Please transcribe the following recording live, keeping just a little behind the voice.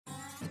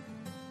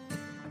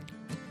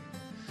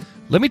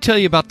Let me tell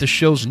you about the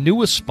show's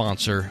newest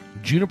sponsor,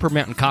 Juniper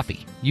Mountain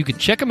Coffee. You can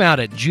check them out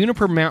at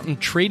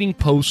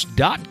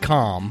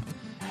junipermountaintradingpost.com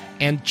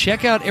and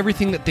check out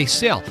everything that they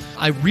sell.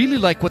 I really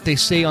like what they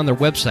say on their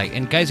website.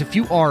 And guys, if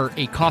you are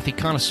a coffee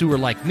connoisseur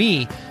like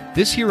me,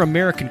 this here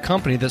American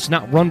company that's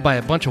not run by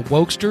a bunch of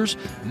wokesters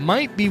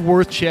might be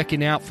worth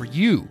checking out for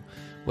you.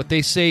 What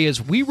they say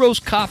is, we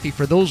roast coffee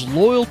for those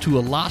loyal to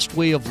a lost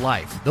way of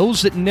life,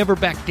 those that never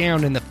back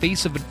down in the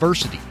face of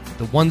adversity,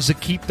 the ones that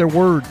keep their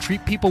word,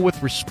 treat people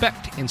with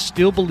respect, and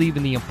still believe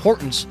in the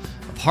importance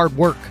of hard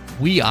work.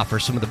 We offer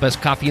some of the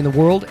best coffee in the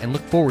world and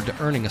look forward to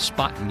earning a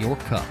spot in your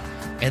cup.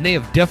 And they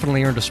have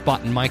definitely earned a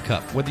spot in my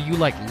cup. Whether you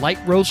like light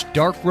roast,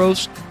 dark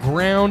roast,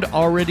 ground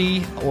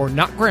already, or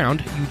not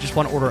ground, you just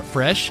want to order it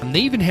fresh. And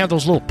they even have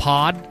those little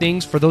pod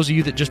things for those of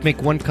you that just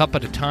make one cup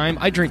at a time.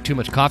 I drink too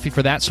much coffee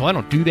for that, so I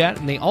don't do that.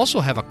 And they also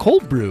have a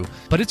cold brew.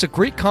 But it's a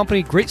great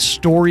company, great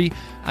story.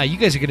 You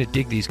guys are going to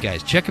dig these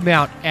guys. Check them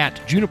out at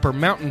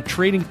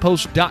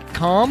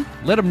junipermountaintradingpost.com.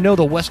 Let them know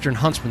the Western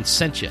Huntsman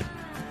sent you.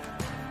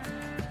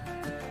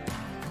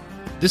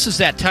 This is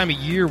that time of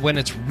year when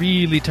it's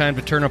really time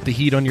to turn up the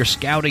heat on your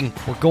scouting.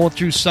 We're going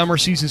through summer.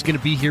 Season's going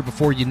to be here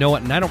before you know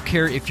it. And I don't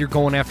care if you're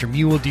going after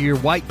mule deer,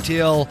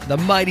 whitetail, the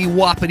mighty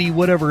wapiti,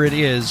 whatever it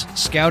is.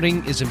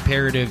 Scouting is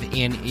imperative,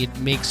 and it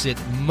makes it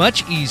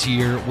much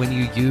easier when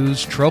you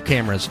use trail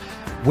cameras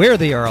where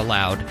they are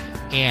allowed.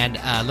 And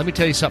let me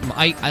tell you something.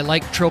 I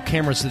like trail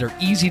cameras that are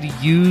easy to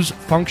use,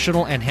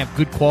 functional, and have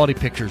good quality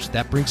pictures.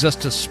 That brings us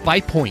to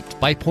Spypoint.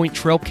 Spypoint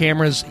trail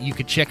cameras. You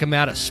can check them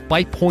out at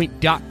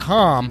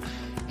spypoint.com.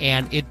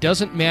 And it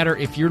doesn't matter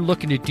if you're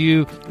looking to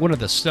do one of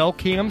the cell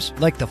cams,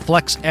 like the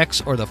Flex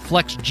X or the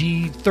Flex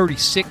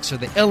G36 or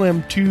the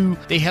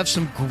LM2. They have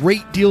some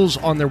great deals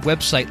on their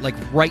website. Like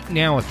right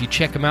now, if you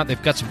check them out,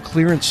 they've got some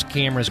clearance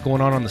cameras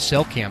going on the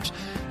cell cams.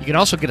 You can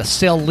also get a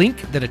cell link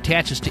that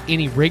attaches to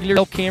any regular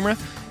cell camera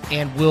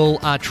and will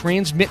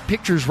transmit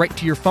pictures right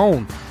to your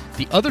phone.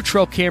 The other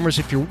trail cameras,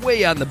 if you're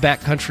way out in the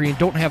backcountry and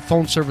don't have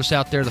phone service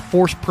out there, the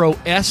Force Pro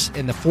S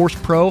and the Force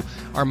Pro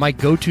are my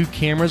go-to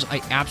cameras.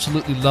 I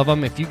absolutely love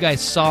them. If you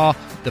guys saw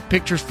the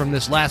pictures from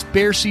this last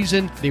bear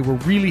season, they were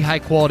really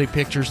high-quality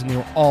pictures, and they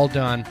were all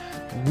done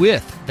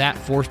with that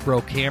Force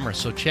Pro camera.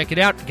 So check it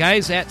out,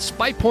 guys, at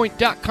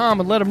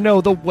spypoint.com, and let them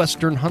know the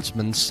Western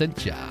Huntsman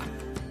sent ya.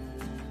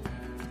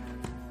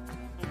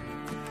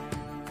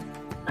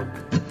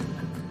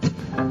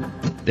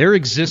 There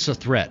exists a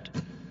threat,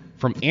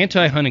 from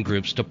anti-hunting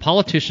groups to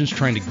politicians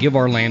trying to give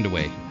our land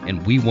away,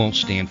 and we won't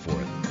stand for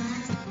it.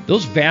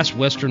 Those vast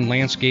western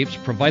landscapes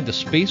provide the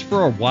space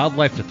for our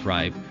wildlife to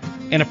thrive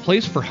and a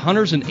place for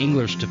hunters and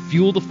anglers to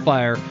fuel the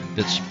fire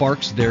that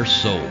sparks their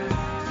soul.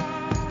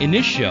 In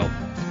this show,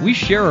 we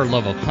share our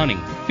love of hunting,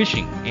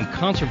 fishing, and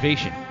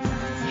conservation.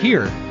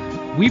 Here,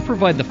 we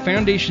provide the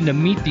foundation to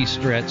meet these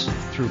threats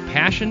through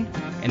passion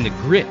and the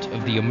grit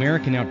of the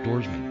American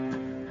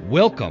outdoorsman.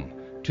 Welcome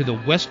to the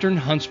Western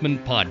Huntsman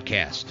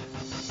Podcast.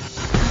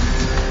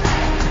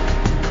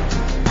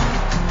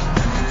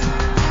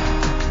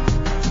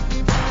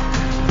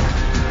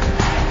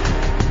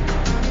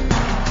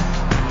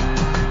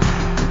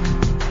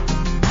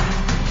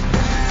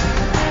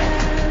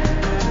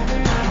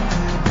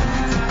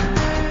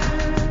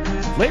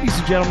 Ladies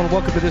and gentlemen,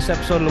 welcome to this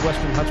episode of the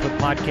Western Huntsman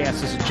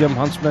Podcast. This is Jim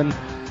Huntsman,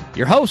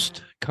 your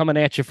host, coming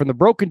at you from the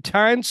Broken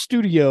Tine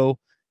Studio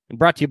and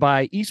brought to you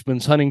by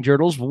Eastman's Hunting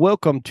Journals.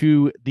 Welcome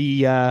to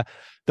the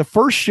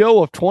first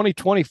show of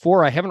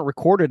 2024. I haven't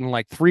recorded in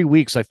like 3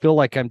 weeks. I feel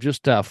like I'm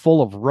just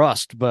full of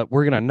rust, but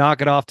we're going to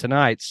knock it off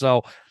tonight.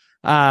 So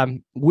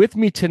with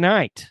me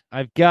tonight,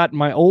 I've got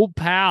my old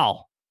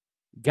pal,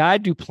 Guy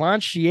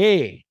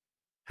Duplantier.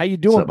 How you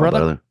doing,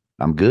 brother?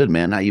 I'm good,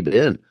 man. How you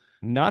been?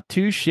 Not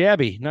too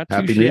shabby.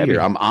 Happy New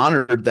Year. I'm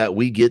honored that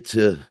we get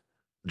to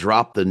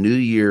drop the New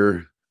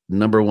Year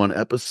 #1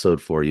 episode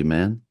for you,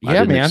 man. Yeah, I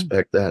didn't man.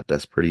 expect that.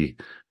 That's pretty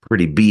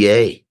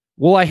BA.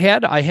 Well, I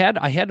had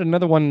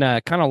another one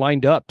kind of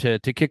lined up to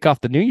kick off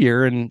the new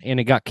year, and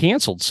it got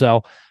canceled.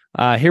 So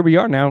here we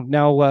are now.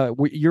 Now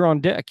you're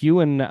on deck.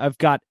 You and I've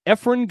got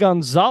Efren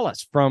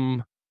Gonzalez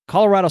from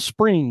Colorado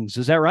Springs.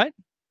 Is that right?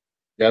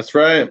 That's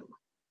right.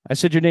 I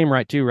said your name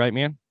right too, right,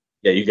 man?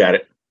 Yeah, you got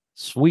it.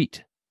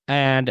 Sweet.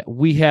 And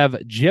we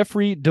have Jeff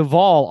DeVaul,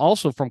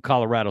 also from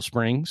Colorado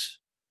Springs.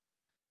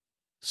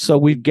 So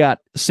we've got,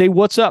 say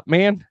what's up,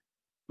 man.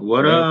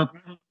 What up?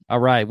 All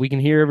right, we can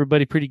hear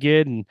everybody pretty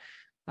good, and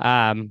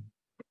I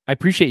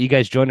appreciate you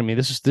guys joining me.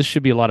 This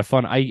should be a lot of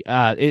fun.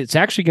 It's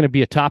actually going to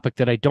be a topic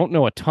that I don't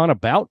know a ton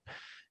about,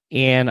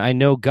 and I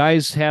know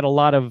Guy's had a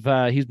lot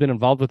of. He's been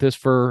involved with this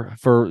for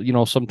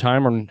some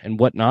time and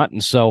whatnot,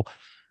 and so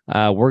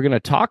we're going to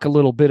talk a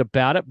little bit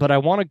about it. But I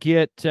want to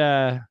get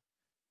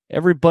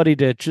everybody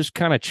to just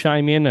kind of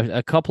chime in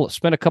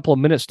spend a couple of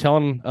minutes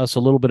telling us a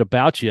little bit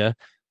about you.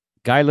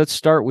 Guy, let's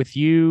start with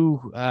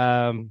you.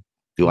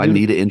 Do I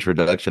need an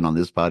introduction on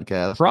this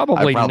podcast?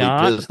 Probably I probably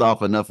not. pissed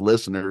off enough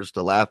listeners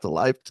to last a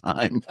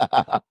lifetime.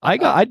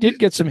 I did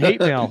get some hate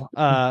mail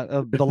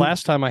the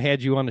last time I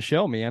had you on the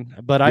show, man.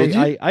 But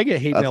I get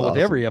hate mail with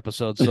every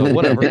episode, so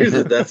whatever.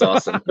 That's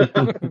awesome.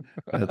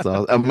 That's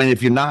all. I mean,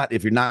 if you're not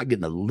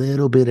getting a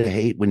little bit of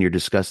hate when you're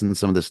discussing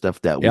some of the stuff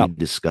that we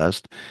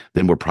discussed,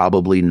 then we're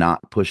probably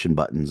not pushing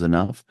buttons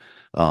enough.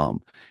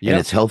 And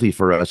it's healthy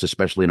for us,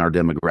 especially in our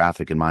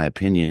demographic, in my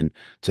opinion,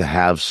 to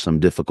have some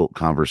difficult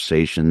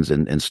conversations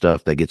and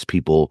stuff that gets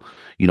people,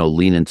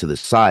 leaning to the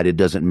side. It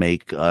doesn't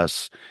make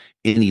us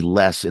any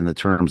less in the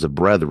terms of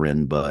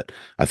brethren, but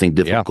I think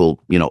difficult,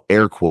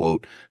 air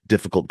quote,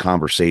 difficult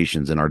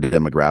conversations in our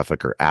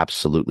demographic are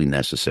absolutely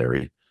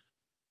necessary.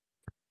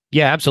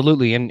 Yeah,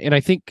 absolutely. And I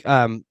think,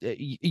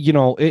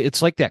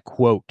 it's like that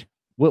quote.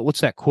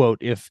 What's that quote?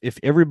 If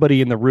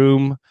everybody in the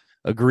room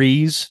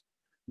agrees,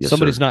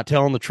 somebody's not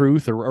telling the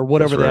truth or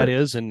whatever that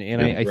is. And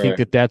I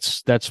think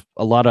that's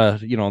a lot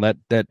of,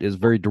 that is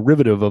very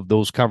derivative of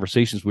those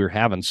conversations we were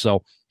having.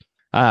 So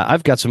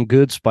I've got some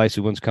good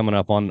spicy ones coming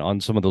up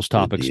on some of those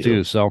topics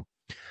too. So,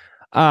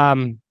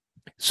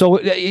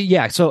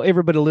 so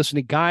everybody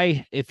listening,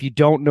 Guy, if you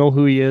don't know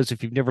who he is,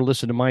 if you've never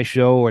listened to my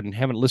show and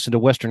haven't listened to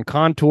Western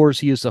Contours,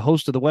 he is the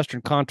host of the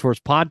Western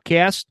Contours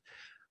podcast,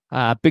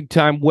 big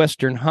time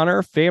Western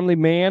hunter, family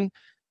man,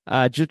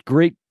 just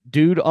great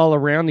dude all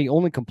around. The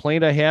only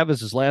complaint I have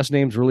is his last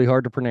name's really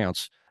hard to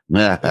pronounce.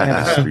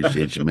 I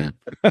appreciate you, man.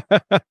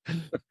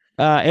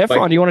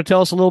 Efren, you want to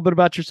tell us a little bit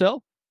about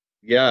yourself?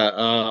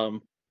 Yeah.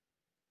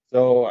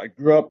 So I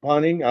grew up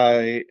hunting.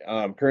 I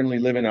am currently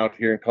living out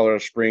here in Colorado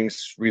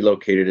Springs,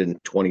 relocated in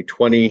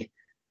 2020.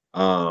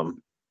 Up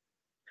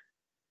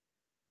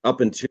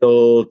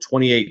until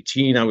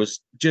 2018, I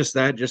was just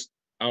out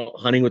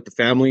hunting with the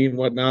family and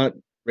whatnot,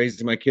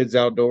 raising my kids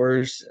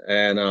outdoors,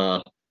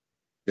 and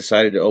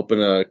decided to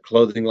open a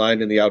clothing line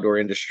in the outdoor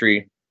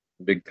industry.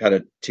 Big kind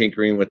of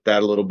tinkering with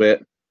that a little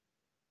bit.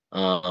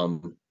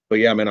 But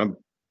yeah, man, I'm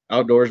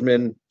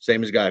outdoorsman,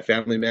 same as Guy,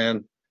 family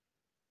man.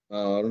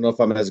 I don't know if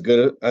I'm as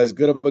good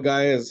of a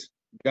guy as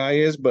Guy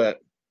is, but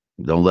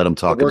don't let him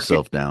talk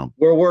himself down.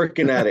 We're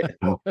working at it.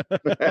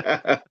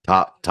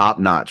 top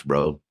notch,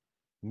 bro.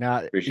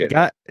 Now,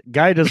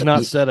 Guy does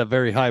not set a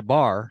very high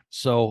bar,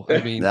 so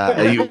I mean,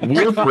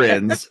 we're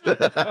friends.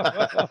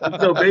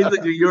 So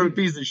basically, you're a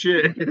piece of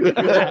shit.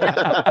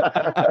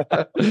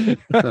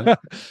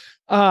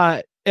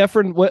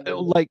 Efren, what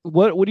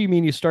do you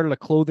mean you started a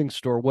clothing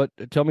store?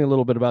 Tell me a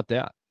little bit about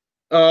that.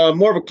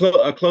 More of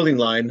a clothing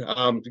line.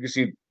 You can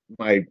see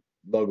my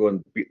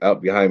logo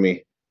out behind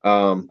me.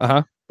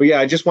 But yeah,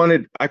 I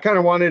kind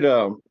of wanted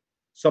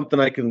something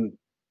I can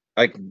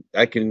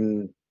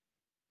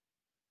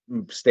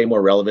stay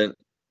more relevant,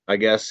 I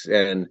guess,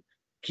 and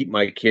keep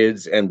my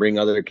kids and bring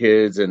other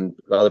kids and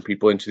other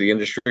people into the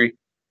industry.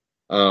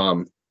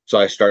 So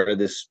I started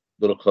this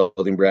little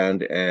clothing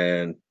brand,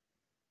 and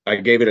I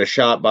gave it a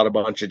shot, bought a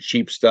bunch of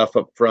cheap stuff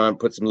up front,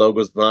 put some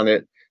logos on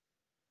it,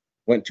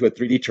 went to a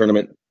 3D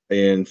tournament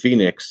in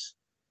Phoenix,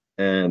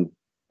 and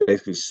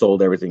basically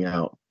sold everything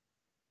out.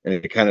 And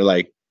it kind of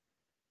like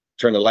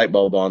turned the light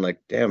bulb on, like,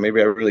 damn,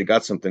 maybe I really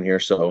got something here.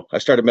 So I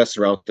started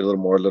messing around with it a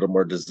little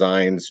more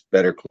designs,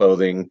 better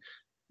clothing,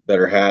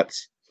 better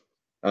hats.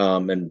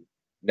 And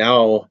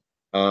now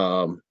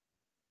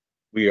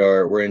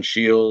we're in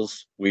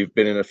Shields. We've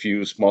been in a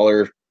few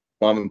smaller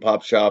mom and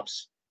pop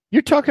shops.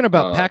 You're talking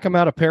about Em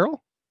Out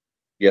Apparel?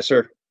 Yes,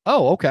 sir.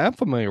 Oh, okay. I'm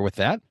familiar with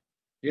that.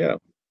 Yeah.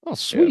 Oh,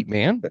 sweet,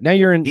 man. Now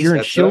you're in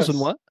Shields and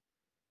what?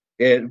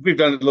 And we've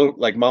done a little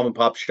like mom and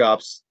pop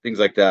shops, things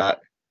like that.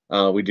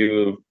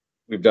 We've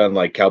done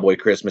like Cowboy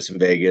Christmas in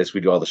Vegas.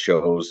 We do all the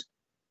shows.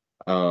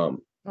 Nice.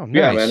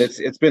 Yeah, man,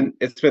 it's been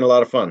a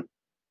lot of fun.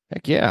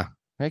 Heck yeah.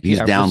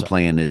 He's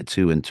downplaying it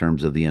too in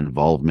terms of the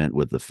involvement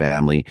with the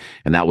family.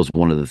 And that was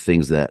one of the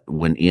things that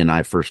when Ian and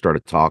I first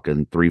started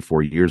talking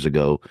 3-4 years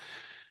ago,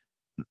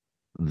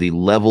 the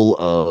level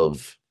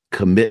of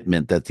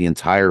commitment that the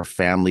entire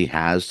family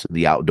has to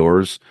the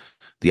outdoors,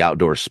 the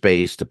outdoor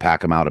space, to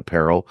Em Out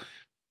Apparel,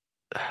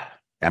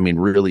 I mean,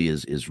 really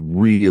is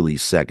really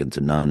second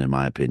to none, in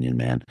my opinion,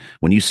 man.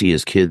 When you see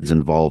his kids'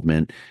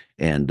 involvement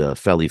and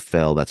Felly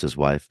Fell, that's his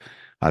wife,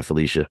 hi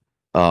Felicia,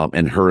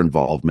 and her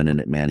involvement in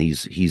it, man,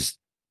 he's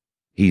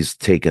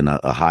taken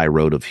a high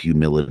road of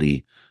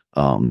humility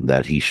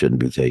that he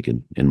shouldn't be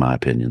taking, in my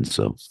opinion.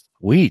 So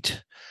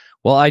sweet.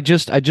 Well, I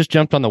just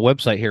jumped on the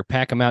website here,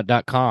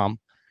 packemout.com,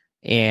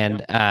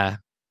 and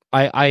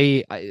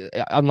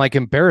I'm like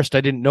embarrassed.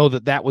 I didn't know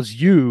that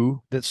was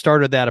you that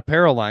started that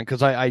apparel line,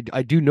 because I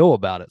do know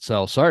about it.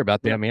 So sorry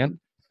about that, man.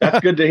 That's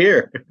good to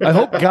hear. I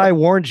hope Guy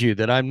warned you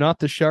that I'm not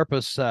the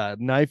sharpest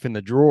knife in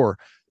the drawer.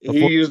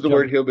 He used the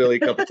word hillbilly a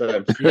couple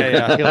times.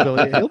 Yeah,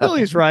 hillbilly.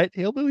 Hillbilly's right.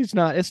 Hillbilly's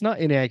not. It's not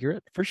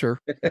inaccurate for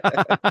sure.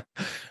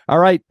 All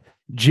right,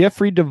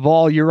 Jeffrey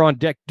DeVaul, you're on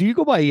deck. Do you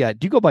go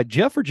by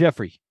Jeff or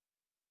Jeffrey?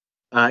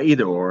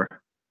 Either or.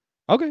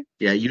 Okay.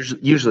 Yeah,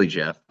 usually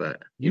Jeff,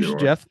 but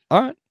usually Jeff.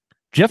 All right,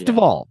 Jeff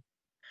DeVaul.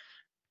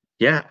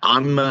 Yeah,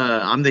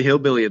 I'm the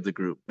hillbilly of the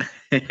group.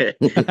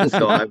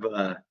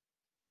 So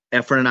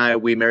Efren and I,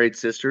 we married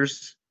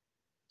sisters.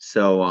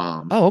 So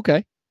oh,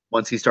 okay.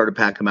 Once he started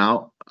Pack 'em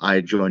Out,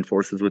 I joined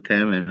forces with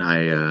him, and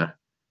I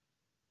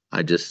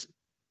just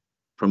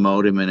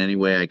promote him in any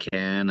way I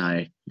can.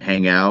 I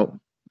hang out.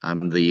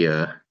 I'm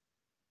the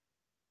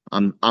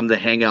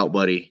hangout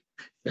buddy.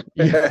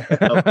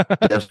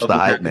 Jeff's the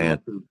hype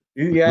man.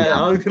 Yeah,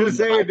 I was gonna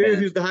say, dude,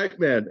 he's the hype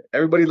man.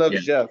 Everybody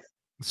loves Jeff.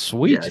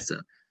 Sweet. Yeah, so,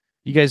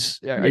 you guys,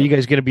 are you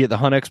guys going to be at the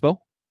Hunt Expo?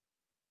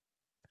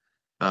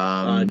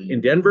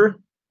 In Denver?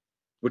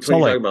 Which one are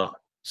you talking about?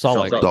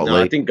 Salt Lake. No,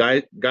 I think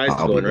guys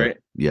going, right?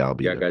 Yeah, I'll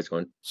be there. Guys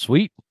going.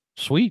 Sweet.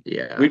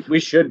 Yeah. We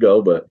should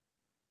go, but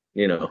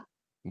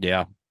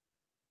Yeah.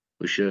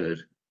 We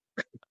should.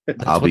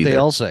 That's what they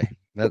all say.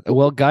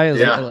 Guy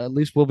is at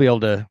least we'll be able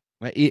to,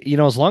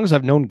 as long as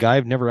I've known Guy,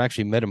 I've never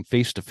actually met him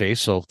face to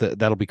face, so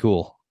that'll be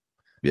cool.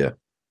 Yeah.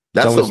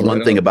 That's the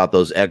one thing about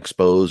those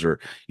expos or,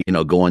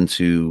 going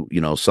to,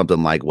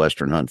 something like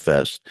Western Hunt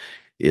Fest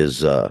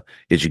is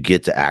you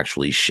get to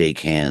actually shake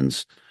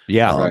hands.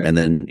 Yeah. Right. And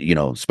then,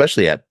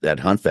 especially at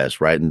Hunt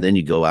Fest, right? And then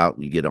you go out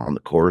and you get on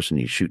the course and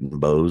you're shooting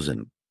bows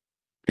and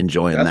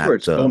enjoying that's where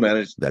it's cool,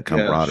 man. That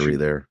camaraderie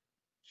there.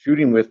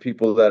 Shooting with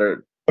people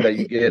that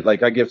you get,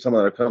 like I give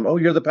someone that come, oh,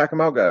 you're the Pack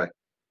 'em Out guy.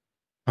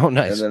 Oh,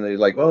 nice. And then they're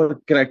like, oh,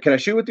 can I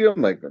shoot with you?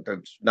 I'm like,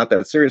 that's not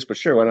that serious, but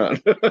sure, why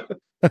not?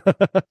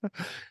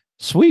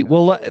 Sweet.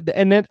 Well,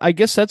 and then I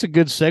guess that's a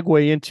good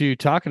segue into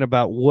talking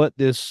about what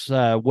this,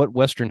 what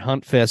Western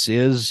Hunt Fest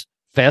is.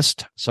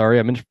 Sorry,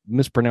 I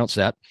mispronounced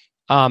that.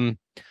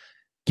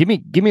 Give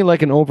me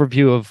like an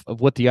overview of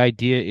what the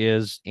idea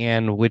is,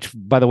 and which,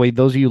 by the way,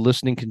 those of you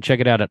listening can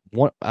check it out at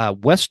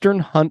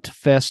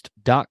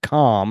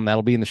westernhuntfest.com.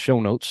 That'll be in the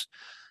show notes.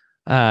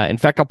 In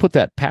fact, I'll put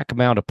that Pack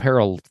 'em Out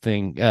Apparel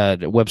thing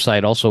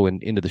website also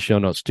into the show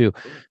notes too.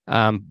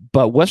 But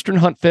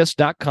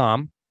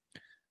westernhuntfest.com.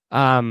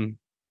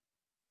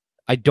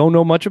 I don't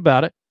know much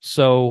about it.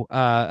 So,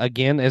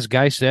 again, as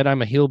Guy said,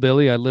 I'm a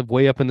hillbilly. I live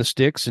way up in the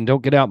sticks and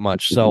don't get out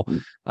much. So,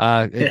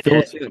 why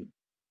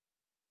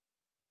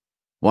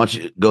don't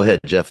you go ahead,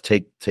 Jeff,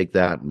 take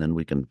that and then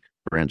we can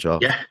branch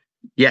off.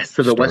 Yeah.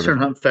 So the Western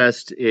Hunt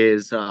Fest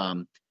is,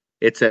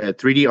 it's a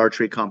 3D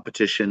archery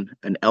competition,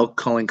 an elk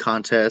culling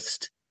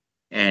contest,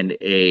 and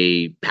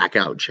a pack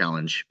out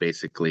challenge,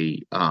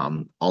 basically,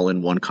 all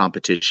in one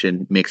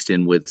competition mixed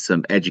in with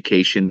some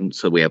education.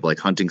 So we have like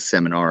hunting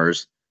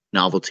seminars,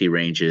 novelty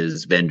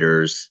ranges,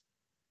 vendors,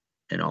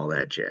 and all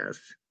that jazz.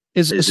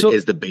 Is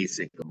the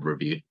basic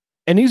overview.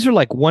 And these are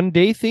like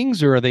 1-day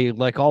things, or are they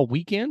like all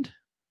weekend?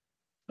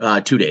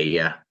 2-day,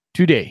 yeah.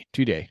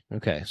 2-day.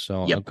 Okay,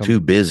 so yep. 2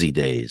 busy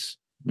days.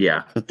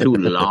 Yeah, 2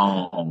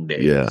 long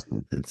days. Yeah,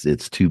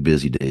 it's 2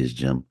 busy days,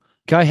 Jim.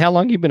 Guy, how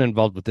long have you been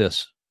involved with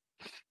this?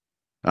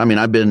 I mean,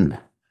 I've been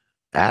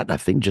at, I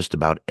think, just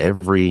about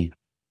every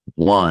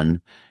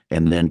one,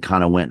 and then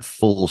kind of went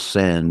full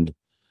send.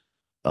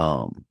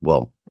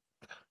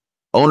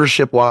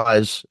 Ownership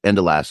wise, end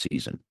of last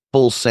season,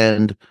 full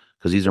send,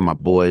 because these are my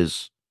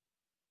boys.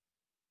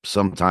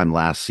 Sometime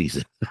last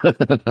season,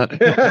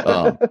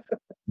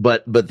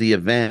 but the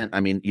event,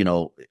 I mean,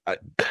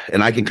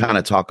 and I can kind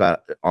of talk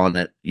on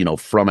it,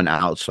 from an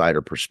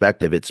outsider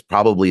perspective. It's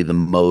probably the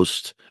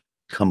most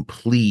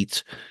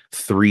complete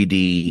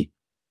 3D.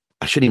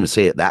 I shouldn't even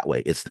say it that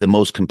way. It's the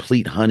most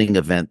complete hunting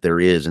event there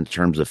is in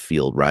terms of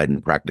field, right,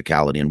 and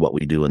practicality and what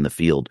we do in the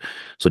field.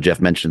 So Jeff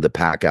mentioned the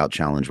pack out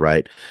challenge,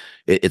 right?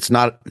 It's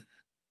not.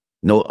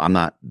 No, I'm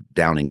not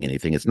downing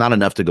anything. It's not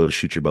enough to go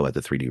shoot your bow at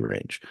the 3D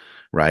range,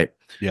 right?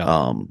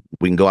 Yeah.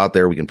 We can go out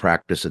there, we can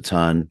practice a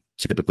ton.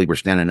 Typically we're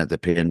standing at the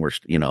pin, we're,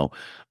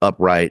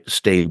 upright,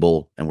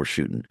 stable, and we're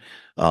shooting.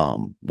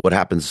 What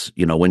happens,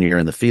 when you're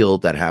in the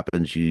field, that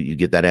happens, you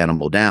get that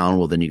animal down,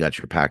 well, then you got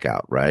your pack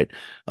out, right?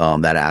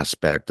 That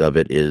aspect of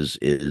it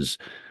is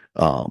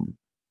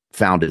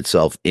found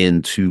itself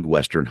into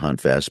Western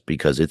Hunt Fest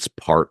because it's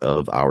part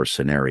of our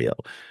scenario.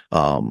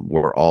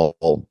 We're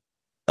all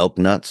elk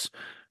nuts.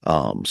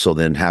 So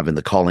then having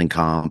the calling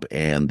comp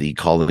and the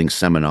calling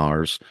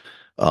seminars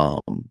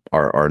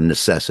are a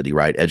necessity,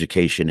 right?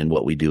 Education in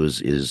what we do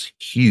is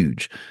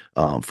huge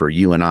for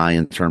you and I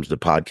in terms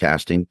of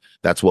podcasting.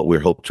 That's what we're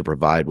hoping to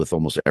provide with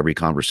almost every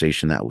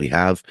conversation that we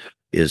have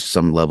is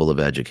some level of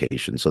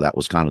education. So that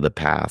was kind of the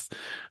path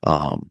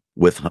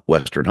with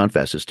Western Hunt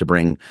Fest, is to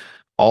bring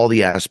all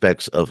the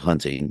aspects of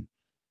hunting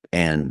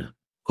and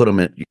put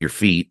them at your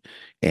feet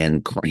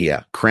and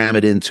cram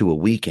it into a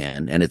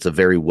weekend. And it's a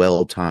very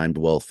well-timed,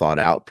 well thought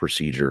out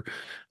procedure.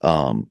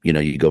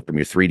 You go from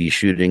your 3D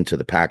shooting to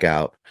the pack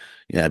out,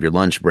 you have your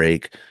lunch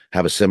break,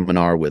 have a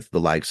seminar with the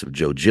likes of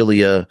Joe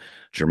Gillia,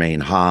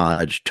 Jermaine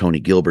Hodge, Tony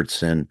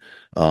Gilbertson,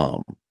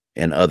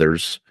 and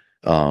others.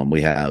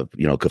 We have,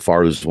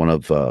 Kafaru is one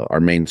of our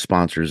main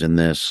sponsors in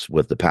this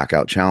with the pack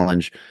out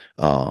challenge.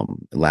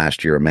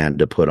 Last year,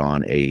 Amanda put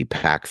on a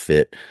pack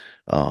fit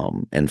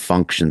and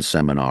function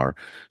seminar.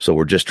 So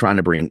we're just trying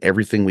to bring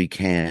everything we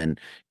can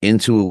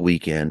into a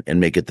weekend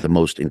and make it the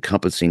most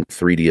encompassing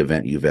 3D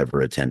event you've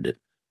ever attended.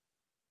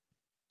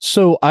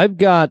 So I've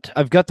got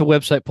the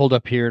website pulled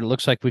up here. It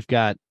looks like we've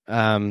got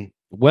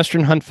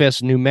Western Hunt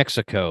Fest, New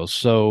Mexico.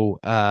 So,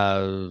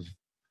 how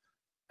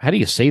do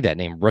you say that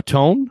name?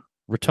 Raton,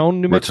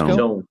 New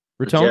Mexico.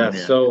 Raton. Yeah.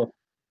 So,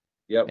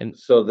 yep. And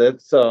so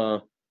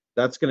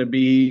that's going to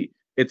be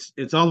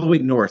it's all the way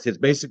north. It's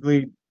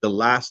basically the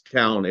last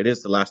town. It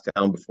is the last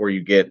town before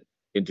you get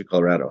into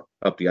Colorado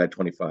up the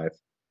I-25.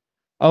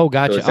 Oh,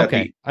 gotcha. So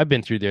okay, I've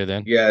been through there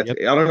then. Yeah, yep.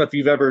 I don't know if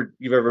you've ever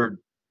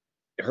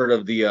heard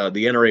of the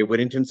NRA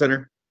Whittington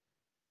Center.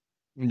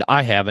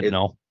 I haven't.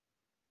 No.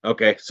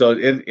 Okay, so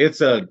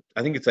it's I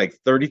think it's like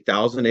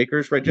 30,000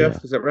 acres, right, Jeff? Yeah.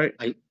 Is that right?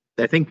 I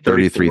think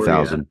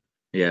 33,000.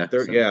 Yeah.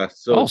 Yeah.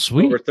 So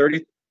sweet. Over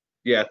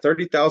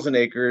 30,000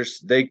 acres.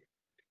 They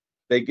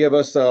give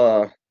us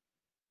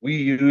we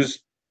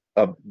use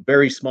a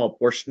very small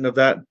portion of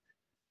that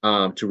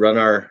to run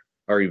our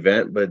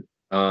event, but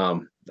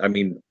I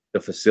mean the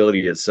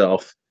facility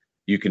itself,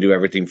 you can do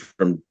everything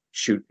from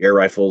shoot air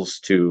rifles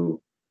to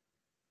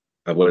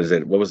what is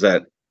it? What was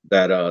that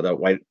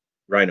white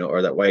rhino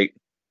or that white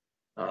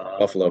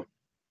buffalo?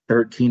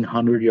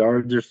 1,300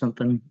 yards or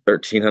something.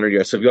 1,300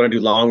 yards. So if you want to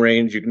do long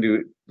range, you can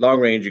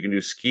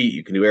do skeet,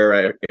 you can do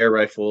air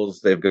rifles.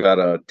 They've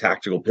got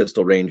tactical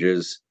pistol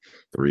ranges,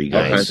 all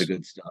kinds of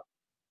good stuff.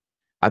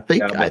 I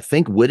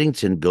think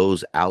Whittington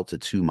goes out to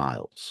 2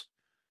 miles.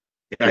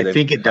 Yeah, I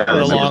think it does.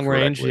 For the long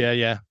range,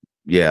 yeah.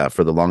 Yeah,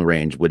 for the long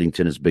range,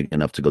 Whittington is big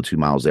enough to go 2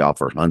 miles. They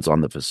offer hunts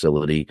on the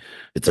facility.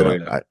 It's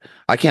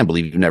I can't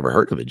believe you've never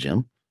heard of it,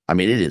 Jim. I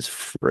mean, it is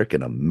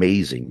freaking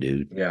amazing,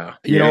 dude. Yeah.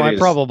 You know, I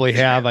probably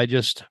have.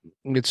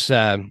 It's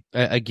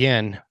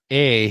again,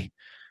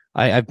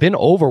 I've been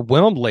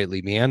overwhelmed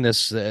lately, man.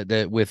 This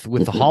with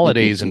the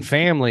holidays and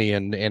family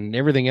and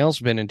everything else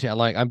been into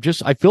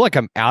I feel like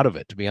I'm out of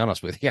it, to be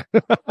honest with you.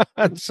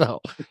 So,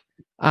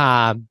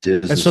 and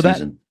so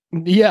season.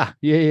 Yeah.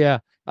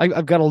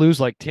 I've got to lose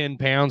like 10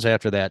 pounds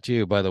after that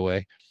too, by the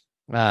way.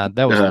 That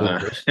was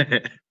ludicrous.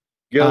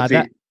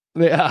 Guilty.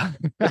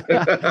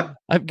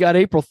 I've got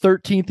April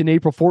 13th and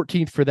April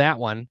 14th for that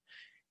one.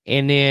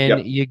 And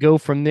then you go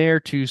from there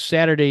to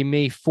Saturday,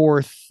 May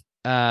 4th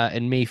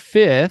and May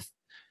 5th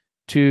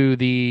to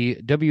the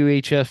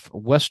WHF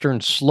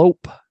Western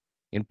Slope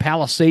in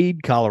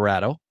Palisade,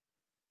 Colorado.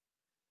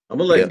 I'm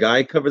going to let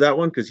Guy cover that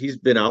one because he's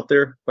been out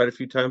there quite a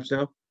few times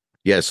now.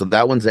 Yeah, so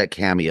that one's at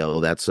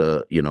Cameo. That's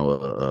a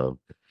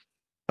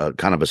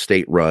kind of a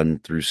state run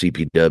through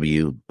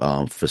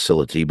CPW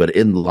facility, but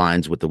in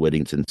lines with the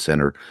Whittington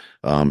Center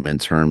in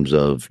terms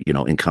of,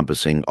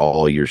 encompassing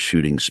all your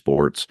shooting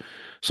sports,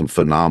 some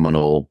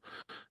phenomenal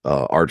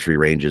archery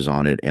ranges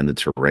on it. And the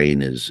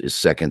terrain is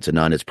second to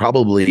none. It's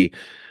probably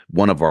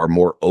one of our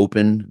more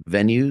open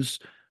venues,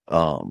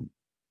 kind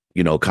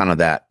of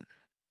that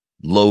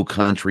low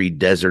country,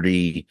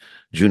 deserty,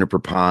 juniper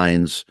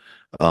pines,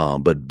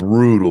 but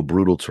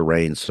brutal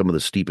terrain. Some of the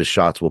steepest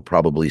shots we'll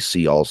probably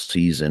see all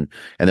season.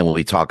 And then when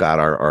we talk out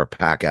our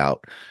pack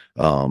out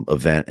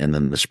event and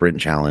then the sprint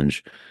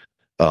challenge,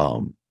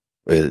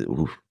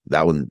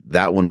 that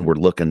one we're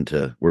looking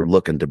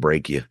to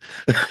break you.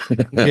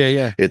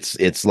 Yeah.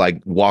 It's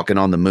like walking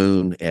on the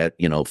moon at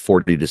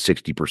 40 to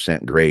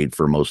 60% grade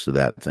for most of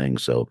that thing.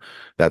 So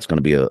that's going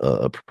to be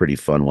a pretty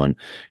fun one.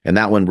 And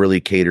that one really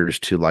caters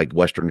to like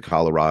Western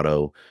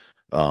Colorado,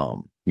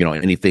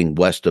 anything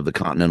west of the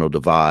Continental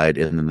Divide,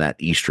 and then that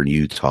eastern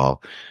Utah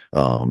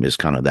is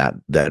kind of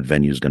that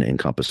venue is going to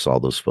encompass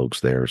all those folks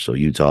there. So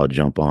Utah,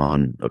 jump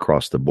on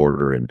across the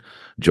border and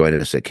join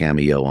us at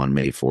Cameo on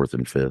May 4th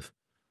and 5th.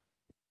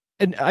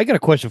 And I got a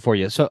question for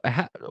you. So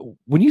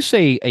when you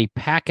say a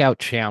pack out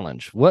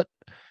challenge,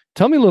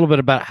 tell me a little bit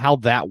about how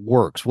that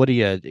works. What do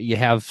you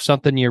have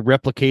something you're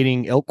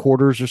replicating elk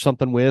quarters or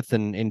something with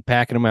and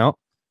packing them out?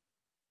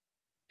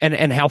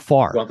 And how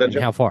far?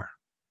 How far?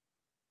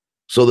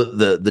 So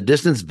the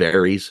distance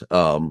varies,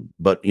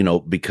 but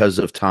because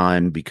of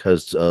time,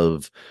 because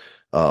of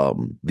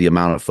the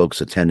amount of folks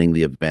attending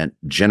the event,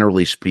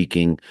 generally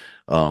speaking,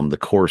 the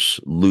course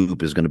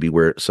loop is going to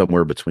be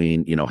somewhere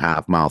between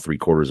half mile,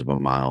 3/4 of a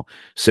mile.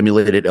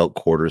 Simulated elk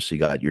quarters. So you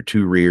got your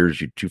 2 rears,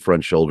 your 2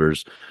 front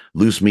shoulders,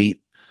 loose meat,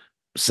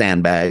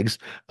 sandbags,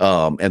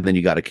 and then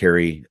you got to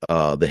carry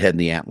the head and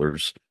the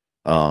antlers.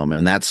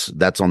 And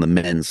that's on the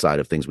men's side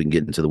of things. We can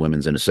get into the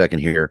women's in a second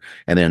here.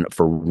 And then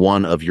for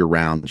one of your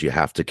rounds, you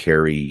have to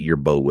carry your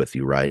bow with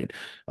you, right?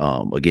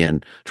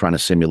 Again, trying to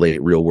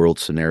simulate real world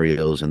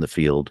scenarios in the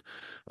field.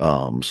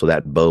 So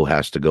that bow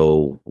has to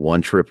go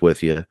one trip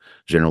with you,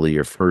 generally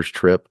your first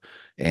trip,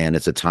 and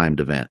it's a timed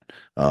event.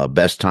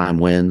 Best time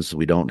wins.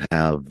 We don't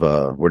have,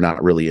 we're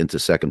not really into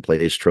second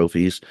place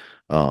trophies.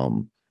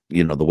 The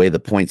way the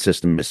point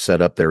system is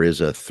set up, there is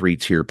a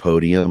 3-tier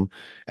podium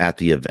at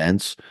the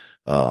events.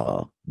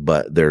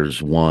 But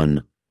there's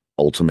one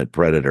ultimate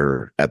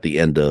predator at the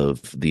end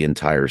of the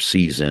entire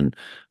season.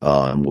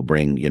 And we'll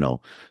bring,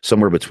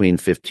 somewhere between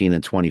 15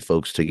 and 20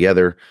 folks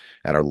together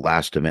at our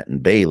last event in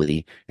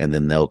Bailey, and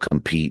then they'll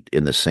compete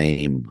in the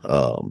same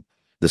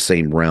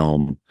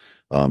realm,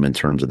 in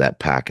terms of that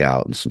pack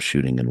out and some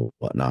shooting and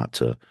whatnot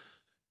to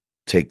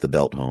take the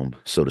belt home,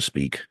 so to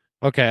speak.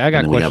 Okay. I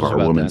got questions we have our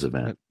about women's that.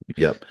 event.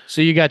 Yep.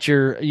 So you've got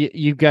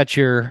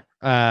your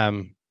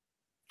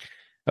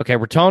Okay,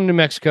 Raton, New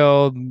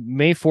Mexico.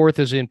 May 4th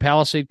is in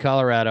Palisade,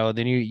 Colorado.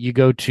 Then you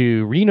go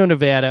to Reno,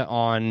 Nevada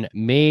on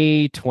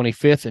May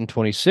 25th and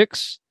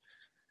 26th.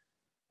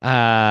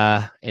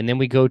 And then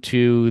we go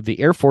to the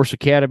Air Force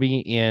Academy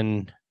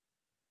in,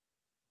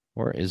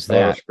 where is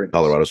that?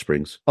 Colorado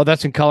Springs. Oh,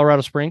 that's in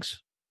Colorado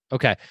Springs?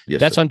 Okay. Yes,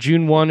 that's sir. on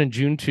June 1 and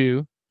June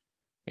 2.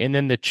 And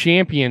then the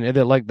champion,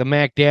 the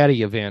Mac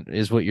Daddy event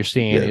is what you're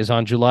seeing, is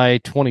on July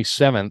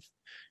 27th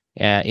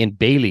in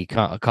Bailey,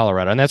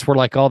 Colorado. And that's where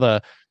like all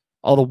the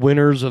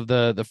winners of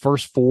the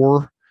first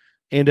 4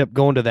 end up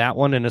going to that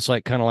one. And it's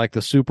like kind of like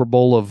the Super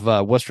Bowl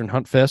of Western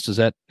Hunt Fest. Is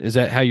that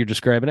how you're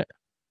describing it?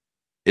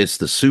 It's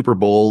the Super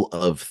Bowl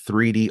of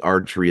 3D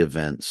archery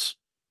events,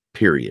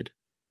 period.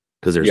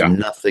 Because there's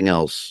nothing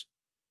else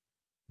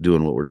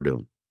doing what we're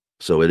doing.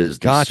 So it is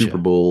the Super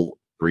Bowl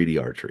 3D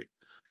archery.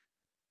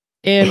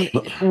 And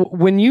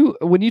when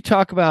you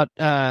talk about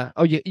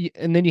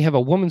and then you have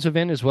a women's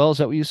event as well, is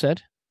that what you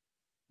said?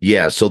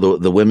 Yeah, so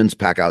the women's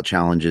pack out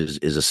challenge is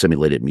a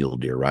simulated mule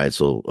deer, right?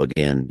 So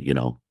again,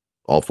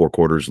 all 4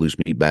 quarters, loose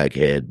meat bag,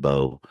 head,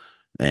 bow,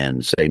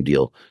 and same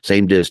deal,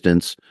 same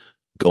distance,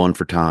 going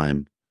for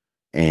time,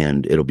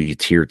 and it'll be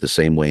tiered the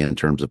same way in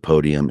terms of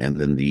podium and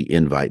then the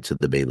invite to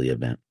the Bailey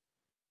event.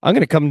 I'm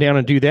going to come down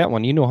and do that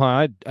one. You know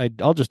how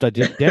I'll just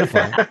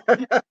identify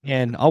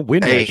and I'll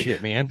win that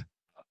shit, man.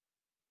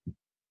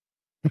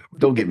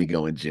 Don't get me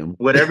going, Jim.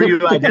 Whatever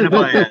you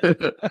identify as.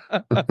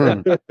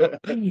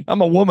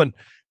 I'm a woman.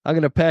 I'm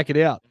going to pack it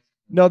out.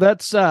 No,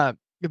 that's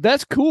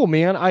cool,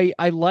 man.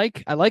 I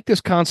like this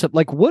concept.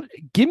 Like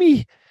give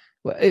me,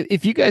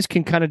 if you guys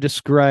can kind of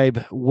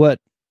describe what,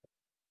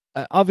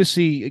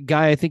 obviously,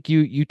 Guy, I think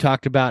you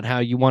talked about how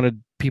you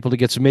wanted people to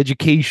get some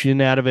education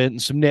out of it and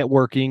some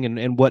networking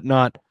and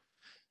whatnot.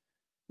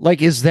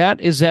 Like, is that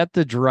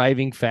the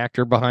driving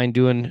factor behind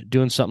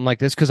doing something like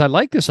this? Because I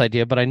like this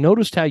idea, but I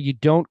noticed how you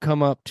don't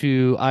come up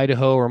to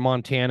Idaho or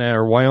Montana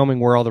or Wyoming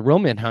where all the real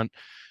men hunt.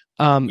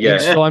 So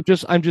I'm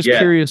just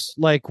curious,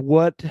 like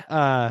what,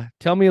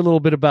 tell me a little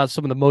bit about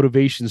some of the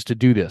motivations to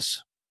do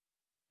this.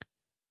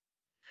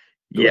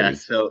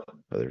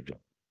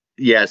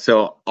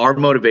 So our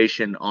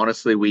motivation,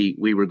 honestly,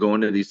 we were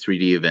going to these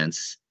 3D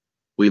events.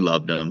 We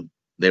loved them.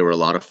 They were a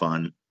lot of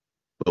fun,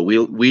 but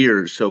we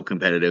are so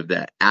competitive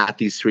that at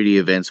these 3D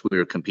events, we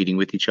were competing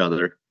with each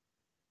other.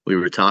 We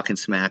were talking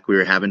smack. We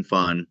were having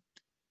fun.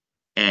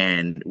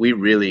 And we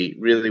really,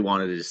 really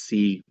wanted to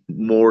see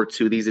more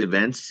to these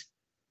events.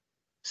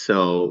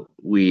 So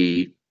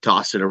we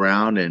tossed it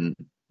around and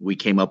we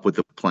came up with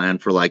a plan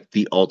for like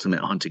the ultimate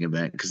hunting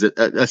event. Because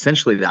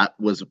essentially that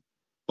was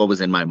what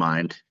was in my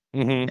mind.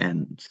 Mm-hmm.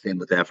 And same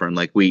with Efren.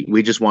 Like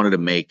we just wanted to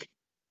make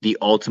the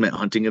ultimate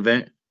hunting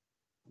event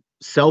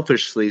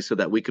selfishly so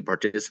that we could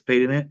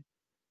participate in it.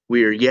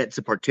 We are yet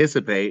to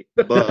participate,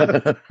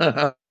 but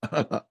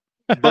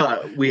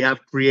we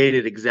have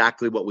created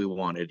exactly what we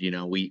wanted.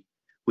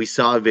 We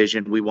saw a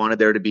vision. We wanted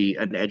there to be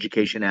an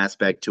education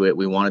aspect to it.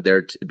 We wanted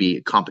there to be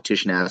a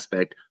competition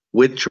aspect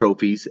with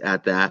trophies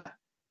at that.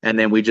 And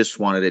then we just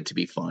wanted it to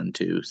be fun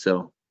too.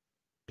 So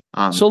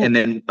and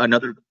then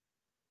another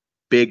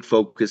big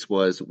focus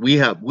was we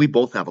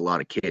both have a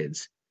lot of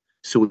kids.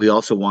 So we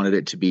also wanted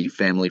it to be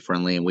family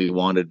friendly, and we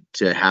wanted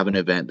to have an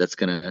event that's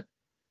going to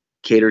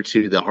cater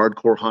to the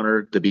hardcore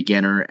hunter, the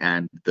beginner,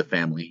 and the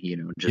family,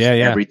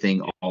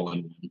 everything all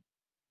in one.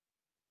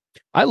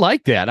 I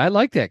like that. I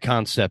like that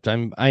concept.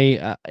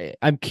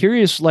 I'm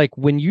curious, like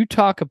when you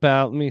talk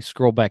about, let me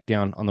scroll back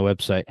down on the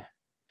website,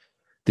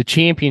 the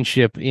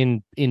championship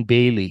in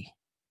Bailey.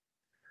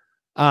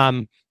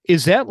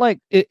 Is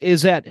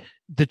that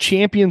the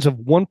champions of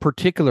one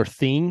particular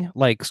thing?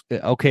 Like,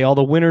 okay, all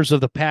the winners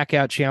of the pack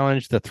out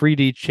challenge, the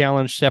 3D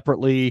challenge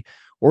separately,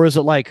 or is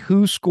it like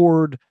who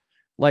scored,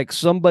 like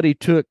somebody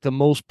took the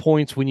most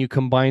points when you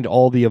combined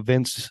all the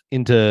events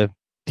into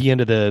the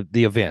end of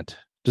the event?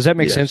 Does that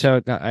make sense?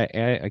 How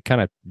I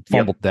kind of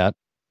fumbled that.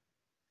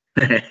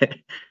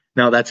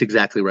 No, that's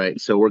exactly right.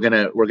 So we're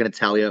gonna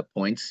tally up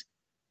points.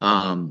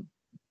 We're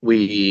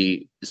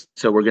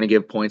gonna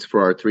give points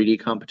for our 3D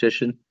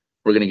competition.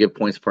 We're gonna give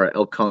points for our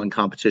elk culling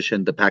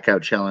competition, the pack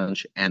out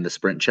challenge, and the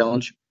sprint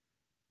challenge.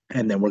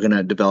 And then we're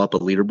gonna develop a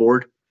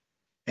leaderboard,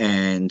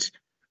 and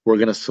we're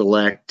gonna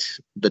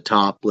select the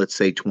top, let's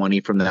say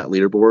 20 from that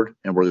leaderboard,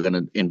 and we're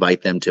gonna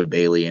invite them to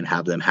Bailey and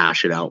have them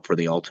hash it out for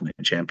the ultimate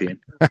champion.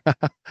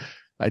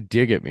 I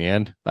dig it,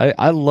 man.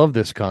 I love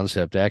this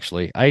concept.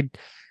 Actually, I'd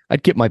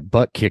get my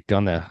butt kicked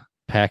on the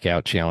pack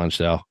out challenge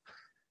though.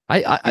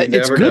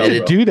 It's good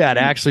to do that.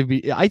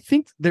 Actually, I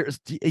think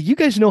you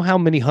guys know how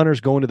many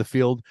hunters go into the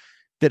field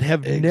that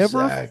have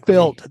never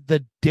felt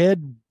the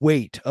dead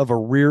weight of a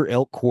rear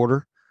elk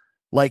quarter.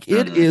 Like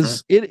it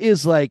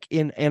is like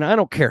and I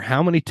don't care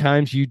how many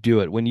times you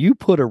do it. When you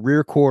put a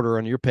rear quarter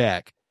on your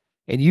pack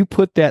and you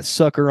put that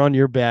sucker on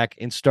your back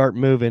and start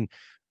moving,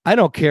 I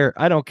don't care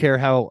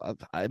how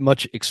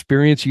much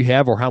experience you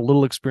have or how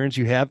little experience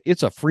you have.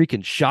 It's a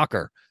freaking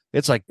shocker.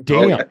 It's like,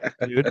 damn,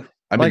 dude.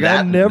 I mean,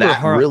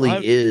 that really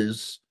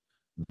is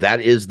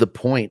that is the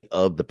point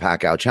of the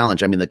pack out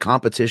challenge. I mean, the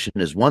competition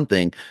is one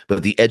thing,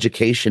 but the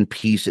education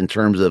piece in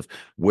terms of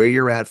where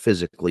you're at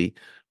physically,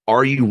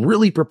 are you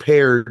really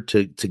prepared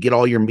to get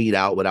all your meat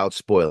out without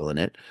spoiling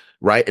it,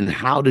 right? And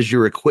how does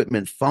your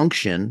equipment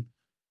function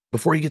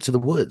before you get to the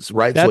woods,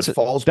 right? So it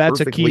falls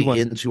perfectly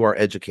into our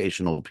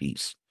educational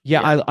piece.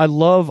 Yeah, I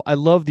love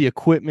the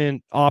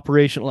equipment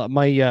operation.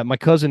 My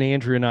cousin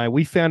Andrew and I,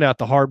 we found out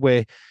the hard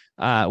way.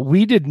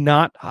 We did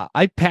not.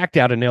 I packed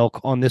out an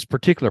elk on this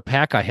particular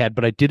pack I had,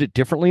 but I did it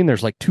differently. And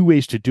there's like 2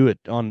 ways to do it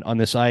on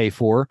this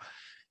IA4.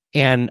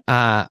 And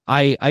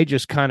I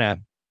just kind of,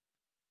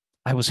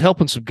 I was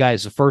helping some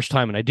guys the first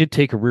time, and I did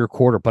take a rear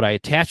quarter, but I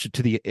attached it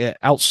to the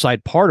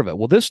outside part of it.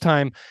 Well, this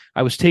time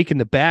I was taking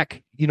the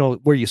back,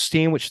 where you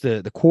sandwich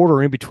the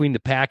quarter in between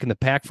the pack and the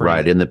pack frame.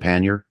 Right, in the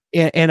pannier.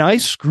 And I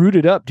screwed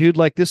it up, dude.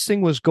 Like, this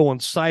thing was going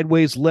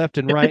sideways, left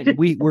and right. And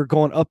we're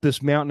going up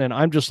this mountain, and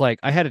I'm just like,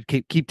 I had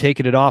to keep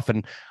taking it off,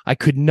 and I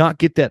could not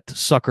get that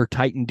sucker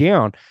tightened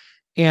down.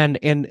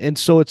 And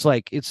so it's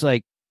like,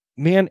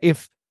 man,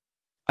 if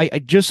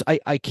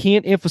I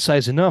can't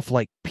emphasize enough,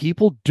 like,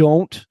 people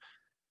don't,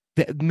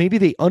 maybe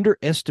they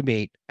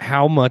underestimate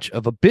how much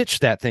of a bitch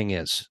that thing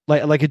is.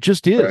 Like it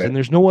just is, right. And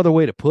there's no other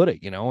way to put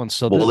it, And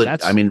so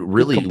that's, I mean,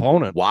 really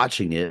component.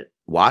 Watching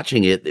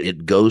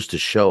it goes to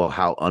show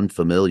how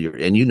unfamiliar,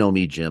 and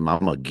me, Jim,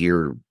 I'm a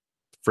gear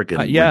freaking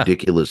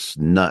ridiculous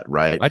nut,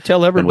 right? I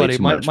tell everybody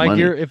my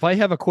gear, if I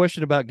have a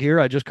question about gear,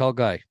 I just call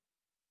Guy.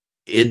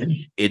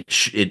 It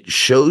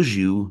shows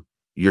you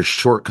your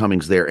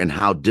shortcomings there and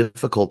how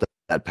difficult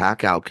that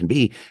pack out can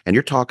be. And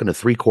you're talking a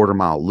 3/4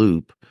 mile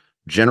loop,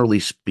 generally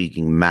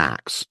speaking,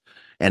 max.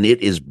 And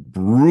it is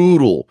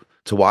brutal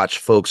to watch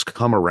folks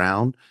come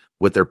around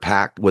with their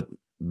pack, with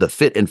the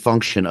fit and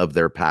function of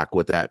their pack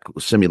with that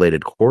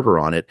simulated quarter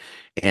on it.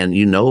 And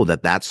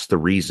that's the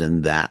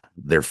reason that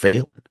they're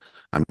failing.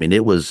 I mean,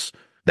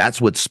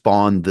 that's what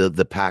spawned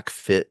the pack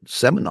fit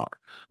seminar,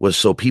 was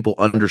so people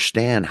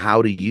understand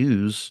how to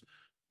use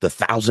the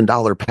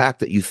 $1,000 pack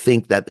that you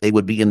think that they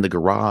would be in the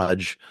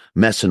garage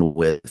messing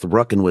with,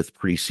 rucking with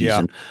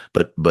preseason.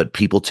 Yeah. But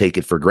people take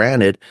it for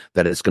granted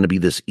that it's going to be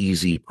this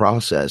easy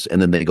process,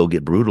 and then they go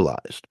get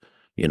brutalized.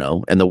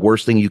 And the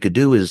worst thing you could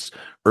do is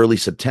early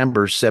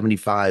September,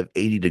 75,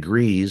 80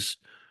 degrees,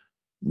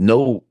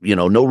 no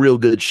real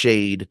good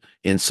shade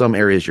in some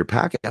areas, your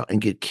pack out, and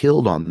get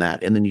killed on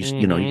that. And then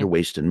you're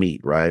wasting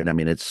meat, right? I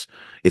mean, it's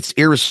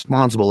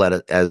irresponsible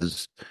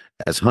as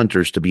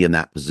hunters to be in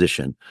that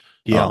position.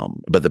 Yeah.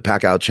 But the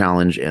pack out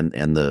challenge and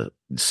the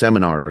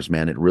seminars,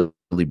 man, it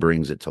really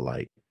brings it to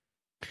light.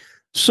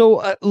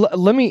 So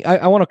let me,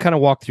 I want to kind of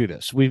walk through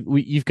this.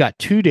 You've got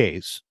 2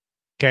 days.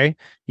 Okay.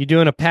 You're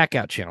doing a pack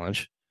out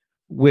challenge,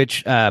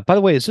 which, by the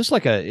way, is this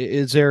like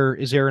is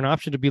there an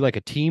option to be like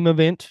a team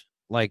event?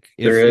 Like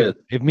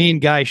if me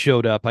and Guy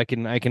showed up, I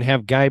can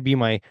have Guy be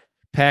my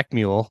pack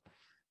mule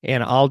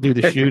and I'll do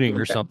the shooting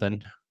or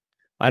something.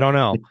 I don't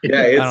know.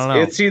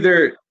 Yeah.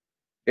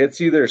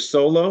 It's either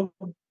solo,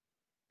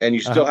 and you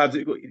still have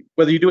to,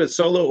 whether you do it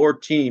solo or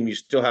team, you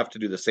still have to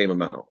do the same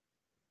amount.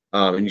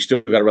 And you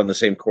still got to run the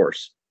same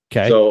course.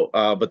 Okay. So,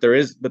 but there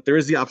is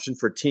the option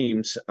for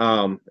teams,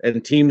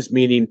 and teams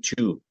meaning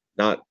 2,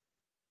 not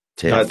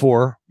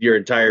 4. Your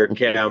entire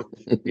camp.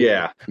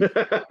 Yeah.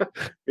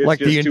 Like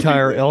the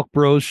entire Elk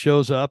Bros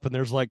shows up, and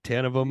there's like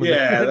 10 of them.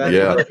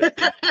 Yeah.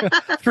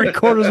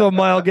 3/4 of a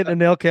mile getting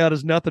an elk out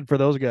is nothing for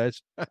those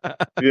guys.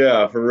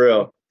 Yeah, for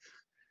real.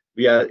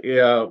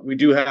 Yeah. We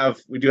do have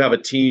a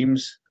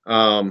teams,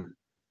 and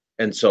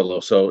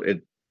solo. So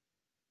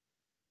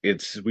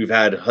we've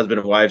had husband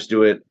and wives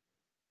do it.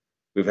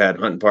 We've had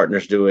hunting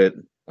partners do it.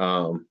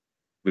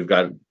 We've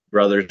got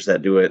brothers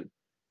that do it.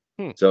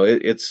 So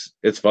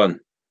it's fun.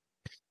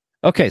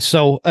 Okay,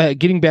 so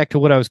getting back to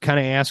what I was kind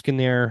of asking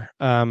there,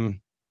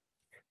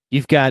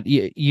 you've got.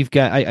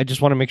 I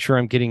just want to make sure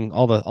I'm getting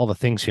all the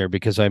things here,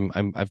 because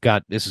I've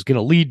got, this is going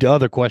to lead to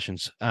other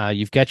questions.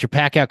 You've got your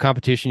pack out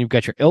competition. You've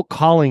got your elk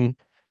calling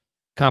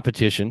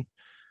competition.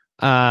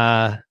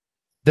 Then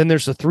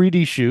there's the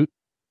 3D shoot.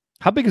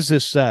 How big is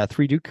this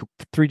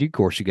 3D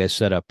course you guys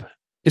set up?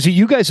 Is it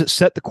you guys that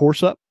set the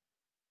course up?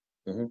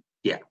 Mm-hmm.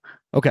 Yeah.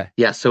 Okay.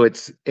 Yeah. So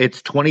it's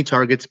 20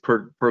 targets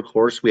per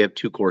course. We have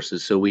 2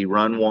 courses. So we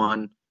run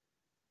one.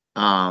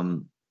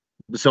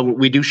 So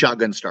we do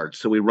shotgun starts.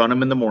 So we run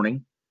them in the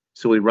morning.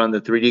 So we run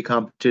the 3D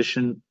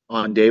competition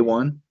on day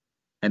 1,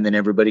 and then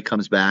everybody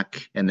comes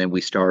back, and then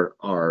we start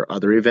our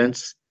other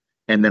events.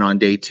 And then on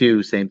day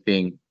 2, same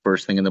thing.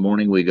 First thing in the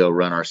morning, we go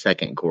run our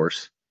second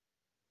course.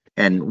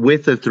 And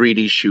with the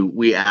 3D shoot,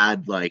 we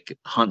add like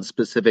hunt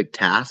specific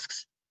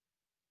tasks.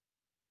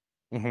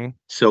 Mm-hmm.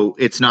 So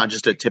it's not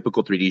just a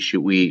typical 3D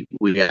shoot. We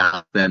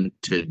ask them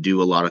to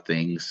do a lot of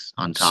things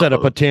on top. Set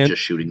up a tent,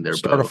 just shooting their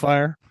start bow. a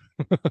fire.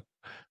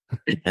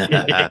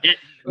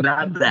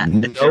 Not that.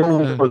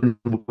 No one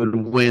would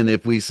win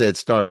if we said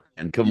start.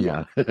 And come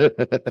on,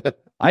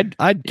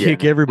 I'd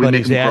kick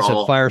everybody's ass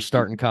at fire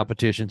starting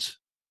competitions.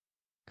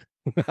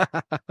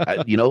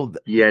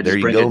 Yeah, there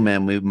you go,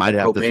 man. We might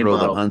have to throw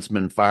the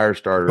Huntsman fire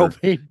starter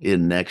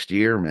in next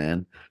year,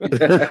 man.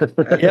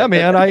 Yeah,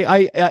 man.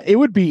 I it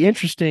would be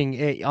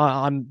interesting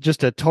on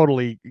just a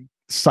totally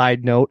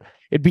side note.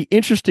 It'd be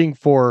interesting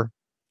for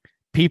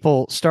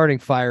people starting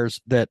fires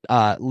that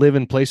live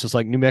in places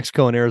like New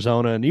Mexico and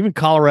Arizona and even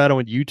Colorado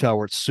and Utah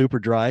where it's super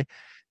dry,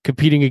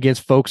 competing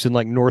against folks in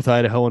like North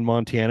Idaho and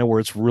Montana where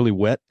it's really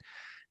wet.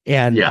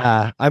 And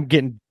I'm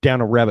getting down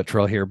a rabbit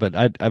trail here, but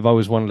I've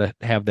always wanted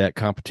to have that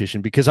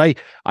competition because I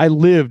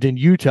lived in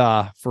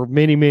Utah for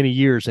many, many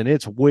years, and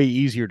it's way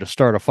easier to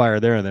start a fire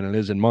there than it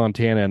is in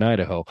Montana and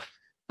Idaho.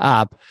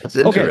 That's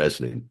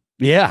interesting.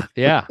 Yeah.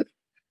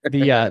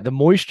 The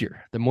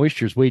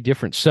moisture is way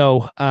different.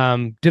 So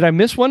did I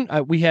miss one?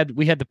 We had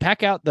the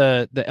pack out,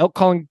 the elk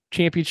calling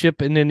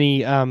championship, and then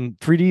the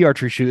 3D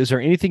archery shoot. Is there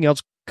anything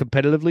else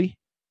competitively?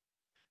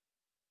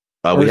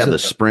 We have the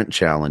sprint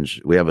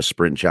challenge. We have a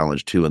sprint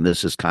challenge too, and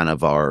this is kind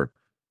of our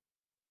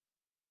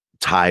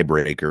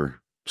tiebreaker,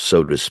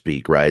 so to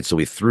speak, right? So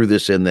we threw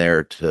this in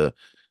there to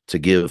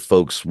give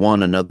folks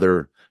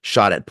another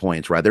shot at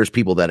points, right? There's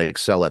people that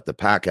excel at the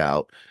pack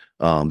out.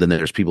 Then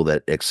there's people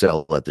that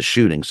excel at the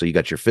shooting. So you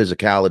got your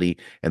physicality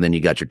and then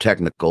you got your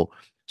technical.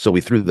 So we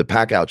threw the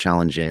pack out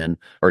challenge in,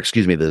 or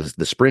excuse me,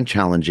 the sprint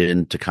challenge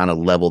in to kind of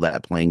level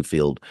that playing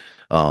field,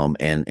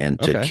 and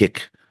to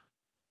kick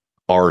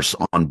arse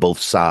on both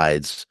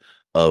sides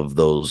of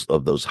those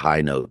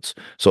high notes.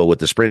 So with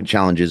the sprint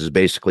challenges is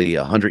basically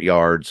 100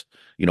 yards,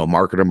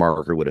 marker to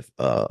marker with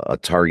a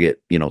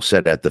target,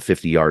 set at the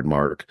 50-yard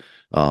mark.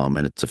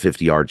 And it's a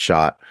 50-yard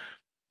shot.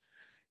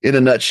 In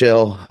a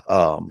nutshell,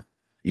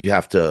 you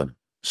have to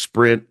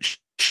sprint,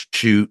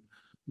 shoot,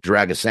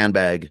 drag a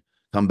sandbag,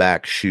 come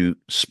back, shoot,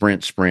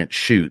 sprint,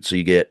 shoot. So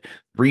you get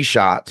 3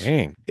 shots.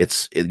 Dang.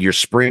 Your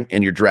sprint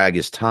and your drag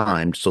is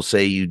timed. So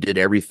say you did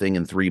everything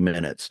in 3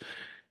 minutes.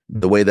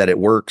 The way that it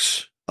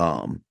works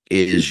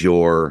is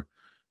your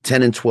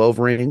 10 and 12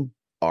 ring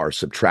are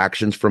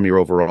subtractions from your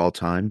overall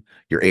time.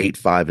 Your 8,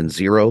 5, and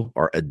 0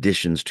 are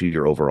additions to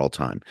your overall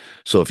time.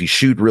 So if you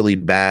shoot really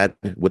bad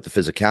with the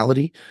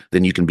physicality,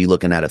 then you can be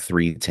looking at a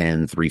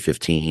 3:10,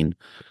 3:15.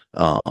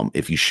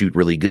 If you shoot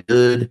really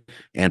good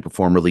and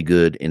perform really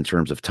good in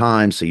terms of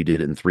time, so you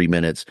did it in 3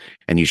 minutes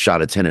and you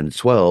shot a 10 and a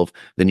 12,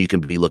 then you can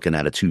be looking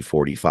at a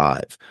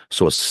 2:45.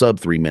 So a sub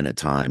 3 minute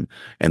time,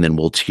 and then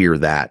we'll tier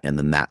that. And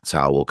then that's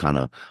how we'll kind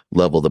of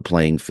level the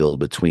playing field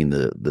between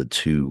the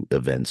two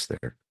events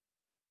there.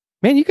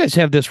 Man, you guys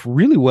have this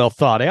really well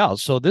thought out.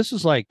 So this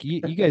is like,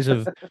 you guys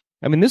have,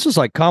 I mean, this is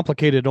like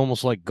complicated,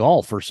 almost like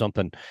golf or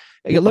something.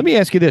 Let me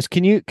ask you this.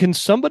 Can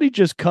somebody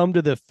just come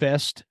to the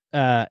fest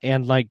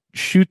and like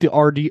shoot the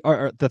RD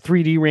or the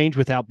 3D range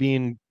without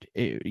being,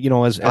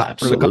 as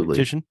for the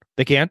competition?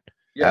 They can?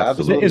 Yeah,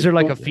 absolutely. Is there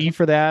like a fee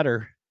for that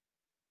or?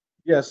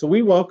 Yeah. So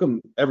we welcome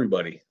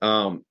everybody.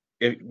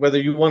 Whether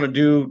you want to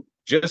do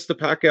just the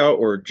pack out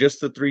or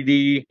just the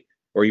 3D,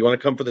 or you want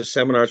to come for the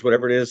seminars,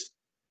 whatever it is,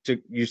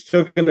 you're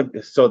still gonna.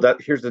 So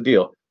here's the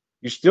deal: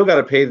 you still got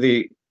to pay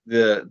the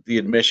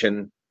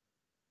admission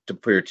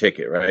for your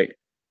ticket, right?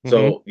 Mm-hmm.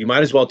 So you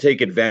might as well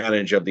take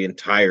advantage of the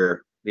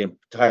entire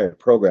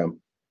program.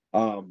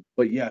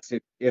 But yes,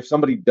 if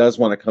somebody does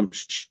want to come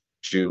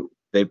shoot,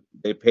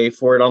 they pay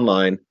for it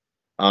online.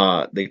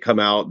 They come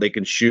out, they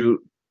can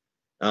shoot.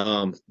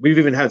 We've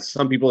even had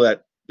some people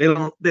that they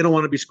don't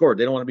want to be scored,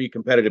 they don't want to be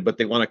competitive, but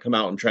they want to come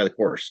out and try the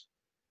course.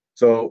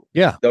 So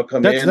yeah, they'll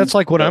come in. That's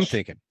like what I'm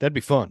thinking. That'd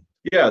be fun.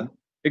 Yeah,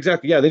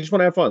 exactly. Yeah, they just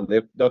want to have fun.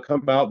 They'll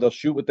come out, they'll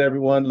shoot with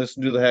everyone,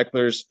 listen to the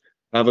hecklers,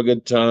 have a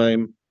good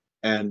time,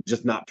 and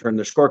just not turn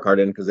their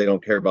scorecard in because they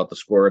don't care about the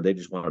score. They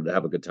just wanted to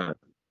have a good time.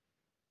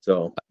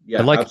 So yeah,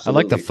 I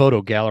like the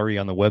photo gallery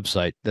on the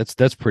website.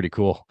 That's pretty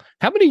cool.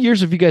 How many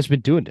years have you guys been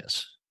doing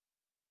this?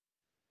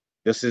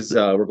 This is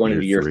we're going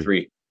into year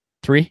 3.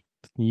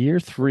 Year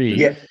 3.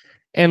 Yeah.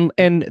 And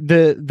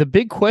the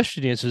big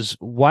question is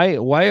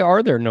why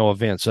are there no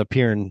events up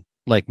here in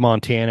like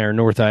Montana or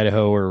North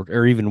Idaho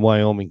or even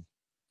Wyoming?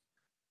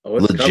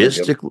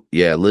 Logistically,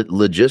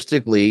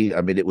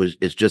 I mean,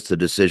 it's just a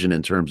decision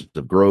in terms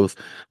of growth,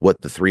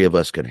 what the three of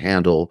us could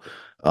handle.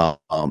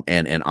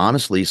 And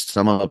honestly,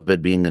 some of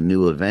it being a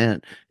new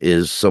event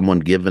is someone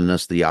giving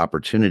us the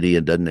opportunity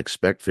and doesn't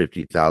expect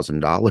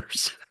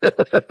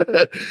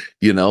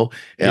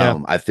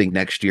 $50,000. I think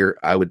next year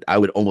I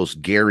would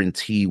almost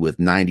guarantee with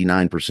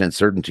 99%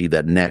 certainty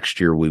that next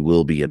year we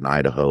will be in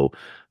Idaho,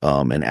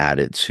 and add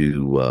it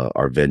to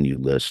our venue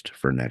list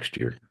for next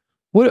year.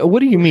 What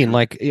do you mean?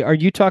 Like, are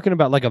you talking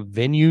about like a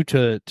venue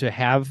to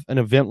have an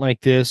event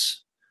like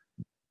this?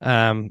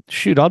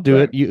 Shoot, I'll do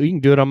it. You can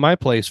do it on my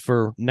place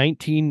for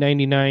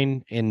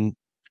 $19.99 and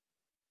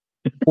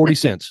 40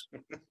 cents.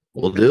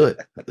 We'll do it.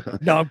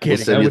 No, I'm kidding.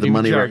 We'll send you the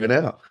money right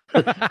now.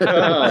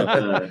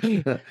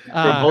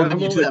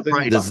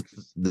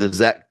 Does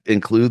that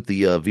include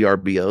the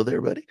VRBO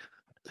there, buddy?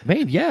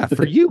 Man, yeah,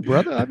 for you,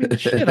 brother. I mean,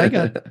 shit,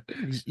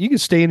 you can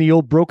stay in the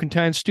old Broken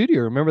Time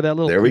studio. Remember that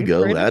little? There we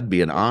go. That'd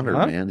be an honor,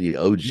 man. The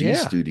OG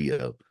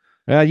studio.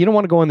 You don't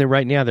want to go in there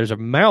right now. There's a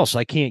mouse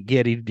I can't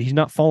get. He's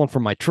not falling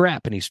from my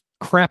trap, and he's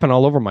crapping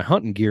all over my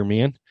hunting gear,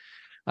 man.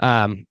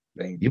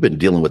 You've been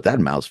dealing with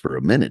that mouse for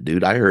a minute,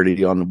 dude. I heard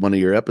it on one of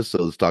your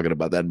episodes talking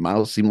about that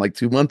mouse. Seemed like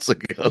 2 months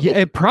ago. Yeah,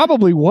 it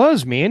probably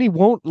was, man. He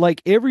won't,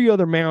 like every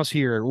other mouse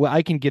here. Well,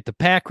 I can get the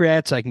pack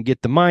rats, I can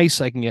get the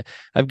mice,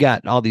 I've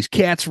got all these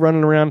cats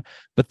running around,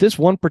 but this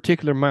one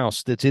particular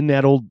mouse that's in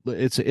that old,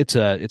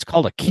 it's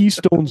called a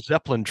Keystone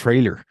Zeppelin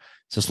trailer.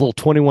 It's this little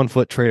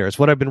 21-foot trailer. It's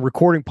what I've been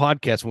recording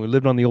podcasts when we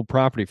lived on the old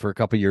property for a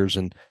couple of years,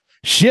 and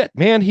shit,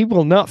 man, he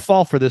will not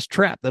fall for this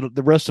trap that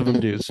the rest of them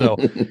do. So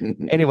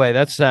anyway,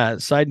 that's a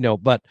side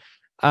note. But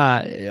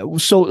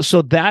so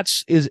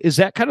is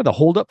that kind of the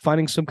holdup,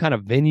 finding some kind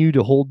of venue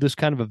to hold this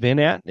kind of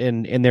event at,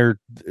 and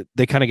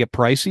they kind of get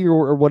pricey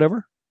or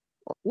whatever?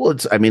 Well,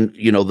 I mean,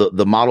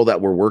 the model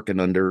that we're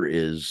working under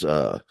is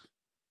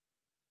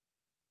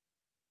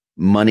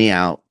money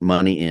out,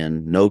 money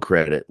in, no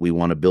credit. We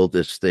want to build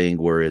this thing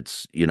where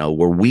it's,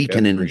 where we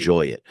can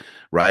enjoy it.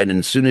 Right. And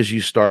as soon as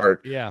you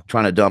start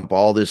trying to dump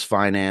all this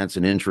finance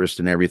and interest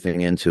and everything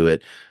into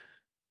it,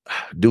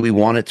 do we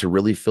want it to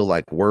really feel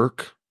like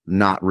work?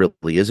 Not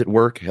really. Is it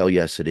work? Hell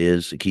yes, it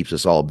is. It keeps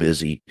us all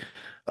busy.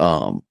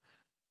 But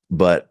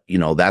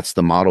that's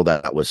the model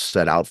that was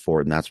set out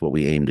for, and that's what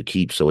we aim to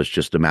keep. So it's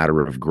just a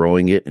matter of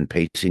growing it and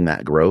pacing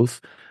that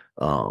growth.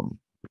 By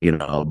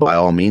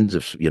all means,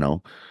 if,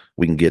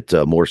 we can get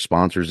more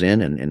sponsors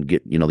in and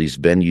get, these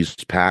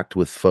venues packed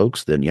with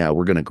folks, then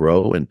we're going to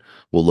grow, and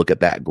we'll look at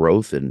that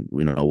growth, and,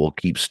 we'll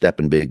keep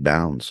stepping big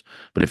bounds.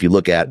 But if you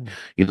look at,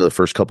 the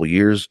first couple of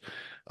years,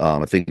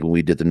 I think when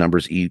we did the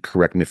numbers,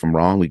 correct me if I'm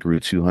wrong, we grew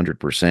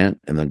 200%.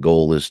 And the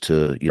goal is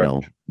to,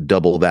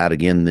 double that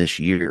again this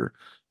year,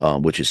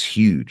 which is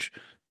huge.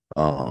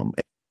 And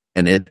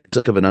it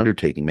took of an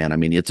undertaking, man. I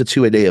mean, it's a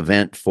 2-day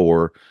event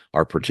for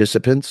our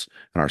participants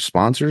and our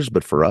sponsors,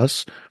 but for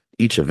us,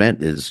 each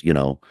event is,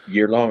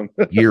 year long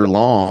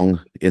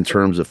in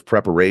terms of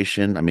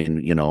preparation. I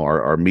mean,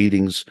 our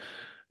meetings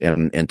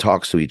and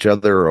talks to each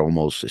other are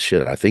almost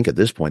shit. I think at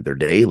this point they're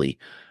daily,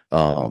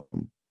 and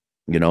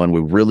we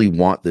really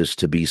want this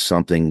to be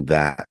something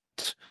that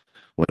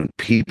when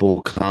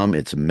people come,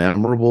 it's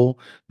memorable.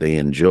 They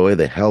enjoy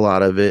the hell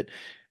out of it,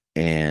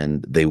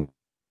 and they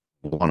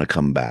want to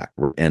come back.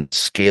 And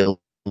scaling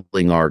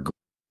our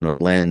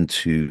lend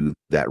to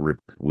that.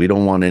 We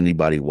don't want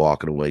anybody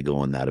walking away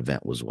going, that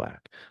event was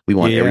whack. We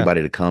want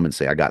everybody to come and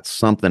say, I got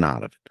something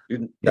out of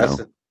it.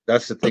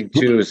 That's the thing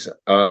too, is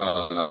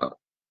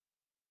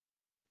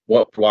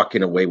what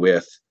walking away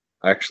with.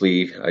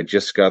 Actually, I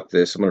just got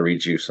this. I'm going to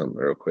read you something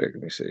real quick.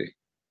 Let me see.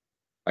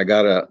 I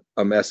got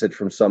a message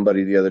from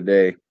somebody the other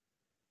day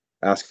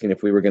asking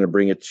if we were going to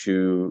bring it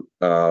to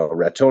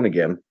Raton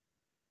again.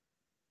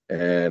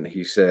 And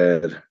he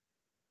said,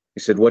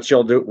 what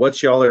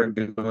y'all are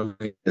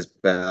doing is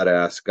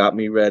badass. Got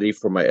me ready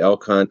for my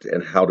elk hunt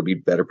and how to be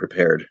better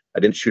prepared. I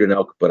didn't shoot an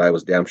elk, but I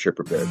was damn sure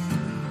prepared.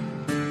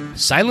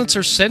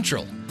 Silencer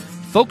Central.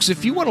 Folks,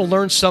 if you want to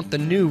learn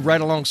something new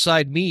right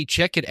alongside me,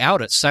 check it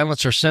out at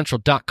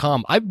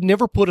silencercentral.com. I've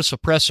never put a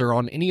suppressor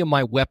on any of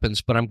my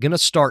weapons, but I'm going to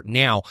start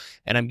now,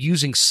 and I'm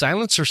using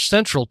Silencer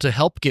Central to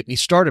help get me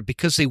started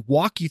because they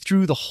walk you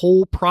through the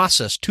whole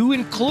process, to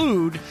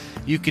include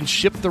you can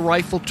ship the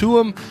rifle to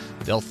them,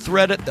 they'll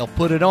thread it, they'll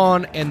put it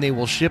on, and they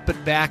will ship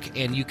it back,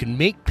 and you can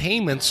make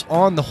payments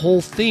on the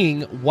whole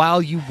thing while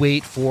you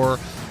wait for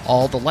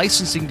all the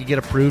licensing to get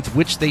approved,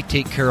 which they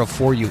take care of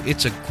for you.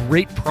 It's a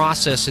great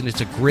process, and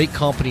it's a great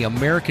company,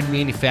 American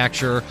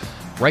manufacturer,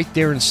 right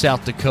there in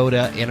South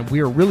Dakota, and we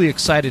are really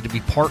excited to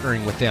be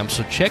partnering with them.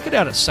 So check it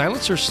out at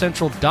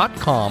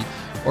silencercentral.com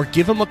or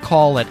give them a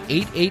call at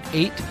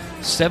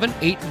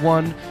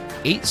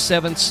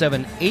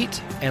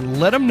 888-781-8778 and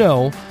let them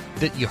know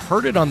that you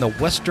heard it on the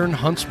Western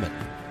Huntsman.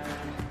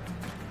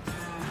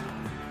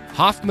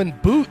 Hoffman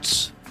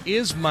Boots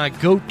is my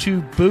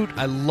go-to boot.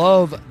 I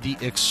love the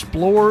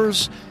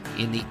Explorers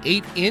in the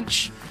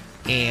 8-inch,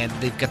 and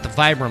they've got the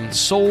Vibram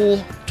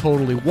sole,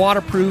 totally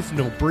waterproof,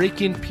 no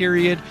break-in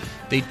period.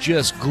 They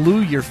just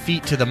glue your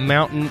feet to the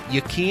mountain.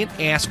 You can't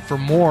ask for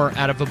more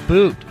out of a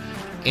boot,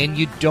 and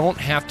you don't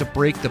have to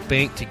break the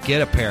bank to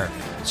get a pair.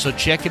 So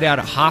check it out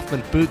at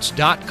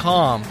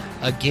hoffmanboots.com.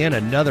 Again,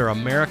 another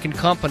American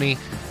company.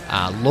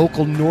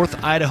 Local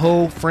North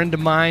Idaho friend of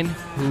mine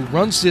who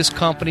runs this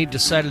company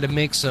decided to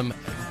make some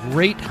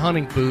great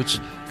hunting boots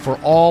for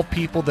all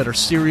people that are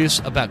serious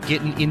about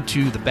getting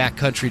into the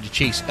backcountry to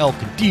chase elk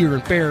and deer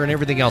and bear and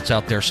everything else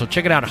out there. So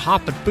check it out at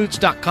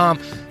hoffmanboots.com.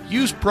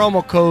 Use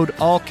promo code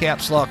all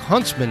caps lock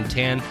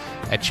Huntsman10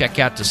 at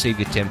checkout to save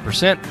you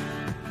 10%.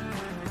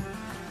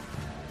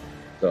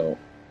 So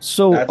that's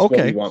what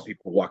we want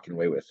people walking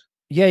away with.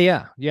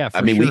 Yeah.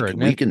 For sure.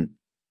 We can.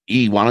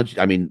 Why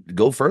don't you?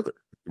 Go further.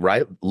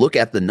 Right. Look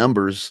at the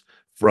numbers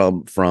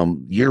from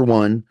year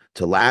one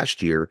to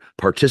last year,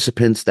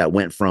 participants that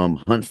went from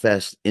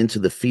HuntFest into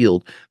the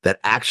field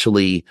that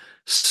actually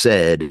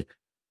said,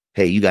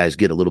 hey, you guys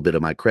get a little bit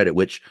of my credit,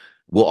 which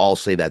we'll all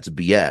say that's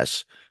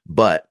BS,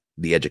 but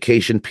the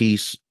education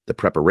piece, the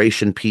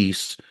preparation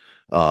piece,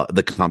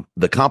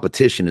 The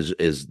competition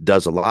is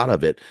does a lot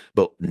of it,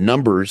 but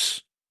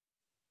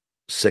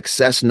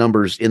success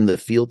numbers in the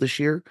field this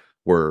year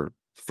were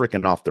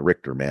freaking off the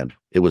Richter, man.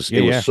 It was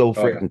so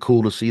freaking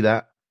cool to see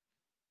that.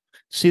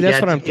 See,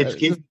 that's what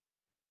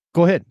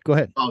Go ahead.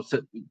 Oh,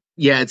 so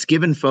it's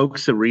given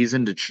folks a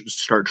reason to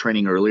start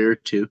training earlier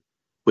too,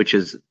 which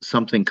is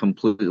something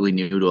completely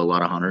new to a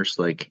lot of hunters.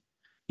 Like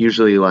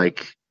usually,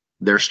 like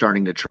they're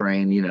starting to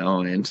train,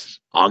 in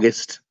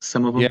August.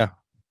 Some of them,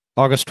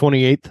 August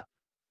 28th.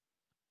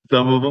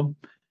 Some of them,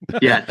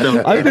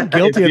 So I've been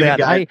guilty of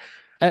that.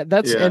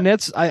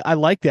 I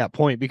like that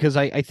point because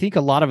I think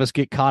a lot of us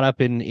get caught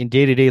up in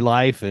day-to-day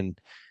life, and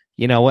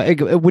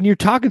when you're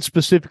talking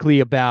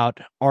specifically about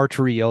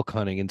archery elk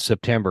hunting in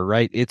September,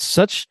 right? It's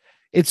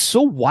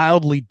so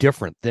wildly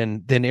different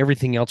than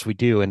everything else we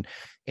do, and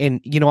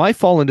I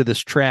fall into this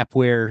trap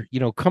where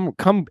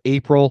come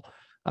April,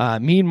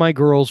 me and my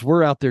girls,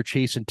 we're out there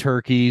chasing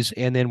turkeys,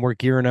 and then we're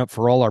gearing up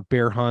for all our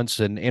bear hunts,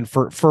 and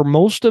for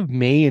most of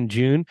May and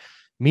June,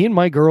 me and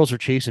my girls are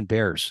chasing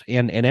bears,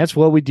 and that's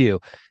what we do.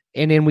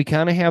 And then we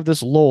kind of have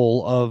this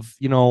lull of,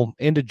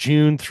 end of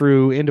June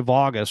through end of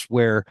August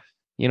where,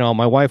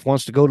 my wife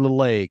wants to go to the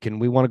lake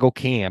and we want to go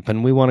camp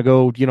and we want to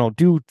go,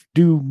 do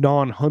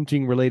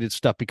non-hunting related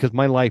stuff because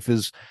my life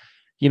is,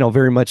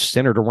 very much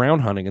centered around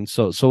hunting. And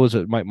so is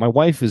it. My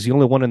wife is the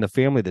only one in the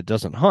family that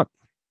doesn't hunt.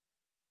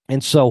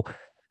 And so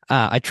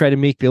I try to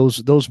make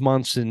those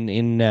months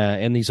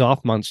and these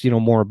off months,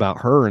 more about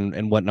her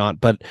and whatnot.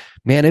 But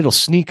man, it'll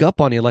sneak up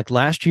on you. Like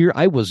last year,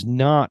 I was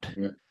not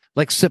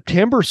like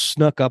September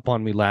snuck up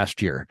on me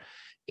last year.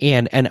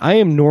 And I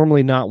am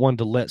normally not one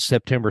to let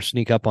September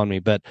sneak up on me,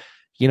 but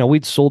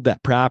we'd sold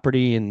that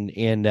property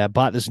and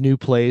bought this new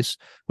place,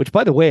 which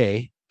by the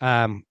way,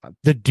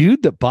 the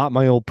dude that bought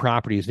my old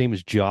property, his name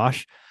is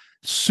Josh,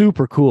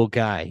 super cool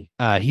guy.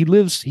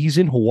 He's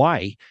in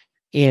Hawaii.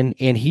 And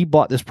he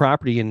bought this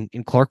property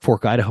in Clark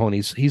Fork, Idaho, and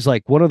he's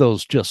like one of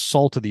those just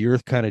salt of the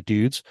earth kind of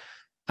dudes.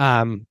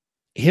 Him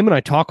and I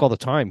talk all the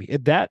time.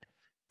 That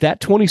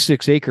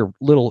 26-acre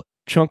little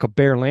chunk of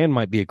bare land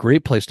might be a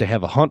great place to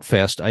have a hunt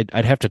fest.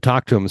 I'd have to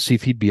talk to him and see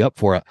if he'd be up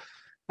for it.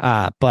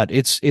 But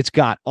it's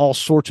got all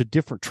sorts of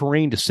different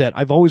terrain to set.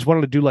 I've always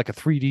wanted to do like a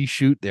 3D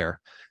shoot there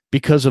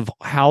because of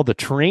how the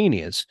terrain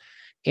is,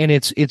 and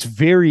it's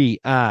very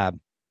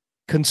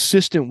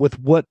consistent with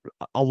what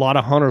a lot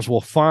of hunters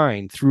will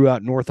find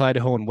throughout North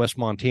Idaho and West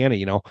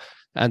Montana,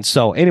 And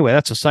so anyway,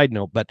 that's a side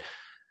note, but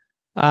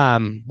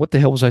what the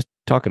hell was I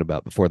talking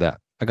about before that?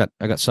 I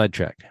got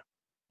sidetracked.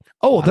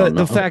 Oh,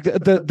 the fact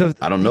that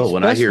I don't know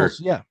when I hear,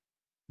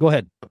 go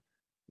ahead.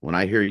 When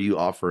I hear you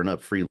offering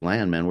up free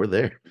land, man, we're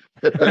there.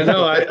 I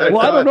know. I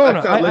don't know.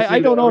 I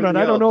don't know.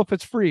 I don't know if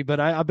it's free, but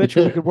I bet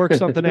you we could work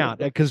something out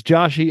because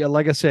Josh,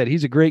 like I said,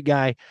 he's a great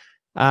guy.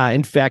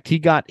 In fact, he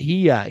got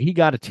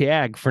a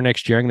tag for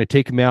next year. I'm going to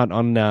take him out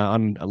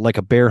on like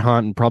a bear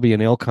hunt and probably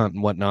an elk hunt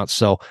and whatnot.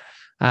 So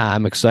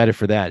I'm excited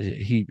for that.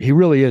 He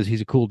really is.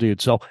 He's a cool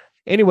dude. So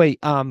anyway,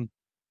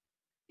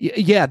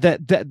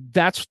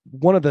 that's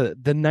one of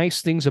the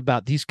nice things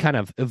about these kind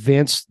of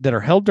events that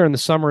are held during the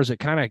summer is it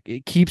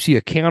keeps you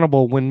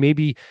accountable when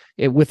maybe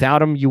without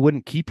them you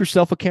wouldn't keep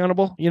yourself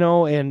accountable,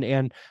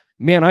 and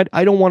man,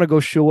 I don't want to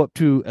go show up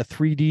to a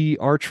 3D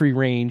archery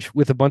range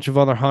with a bunch of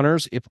other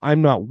hunters if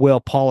I'm not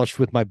well polished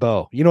with my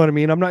bow. You know what I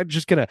mean? I'm not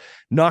just going to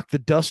knock the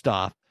dust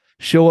off,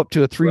 show up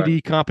to a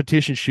 3D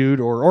competition shoot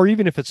or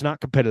even if it's not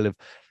competitive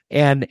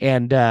and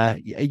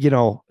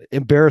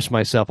embarrass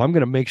myself. I'm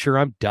going to make sure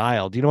I'm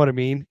dialed. You know what I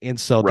mean? And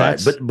so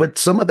but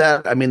some of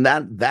that, I mean,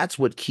 that's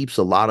what keeps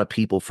a lot of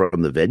people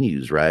from the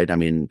venues, right? I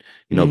mean,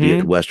 be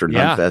it Western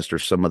Hunt Fest or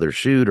some other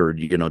shoot or,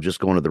 just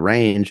going to the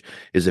range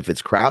is if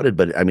it's crowded.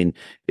 But I mean,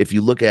 if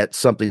you look at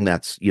something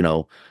that's,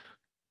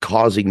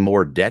 causing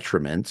more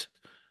detriment,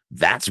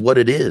 that's what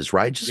it is,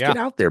 right? Just get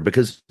out there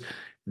because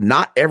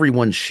not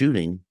everyone's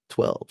shooting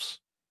 12s,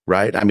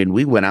 right? I mean,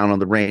 we went out on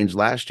the range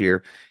last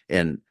year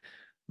and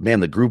man,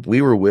 the group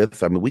we were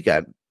with, I mean, we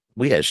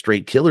had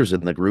straight killers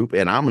in the group,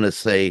 and I'm going to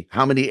say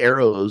how many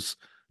arrows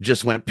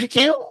just went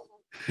pew.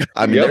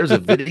 I mean, there's a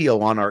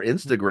video on our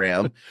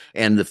Instagram,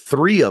 and the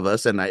three of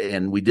us,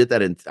 and we did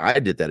that, and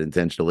I did that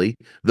intentionally.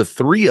 The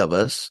three of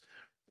us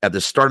at the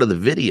start of the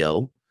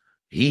video,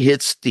 he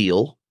hits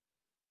steel.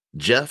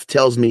 Jeff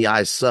tells me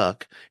I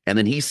suck, and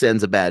then he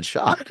sends a bad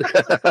shot.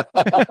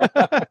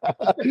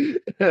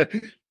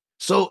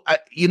 So,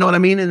 you know what I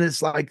mean? And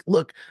it's like,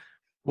 look,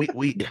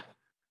 we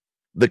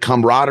the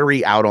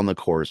camaraderie out on the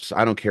course.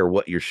 I don't care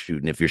what you're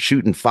shooting. If you're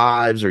shooting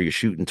 5s or you're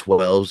shooting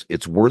 12s,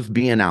 it's worth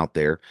being out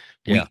there.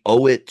 We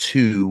owe it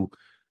to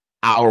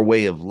our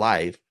way of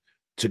life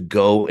to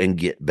go and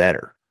get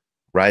better.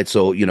 Right.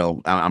 So,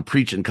 I'm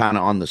preaching kind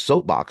of on the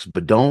soapbox,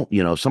 but don't,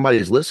 if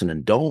somebody's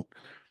listening, don't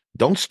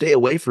stay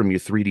away from your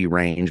 3D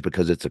range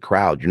because it's a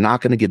crowd. You're not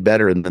going to get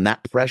better. And then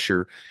that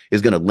pressure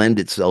is going to lend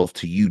itself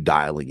to you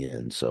dialing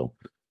in. So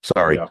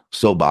sorry,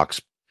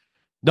 soapbox.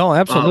 No,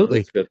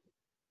 absolutely.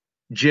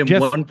 Jim,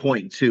 Jeff, 1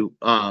 point too.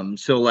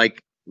 So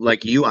like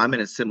you, I'm in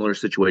a similar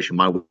situation.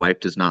 My wife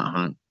does not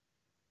hunt.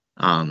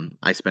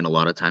 I spend a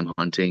lot of time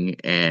hunting,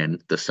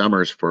 and the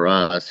summers for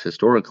us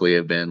historically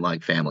have been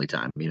like family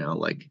time,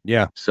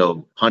 Yeah.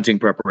 So hunting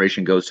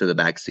preparation goes to the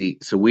back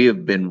seat. So we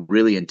have been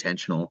really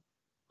intentional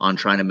on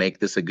trying to make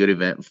this a good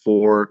event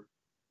for,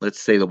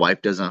 let's say the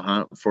wife doesn't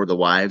hunt, for the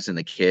wives and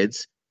the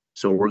kids.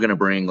 So we're going to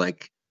bring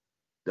like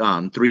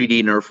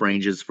 3D Nerf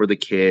ranges for the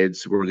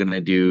kids. We're going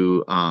to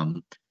do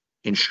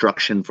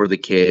instruction for the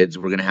kids.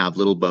 We're going to have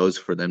little bows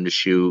for them to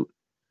shoot.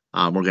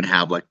 We're going to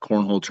have like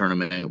cornhole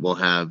tournament. We'll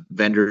have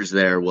vendors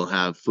there. We'll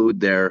have food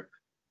there.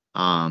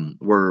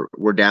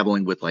 We're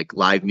dabbling with like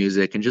live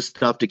music and just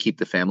stuff to keep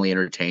the family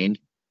entertained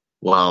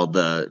while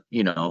the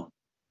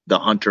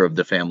hunter of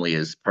the family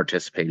is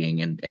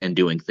participating and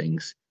doing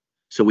things.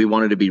 So we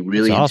wanted to be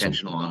really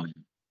intentional on it.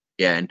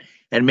 Yeah,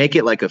 and make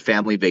it like a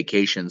family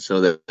vacation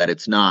so that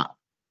it's not,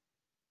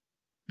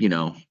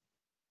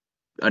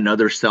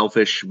 another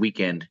selfish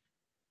weekend.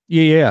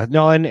 Yeah.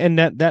 No, and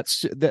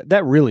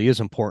that really is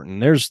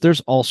important.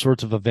 There's all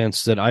sorts of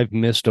events that I've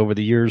missed over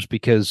the years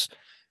because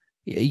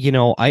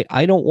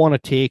I don't want to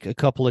take a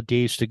couple of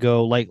days to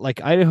go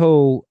like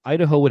Idaho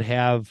would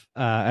have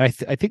I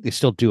think they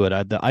still do it,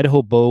 the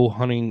Idaho Bow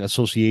Hunting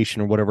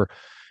Association or whatever.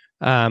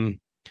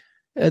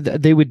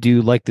 They would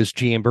do like this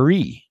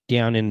jamboree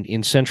down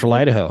in central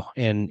Idaho,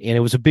 and it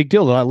was a big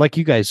deal. Like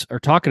you guys are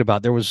talking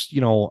about, there was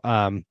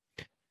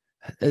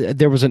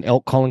there was an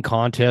elk calling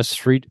contest,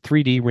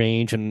 3D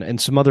range,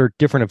 and some other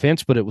different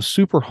events, but it was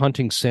super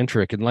hunting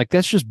centric, and like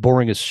that's just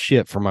boring as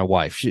shit for my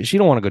wife. She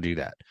don't want to go do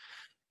that,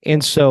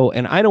 and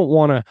I don't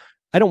want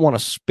to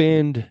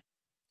spend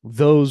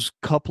those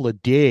couple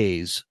of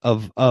days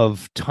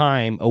of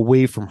time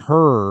away from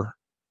her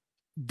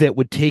that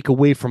would take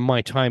away from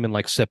my time in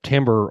like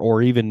September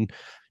or even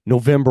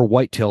November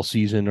whitetail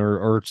season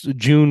or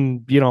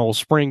June,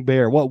 spring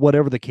bear,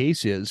 whatever the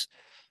case is.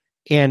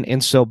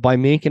 And so by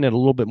making it a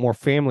little bit more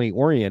family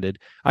oriented,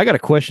 I got a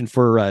question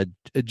for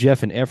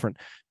Jeff and Efren.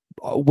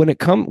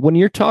 When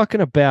you're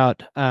talking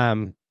about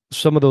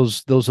some of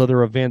those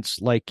other events,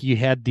 like you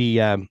had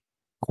the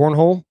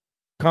cornhole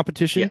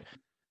competition,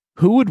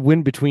 who would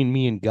win between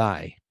me and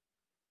Guy?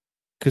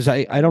 Because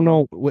I don't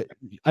know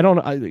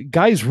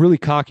Guy's really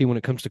cocky when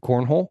it comes to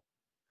cornhole.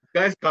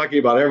 Guy's cocky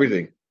about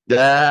everything. Hey,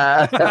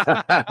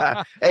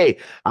 I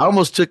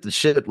almost took the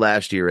shit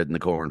last year in the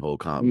cornhole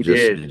comp.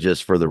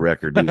 Just for the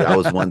record, dude, I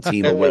was one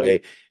team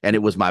away, and it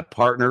was my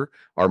partner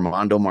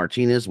Armando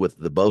Martinez with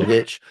the bow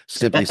hitch,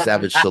 Simply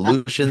Savage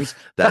Solutions,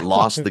 that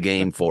lost the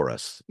game for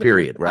us.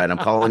 Period. Right? I'm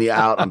calling you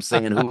out. I'm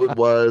saying who it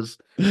was.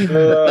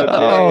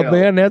 Oh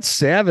man, that's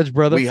savage,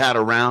 brother. We had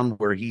a round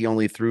where he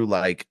only threw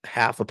like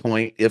half a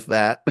point, if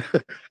that.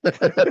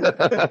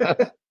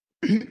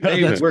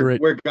 Hey,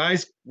 where guy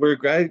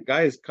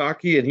is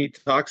cocky and he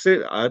talks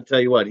it. I'll tell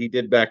you what, he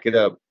did back it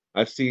up.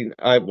 I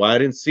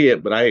didn't see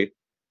it, but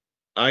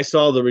I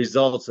saw the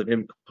results of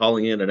him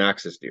calling in an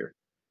axis deer.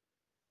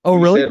 Oh,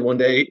 really? Said one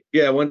day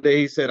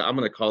he said, "I'm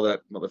going to call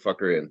that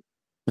motherfucker in."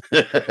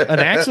 An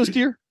axis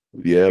deer?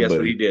 Yeah, guess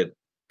what he did.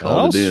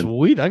 Oh,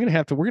 sweet! We're gonna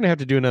have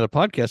to do another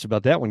podcast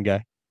about that one,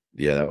 Guy.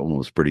 Yeah, that one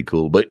was pretty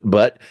cool.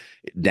 But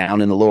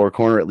down in the lower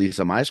corner, at least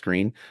on my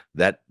screen,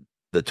 that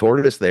the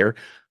tortoise there.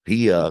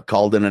 He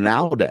called in an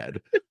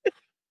owl-dad.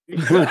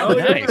 Oh,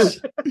 nice.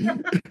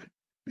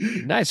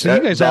 Nice. So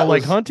you guys all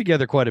hunt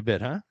together quite a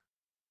bit, huh?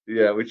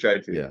 Yeah, we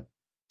tried to. Yeah.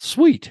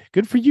 Sweet.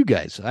 Good for you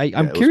guys.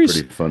 I'm curious.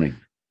 It was pretty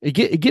funny.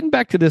 Getting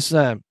back to this,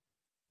 I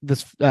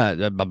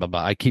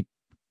keep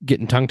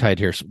getting tongue-tied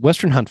here.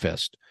 Western Hunt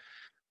Fest.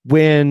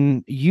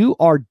 When you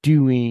are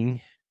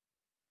doing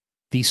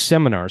these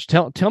seminars,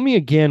 tell me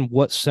again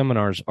what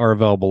seminars are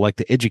available, like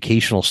the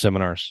educational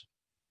seminars.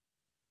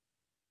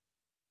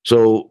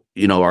 So,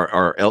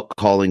 our elk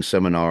calling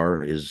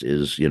seminar is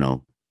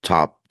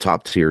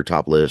top tier,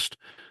 top list.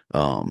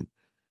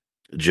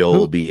 Joe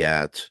will be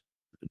at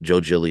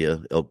Joe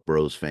Gillia, Elk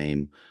Bros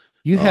fame.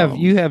 You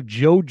have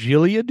Joe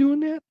Gillia doing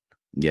that?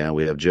 Yeah,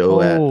 we have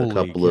Joe at a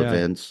couple of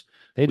events.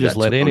 They just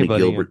let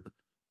anybody in.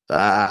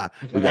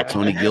 We got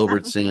Tony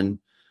Gilbert's in,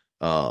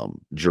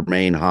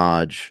 Jermaine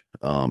Hodge,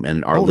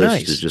 and our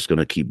list is just going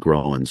to keep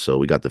growing. So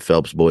we got the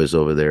Phelps boys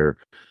over there.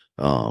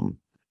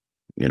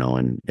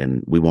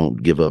 And we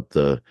won't give up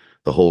the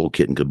whole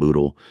kit and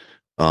caboodle.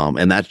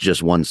 And that's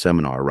just one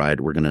seminar, right?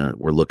 We're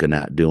looking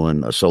at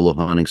doing a solo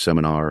hunting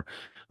seminar,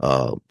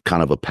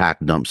 kind of a pack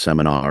dump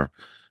seminar.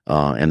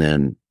 And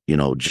then,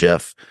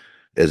 Jeff,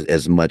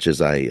 as much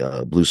as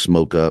I blew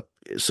smoke up,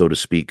 so to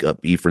speak,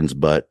 up Efren's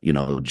butt,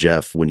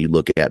 Jeff, when you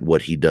look at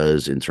what he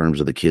does in terms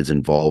of the kids'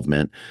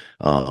 involvement,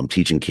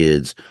 teaching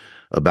kids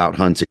about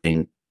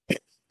hunting,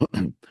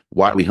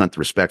 why we hunt, the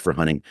respect for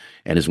hunting,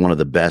 and is one of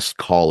the best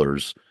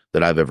callers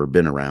that I've ever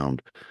been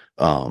around.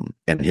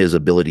 And his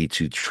ability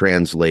to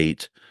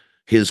translate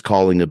his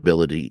calling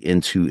ability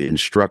into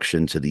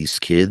instruction to these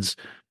kids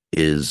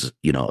is,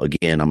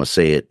 again, I'm going to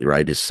say it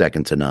right, is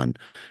second to none.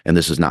 And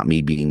this is not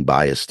me being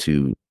biased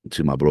to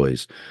my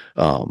boys.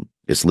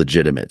 It's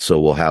legitimate. So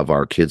we'll have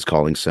our kids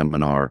calling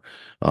seminar,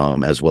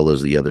 as well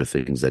as the other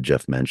things that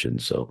Jeff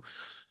mentioned. So,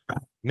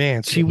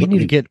 man, see, we need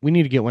to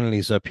get one of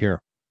these up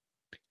here.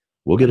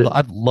 We'll get it.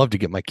 I'd love to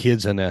get my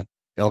kids in that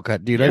elk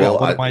hunt, dude. I got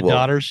one of my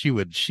daughters. She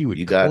would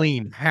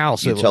clean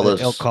house at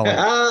elk calling.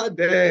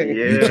 Dang.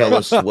 You tell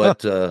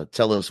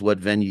us what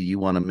venue you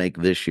want to make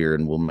this year,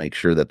 and we'll make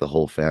sure that the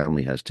whole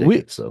family has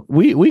tickets.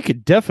 We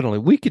could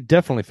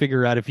definitely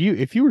figure out if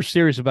you were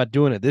serious about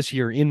doing it this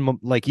year in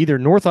like either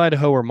North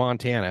Idaho or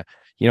Montana.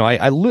 You know,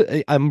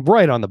 I'm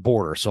right on the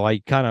border, so I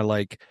kind of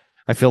like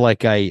I feel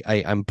like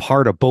I'm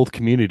part of both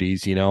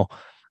communities. You know,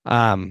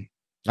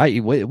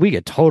 we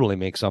could totally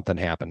make something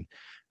happen.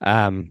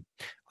 Back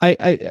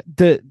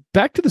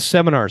to the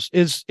seminars,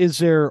 is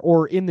there,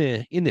 or in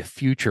the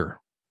future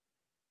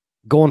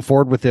going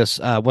forward with this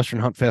Western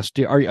Hunt Fest,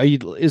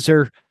 is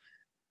there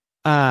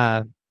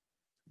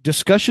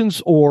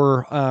discussions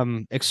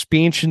or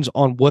expansions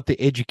on what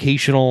the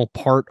educational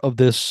part of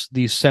this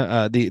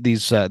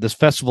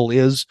festival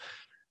is,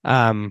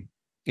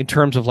 in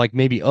terms of like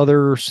maybe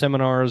other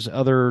seminars,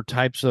 other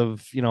types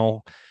of, you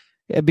know,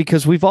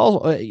 because we've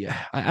all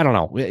I don't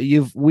know,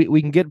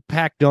 we can get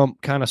pack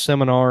dump kind of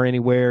seminar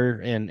anywhere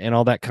and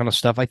all that kind of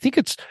stuff. I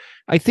think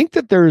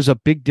that there's a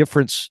big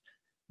difference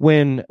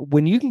when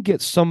you can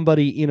get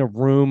somebody in a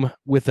room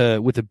with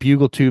a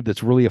bugle tube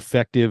that's really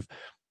effective.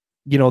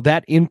 You know,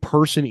 that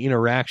in-person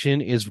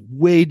interaction is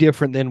way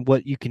different than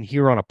what you can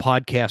hear on a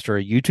podcast or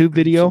a YouTube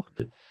video.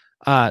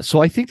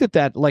 So I think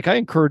that like, I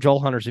encourage all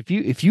hunters,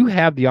 if you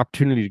have the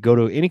opportunity to go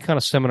to any kind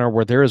of seminar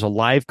where there is a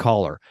live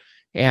caller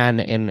and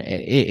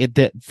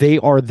that they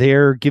are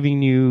there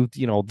giving you,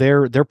 you know,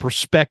 their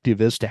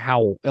perspective as to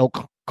how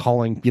elk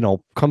calling, you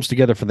know, comes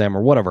together for them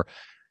or whatever.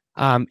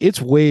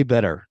 It's way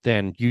better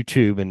than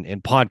YouTube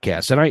and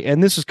podcasts.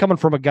 And this is coming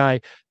from a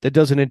guy that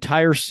does an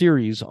entire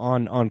series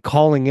on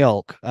calling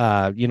elk,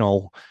 you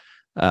know,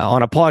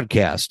 on a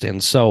podcast.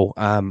 And so,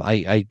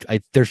 I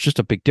there's just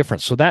a big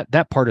difference. So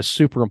that part is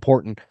super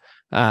important.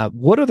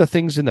 What are the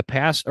things in the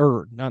past,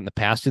 or not in the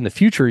past, in the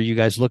future, are you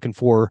guys looking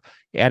for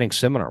adding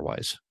seminar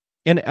wise?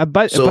 And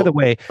by the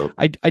way,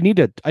 I need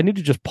to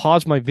just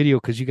pause my video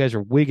because you guys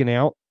are wigging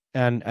out,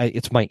 and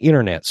it's my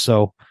internet.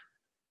 So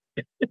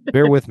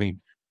bear with me.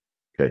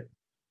 Okay.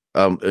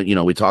 You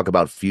know, we talk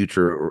about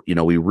future, you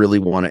know, we really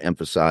want to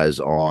emphasize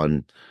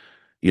on,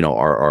 you know,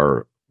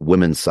 our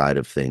women's side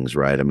of things,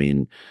 right? I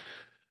mean,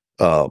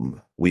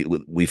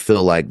 we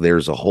feel like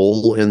there's a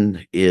hole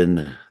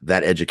in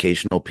that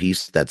educational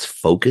piece that's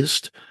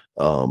focused.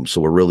 So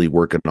we're really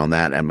working on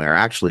that, and we're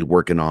actually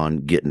working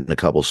on getting a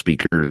couple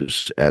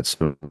speakers at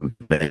some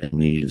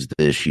venues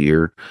this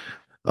year.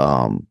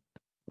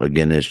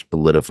 Again, it's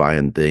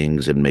solidifying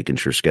things and making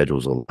sure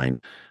schedules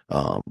align.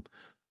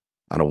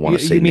 I don't want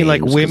to say names,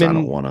 like women. I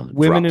don't want to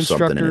drop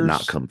something and it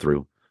not come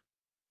through.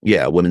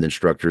 Yeah, women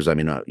instructors. I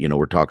mean, you know,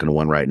 we're talking to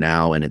one right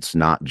now, and it's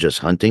not just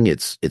hunting;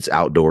 it's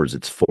outdoors,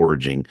 it's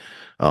foraging,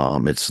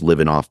 it's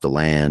living off the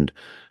land,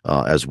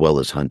 as well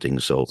as hunting.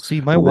 So,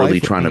 see, my we're wife really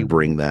trying to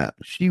bring that.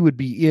 She would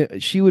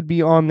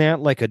be on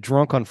that like a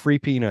drunk on free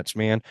peanuts,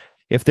 man.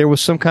 If there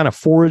was some kind of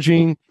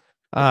foraging,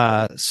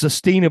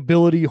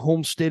 sustainability,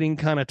 homesteading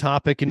kind of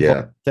topic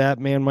involved, that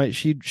man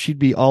she'd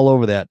be all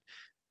over that.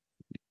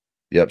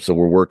 Yep. So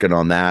we're working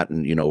on that,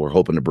 and you know, we're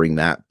hoping to bring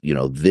that, you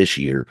know, this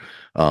year.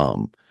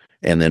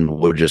 And then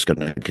we're just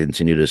going to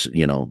continue to,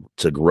 you know,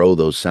 to grow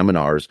those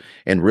seminars.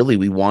 And really,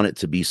 we want it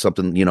to be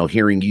something, you know,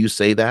 hearing you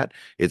say that,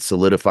 it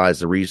solidifies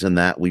the reason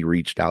that we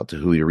reached out to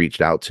who we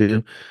reached out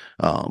to.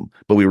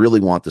 But we really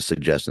want the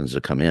suggestions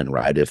to come in,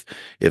 right? If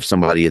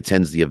somebody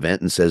attends the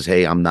event and says,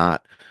 hey, I'm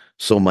not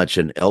so much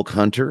an elk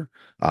hunter,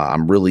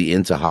 I'm really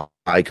into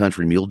high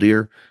country mule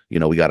deer. You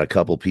know, we got a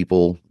couple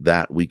people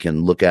that we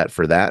can look at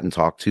for that and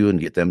talk to and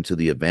get them to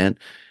the event.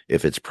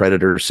 If it's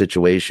predator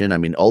situation, I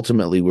mean,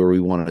 ultimately where we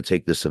want to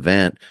take this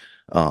event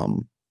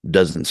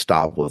doesn't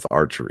stop with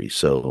archery.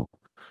 So,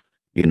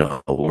 you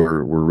know,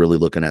 we're really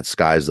looking at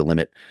sky's the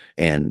limit.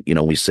 And, you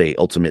know, we say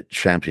ultimate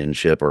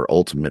championship or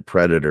ultimate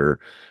predator,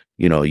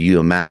 you know, you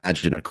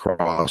imagine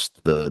across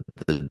the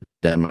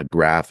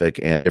demographic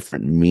and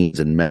different means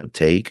and men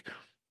take,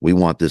 we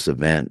want this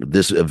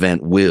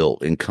event will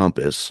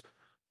encompass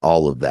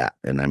all of that.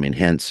 And I mean,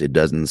 hence it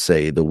doesn't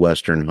say the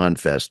Western Hunt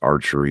Fest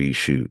archery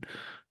shoot,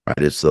 right?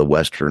 It's the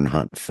Western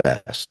Hunt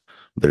Fest.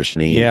 There's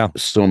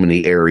so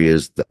many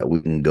areas that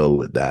we can go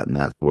with that, and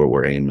that's what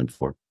we're aiming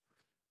for.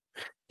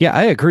 Yeah,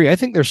 I agree. I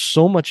think there's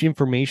so much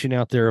information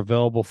out there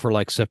available for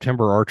like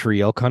September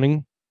archery elk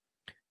hunting,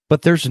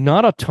 but there's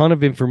not a ton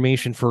of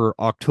information for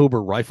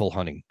October rifle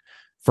hunting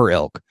for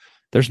elk.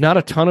 There's not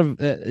a ton of,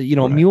 right.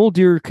 Mule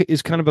deer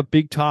is kind of a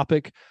big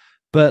topic,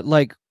 but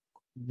like,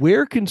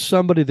 where can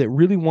somebody that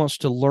really wants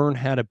to learn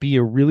how to be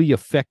a really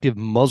effective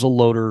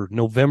muzzleloader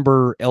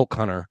November elk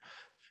hunter,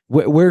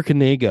 where can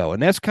they go?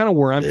 And that's kind of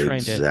where I'm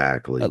trying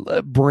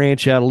to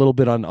branch out a little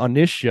bit on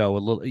this show. A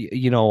little,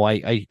 you know,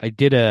 I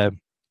did a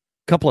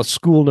couple of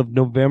School of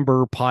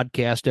November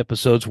podcast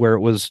episodes where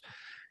it was,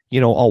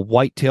 you know, all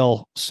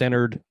whitetail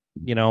centered,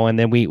 you know, and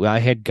then I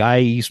had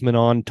Guy Eastman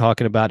on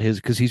talking about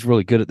because he's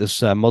really good at this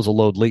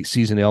muzzleload late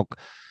season elk.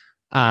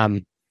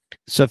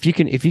 So if you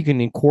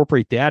can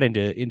incorporate that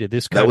into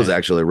this kind that was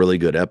actually a really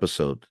good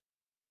episode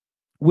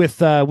with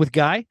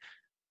Guy.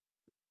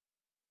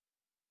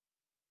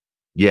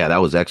 Yeah, that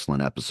was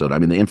excellent episode. I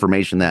mean, the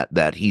information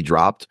that he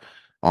dropped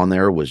on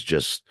there was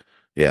just,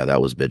 yeah,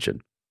 that was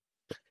bitching.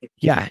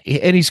 Yeah,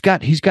 and he's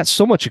got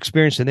so much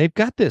experience, and they've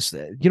got this.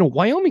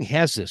 Wyoming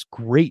has this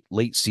great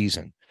late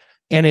season,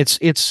 and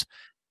it's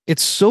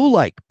so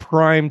like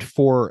primed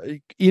for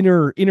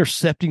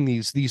intercepting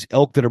these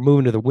elk that are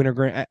moving to the winter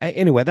grain.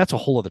 Anyway, that's a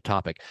whole other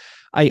topic.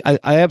 I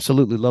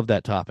absolutely love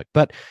that topic.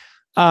 But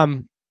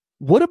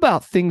what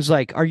about things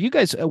like, are you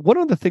guys, one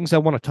of the things I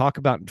want to talk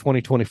about in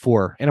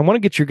 2024, and I want to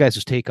get your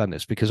guys' take on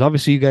this, because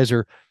obviously you guys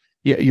are,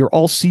 you're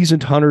all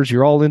seasoned hunters.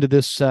 You're all into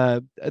this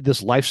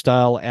this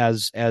lifestyle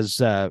as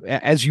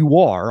you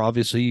are.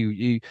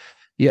 Obviously,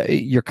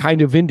 you're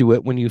kind of into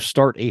it when you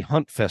start a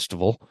hunt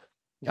festival.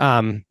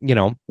 There's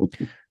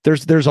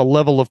a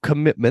level of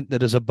commitment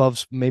that is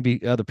above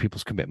maybe other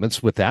people's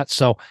commitments with that.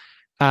 So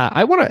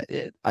I want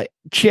to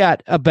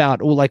chat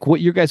about like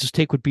what your guys'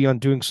 take would be on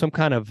doing some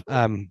kind of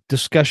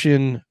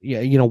discussion,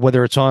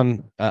 whether it's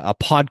on a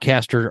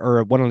podcast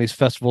or one of these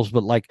festivals,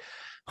 but like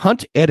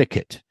hunt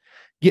etiquette.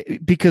 Yeah,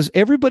 because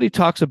everybody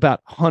talks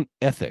about hunt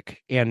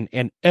ethic and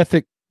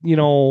ethic,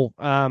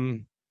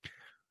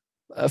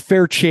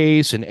 fair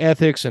chase and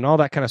ethics and all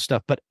that kind of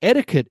stuff. But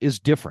etiquette is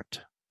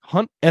different.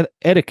 Hunt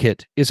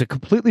etiquette is a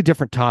completely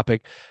different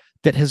topic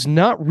that has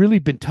not really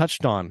been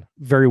touched on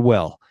very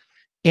well.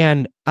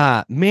 And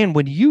man,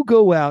 when you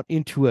go out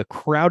into a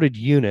crowded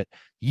unit,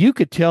 you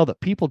could tell that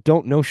people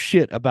don't know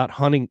shit about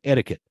hunting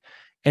etiquette.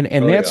 And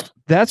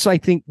that's I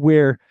think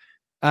where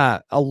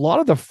a lot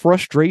of the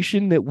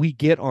frustration that we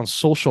get on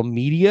social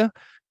media,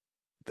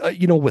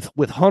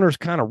 with hunters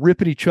kind of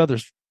ripping each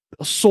other's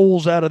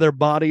souls out of their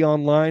body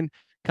online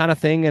kind of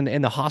thing,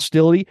 and the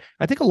hostility.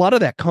 I think a lot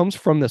of that comes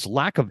from this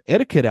lack of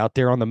etiquette out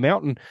there on the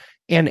mountain,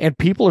 and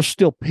people are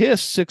still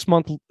pissed 6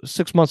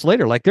 months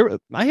later. Like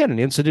I had an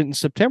incident in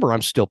September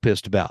I'm still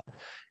pissed about.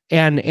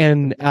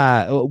 And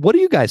what do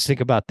you guys think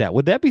about that?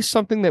 Would that be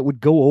something that would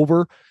go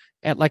over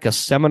at like a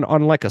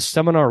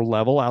seminar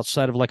level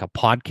outside of like a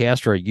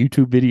podcast or a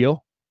YouTube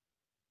video?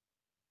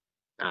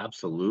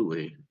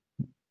 Absolutely.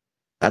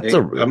 I'm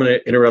going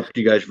to interrupt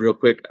you guys real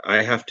quick.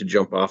 I have to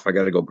jump off. I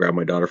got to go grab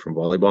my daughter from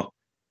volleyball.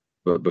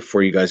 But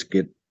before you guys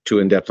get too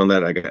in depth on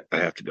that, I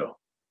have to go.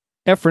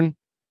 Efren,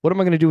 what am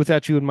I going to do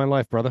without you in my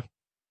life, brother?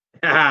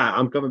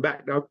 I'm coming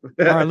back now. All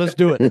right, let's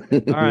do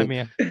it. All right,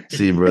 man.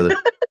 See you, brother.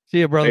 See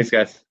you, brother. Thanks,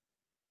 guys.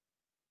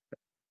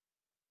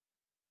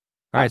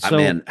 All right, so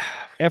man,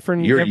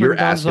 Efren, you're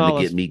asking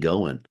Gonzalez. to get me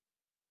going.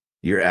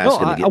 You're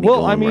asking to get me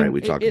going, right?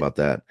 We talked about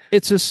that.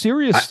 It's a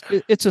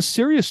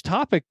serious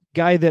topic,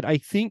 guy, that I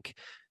think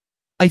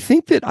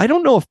that I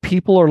don't know if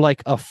people are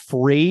like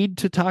afraid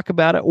to talk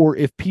about it, or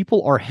if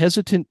people are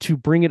hesitant to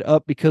bring it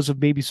up because of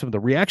maybe some of the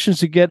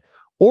reactions you get,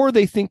 or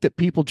they think that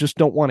people just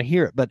don't want to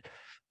hear it. But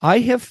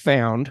I have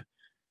found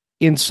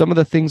in some of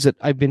the things that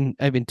I've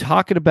been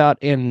talking about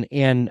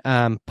and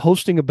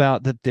posting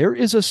about, that there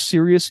is a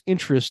serious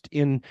interest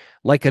in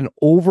like an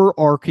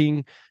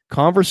overarching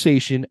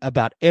conversation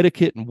about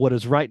etiquette and what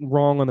is right and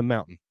wrong on the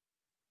mountain.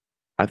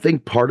 I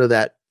think part of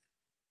that,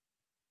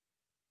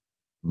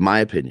 my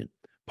opinion,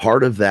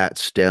 part of that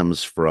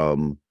stems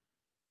from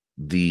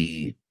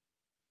the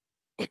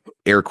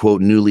air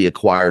quote newly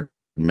acquired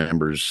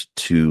members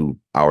to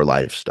our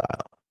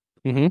lifestyle,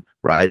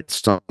 right?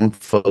 Some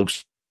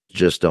folks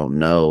just don't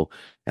know.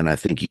 And I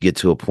think you get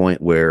to a point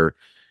where,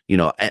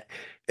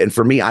 and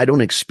for me, I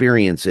don't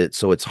experience it.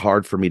 So it's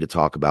hard for me to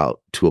talk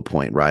about to a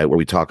point, right? Where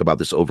we talk about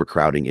this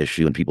overcrowding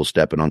issue and people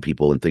stepping on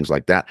people and things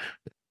like that.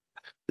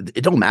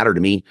 It don't matter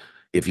to me.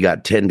 If you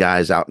got 10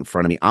 guys out in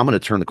front of me, I'm going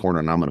to turn the corner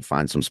and I'm going to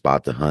find some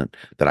spot to hunt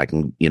that I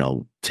can,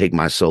 take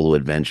my solo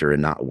adventure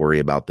and not worry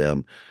about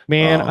them.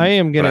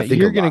 Man,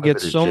 you're going to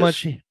get so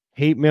much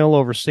hate mail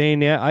over saying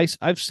that.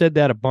 I've said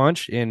that a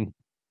bunch, and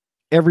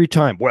every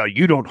time, well,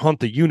 you don't hunt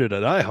the unit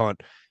that I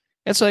hunt.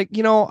 It's like,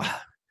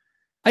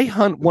 I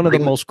hunt one of the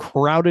most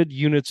crowded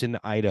units in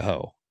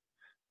Idaho.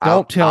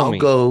 Don't tell me.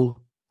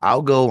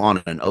 I'll go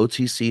on an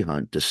OTC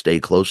hunt to stay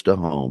close to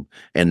home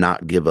and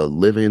not give a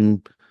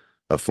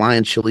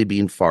flying chili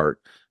bean fart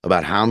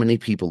about how many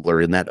people are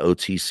in that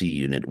OTC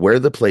unit, where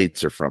the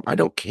plates are from. I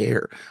don't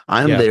care.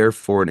 I'm there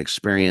for an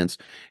experience.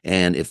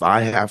 And if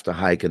I have to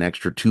hike an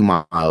extra 2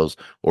 miles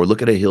or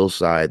look at a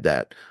hillside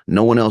that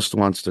no one else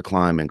wants to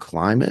climb and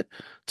climb it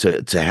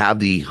to have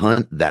the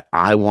hunt that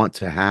I want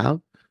to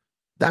have,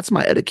 that's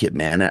my etiquette,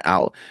 man.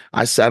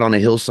 I sat on a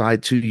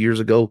hillside 2 years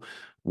ago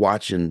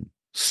watching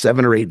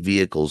 7 or 8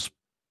 vehicles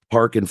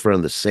park in front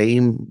of the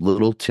same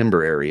little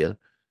timber area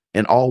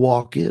and all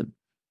walk in.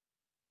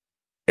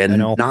 And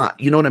not,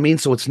 you know what I mean?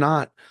 So it's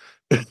not,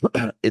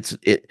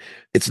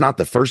 it's not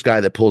the first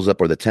guy that pulls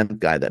up or the 10th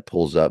guy that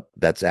pulls up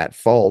that's at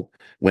fault.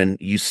 When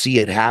you see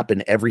it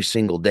happen every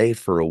single day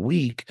for a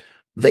week,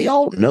 they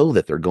all know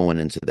that they're going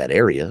into that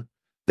area.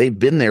 They've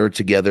been there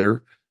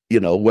together,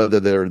 whether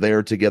they're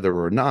there together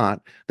or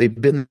not, they've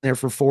been there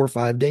for 4 or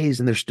 5 days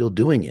and they're still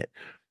doing it.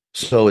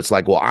 So it's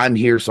like, well, I'm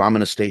here, so I'm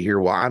going to stay here.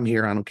 Well, I'm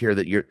here. I don't care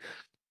that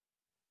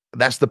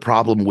that's the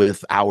problem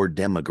with our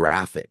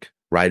demographic.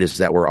 right? Is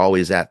that we're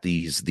always at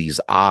these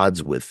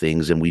odds with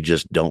things, and we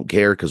just don't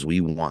care because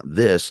we want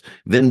this.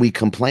 Then we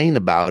complain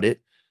about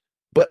it.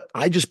 But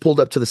I just pulled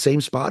up to the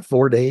same spot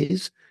 4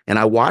 days, and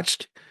I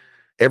watched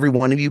every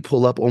one of you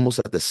pull up almost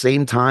at the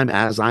same time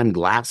as I'm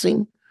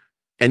glassing,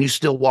 and you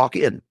still walk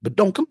in. But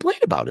don't complain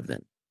about it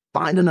then.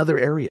 Find another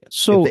area.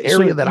 So if the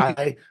area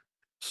that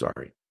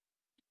sorry.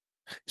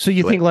 So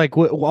you think like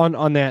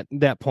on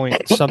that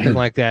point, something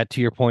like that,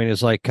 to your point,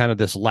 is like kind of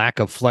this lack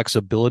of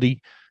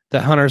flexibility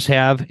that hunters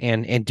have,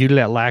 and due to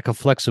that lack of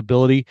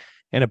flexibility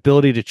and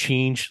ability to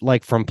change,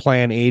 like from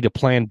plan A to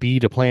plan B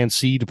to plan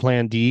C to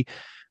plan D,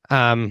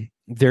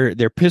 they're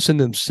pissing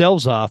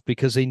themselves off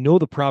because they know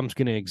the problem's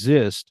going to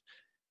exist,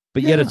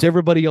 but yet it's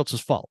everybody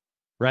else's fault,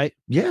 right?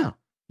 Yeah.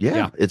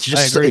 It's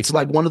just it's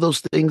like one of those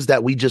things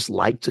that we just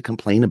like to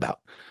complain about,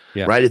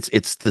 right?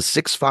 It's the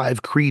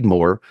 6'5"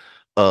 Creedmoor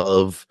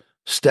of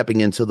stepping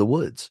into the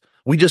woods.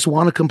 We just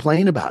want to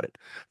complain about it.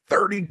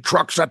 30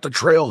 trucks at the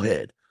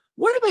trailhead.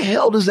 Where the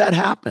hell does that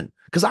happen?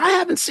 Because I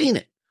haven't seen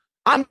it.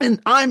 I'm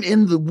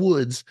in the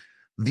woods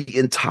the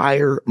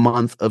entire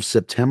month of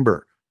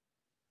September,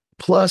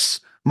 plus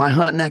my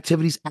hunting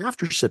activities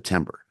after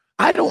September.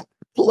 I don't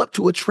pull up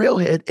to a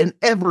trailhead and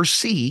ever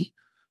see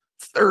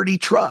 30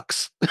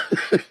 trucks.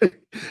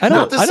 I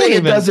don't say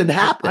it doesn't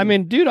happen. I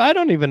mean, dude, I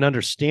don't even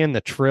understand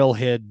the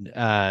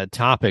trailhead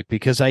topic,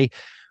 because I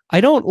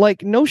don't,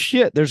 like, no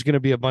shit, there's going to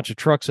be a bunch of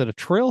trucks at a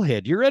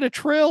trailhead. You're at a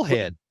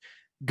trailhead.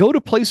 Go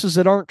to places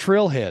that aren't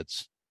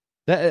trailheads.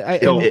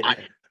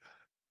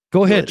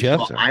 Go ahead,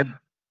 Jeff. So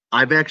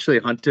I've actually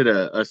hunted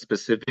a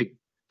specific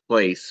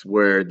place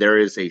where there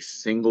is a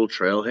single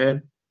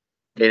trailhead,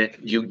 and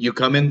you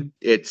come in.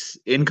 It's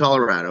in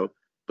Colorado,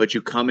 but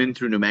you come in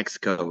through New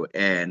Mexico,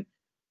 and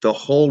the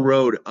whole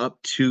road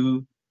up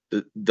to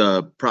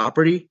the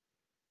property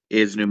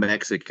is New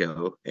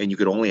Mexico, and you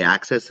could only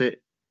access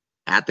it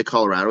at the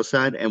Colorado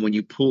side. And when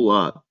you pull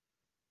up,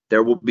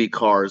 there will be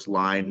cars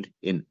lined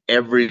in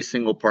every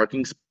single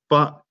parking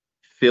spot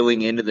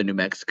filling into the New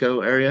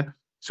Mexico area.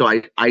 So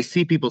I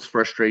see people's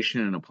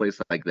frustration in a place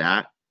like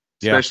that,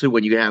 especially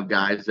when you have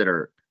guys that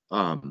are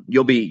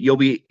you'll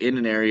be in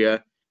an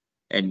area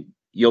and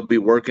you'll be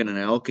working an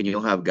elk, and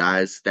you'll have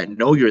guys that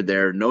know you're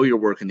there, know you're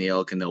working the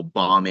elk, and they'll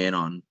bomb in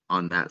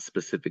on that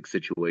specific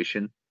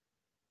situation.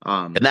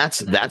 And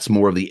that's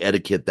more of the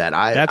etiquette that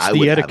I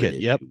would etiquette.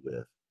 Yep.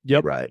 With.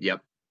 Yep. Right.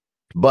 Yep.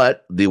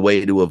 But the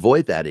way to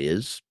avoid that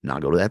is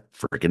not go to that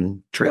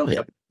freaking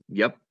trailhead.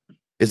 Yep.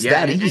 It's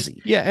that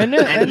easy. Yeah. And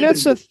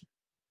that's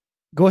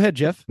go ahead,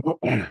 Jeff.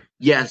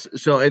 Yes.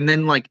 So, and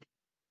then, like,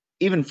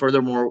 even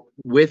furthermore,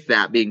 with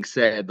that being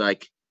said,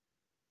 like,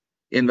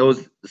 in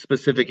those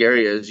specific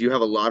areas, you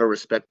have a lot of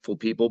respectful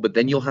people, but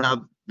then you'll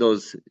have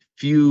those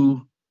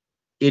few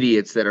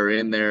idiots that are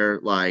in there,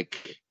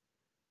 like,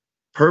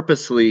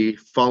 purposely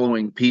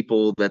following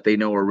people that they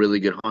know are really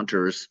good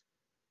hunters.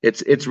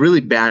 It's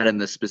really bad in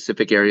the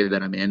specific area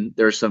that I'm in.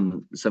 There's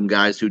some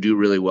guys who do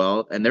really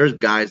well, and there's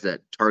guys that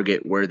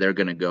target where they're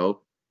going to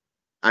go.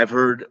 I've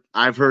heard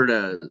like,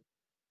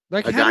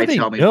 a how guy do they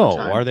tell me know? one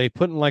time. Are they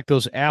putting like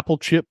those apple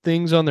chip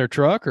things on their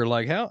truck, or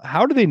like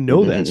how do they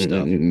know that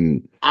stuff?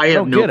 I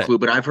have no clue,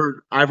 but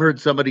I've heard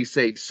somebody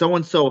say so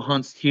and so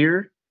hunts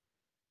here,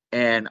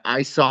 and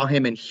I saw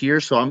him in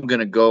here, so I'm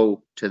gonna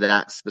go to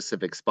that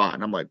specific spot.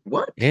 And I'm like,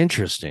 what?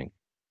 Interesting.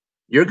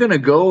 You're gonna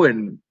go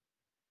and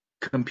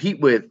compete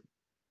with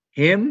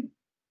him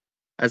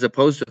as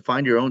opposed to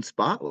find your own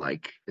spot?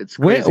 Like, it's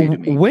crazy to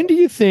me. When do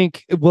you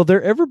think, will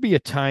there ever be a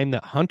time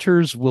that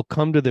hunters will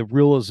come to the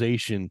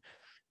realization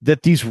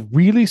that these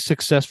really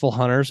successful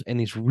hunters and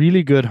these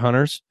really good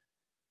hunters,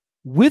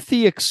 with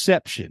the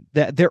exception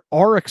that there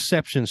are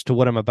exceptions to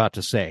what I'm about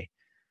to say,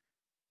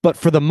 but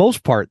for the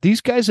most part,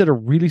 these guys that are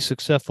really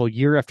successful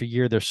year after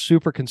year, they're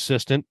super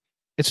consistent.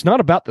 It's not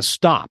about the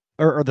stop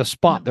or the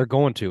spot they're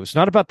going to. It's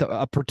not about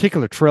a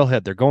particular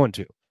trailhead they're going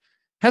to. It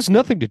has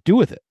nothing to do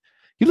with it.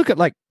 You look at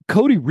like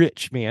Cody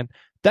Rich, man,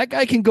 that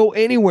guy can go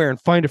anywhere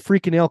and find a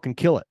freaking elk and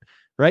kill it.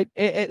 Right.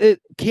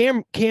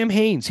 Cam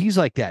Haynes, he's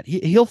like that.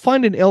 He'll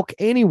find an elk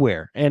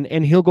anywhere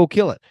and he'll go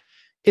kill it.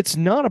 It's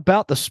not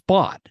about the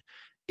spot.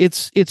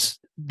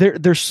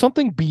 There's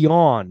something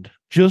beyond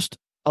just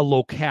a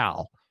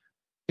locale.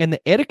 And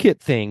the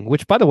etiquette thing,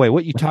 which, by the way,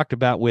 what you talked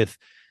about with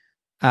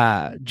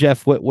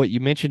Jeff, what you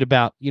mentioned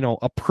about,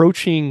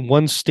 approaching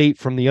one state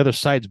from the other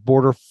side's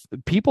border,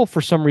 people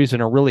for some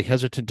reason are really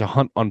hesitant to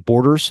hunt on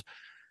borders.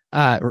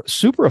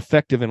 Super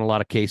effective in a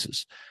lot of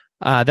cases.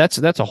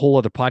 That's a whole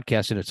other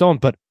podcast in its own.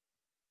 But,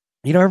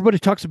 everybody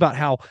talks about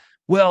how,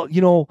 well,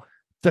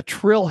 the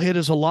trailhead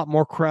is a lot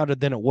more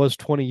crowded than it was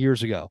 20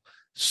 years ago.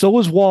 So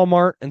is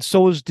Walmart, and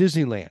so is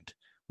Disneyland.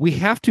 We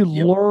have to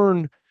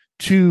learn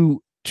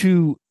to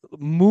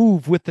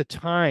move with the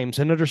times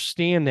and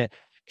understand that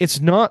it's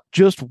not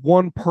just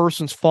one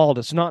person's fault.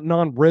 It's not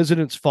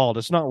non-residents' fault.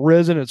 It's not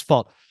residents'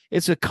 fault.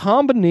 It's a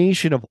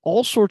combination of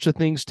all sorts of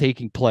things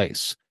taking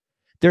place.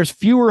 There's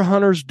fewer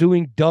hunters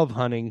doing dove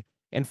hunting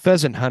and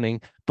pheasant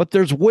hunting, but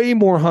there's way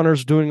more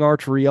hunters doing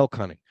archery elk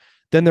hunting.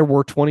 than there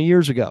were 20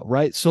 years ago,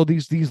 right? So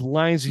these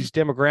lines, these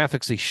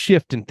demographics, they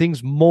shift and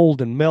things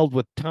mold and meld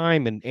with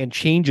time and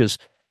changes.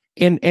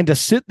 And to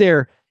sit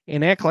there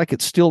and act like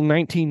it's still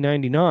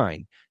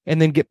 1999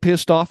 and then get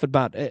pissed off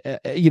about,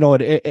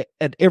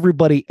 at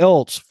everybody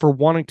else for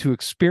wanting to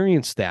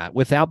experience that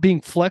without being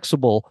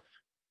flexible,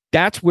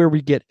 that's where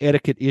we get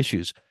etiquette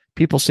issues.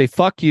 People say,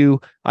 fuck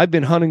you, I've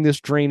been hunting this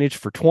drainage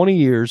for 20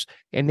 years,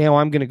 and now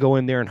I'm going to go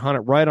in there and hunt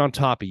it right on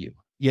top of you.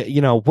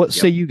 Yeah, what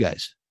say you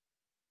guys?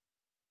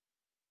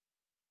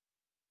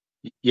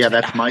 Yeah,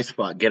 that's my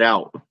spot. Get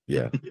out.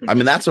 Yeah. I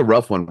mean, that's a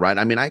rough one, right?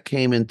 I mean, I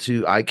came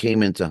into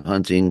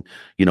hunting,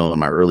 in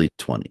my early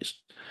 20s.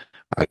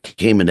 I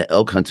came into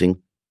elk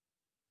hunting.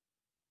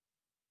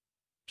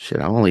 Shit,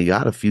 I only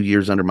got a few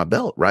years under my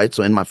belt, right?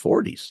 So in my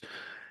 40s.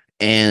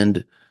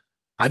 And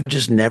I've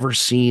just never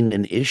seen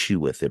an issue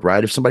with it,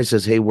 right? If somebody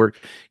says, hey,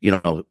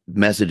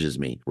 messages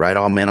me, right?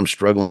 Oh man, I'm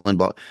struggling.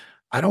 But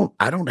I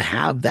don't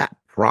have that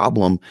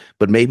problem,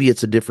 but maybe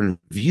it's a different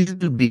view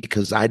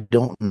because I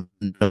don't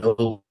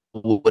know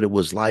what it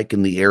was like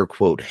in the air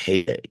quote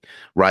heyday,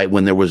 right?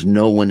 When there was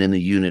no one in the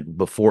unit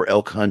before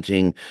elk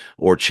hunting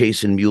or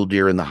chasing mule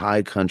deer in the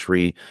high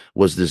country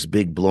was this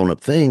big blown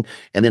up thing.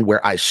 And then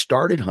where I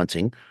started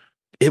hunting,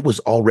 it was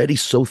already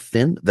so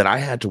thin that I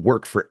had to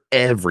work for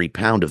every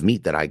pound of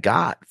meat that I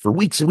got for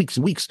weeks and weeks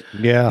and weeks.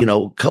 Yeah.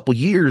 A couple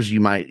years, you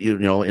might,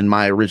 in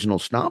my original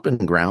stomping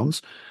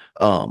grounds,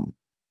 so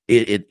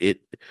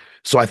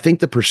I think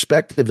the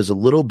perspective is a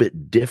little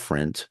bit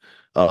different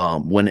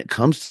when it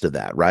comes to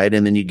that, right?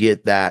 And then you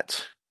get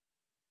that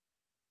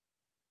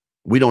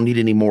we don't need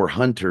any more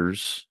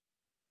hunters,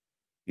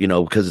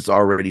 because it's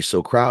already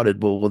so crowded.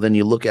 But well, then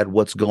you look at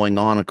what's going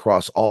on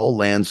across all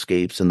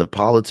landscapes and the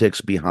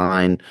politics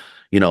behind,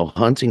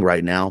 hunting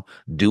right now.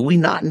 Do we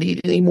not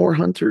need any more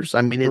hunters?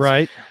 I mean, it's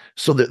right.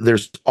 So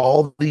there's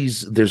all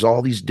these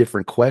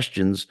different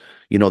questions,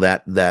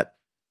 that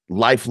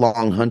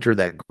lifelong hunter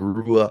that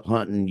grew up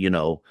hunting,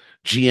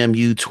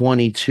 GMU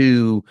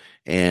 22,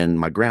 and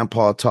my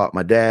grandpa taught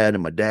my dad,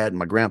 and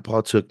my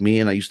grandpa took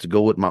me, and I used to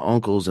go with my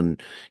uncles, and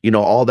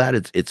all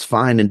that. It's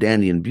fine and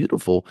dandy and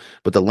beautiful,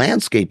 but the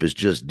landscape is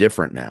just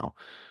different now,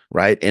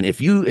 right? And if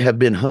you have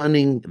been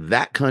hunting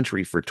that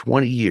country for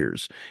 20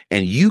 years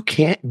and you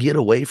can't get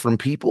away from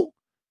people,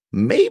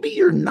 maybe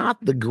you're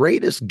not the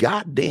greatest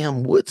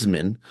goddamn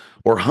woodsman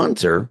or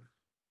hunter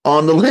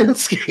on the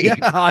landscape.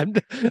 Yeah,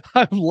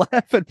 I'm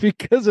laughing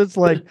because it's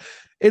like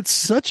it's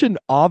such an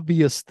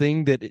obvious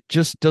thing that it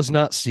just does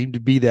not seem to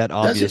be that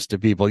obvious to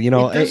people. It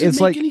doesn't make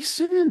like any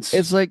sense.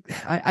 It's like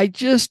I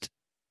just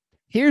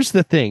here's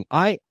the thing.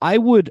 I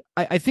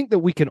think that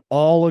we can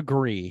all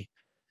agree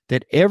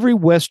that every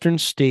Western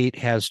state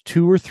has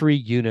 2 or 3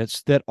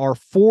 units that are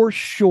for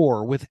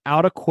sure,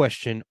 without a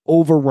question,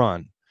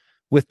 overrun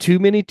with too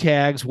many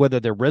tags, whether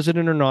they're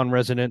resident or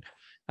non-resident.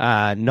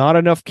 Not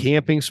enough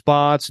camping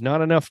spots,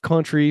 not enough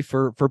country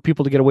for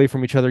people to get away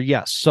from each other.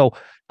 Yes. So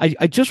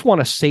I just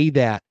want to say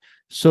that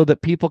so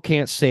that people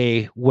can't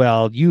say,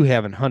 well, you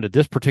haven't hunted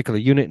this particular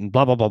unit and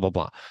blah, blah, blah, blah,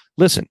 blah.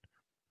 Listen,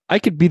 I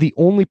could be the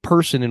only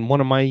person in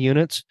one of my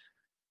units.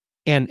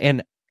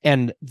 And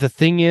the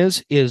thing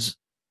is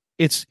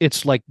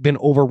it's like been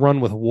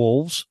overrun with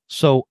wolves.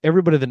 So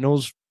everybody that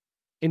knows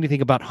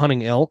anything about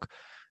hunting elk,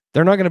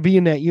 they're not going to be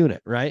in that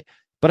unit. Right.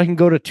 But I can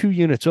go to 2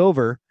 units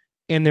over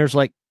and there's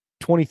like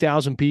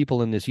 20,000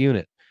 people in this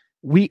unit.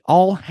 We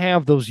all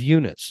have those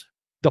units.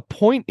 The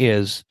point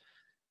is,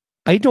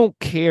 I don't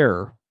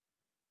care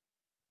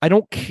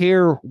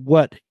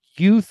what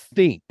you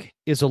think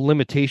is a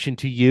limitation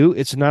to you.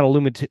 It's not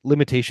a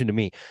limitation to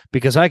me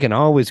because I can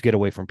always get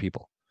away from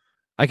people.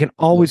 I can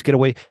always get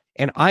away.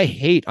 And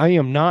I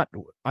am not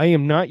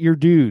your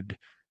dude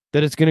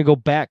that is going to go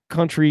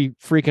backcountry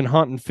freaking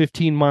hunting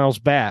 15 miles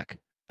back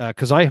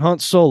because I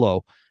hunt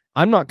solo.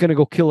 I'm not going to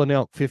go kill an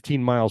elk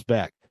 15 miles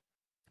back.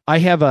 I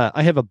have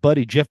a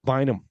buddy, Jeff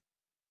Bynum,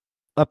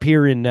 up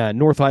here in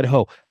North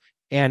Idaho,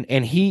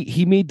 and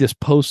he made this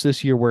post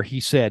this year where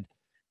he said,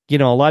 a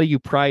lot of you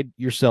pride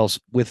yourselves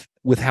with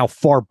how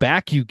far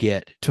back you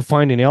get to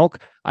find an elk.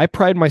 I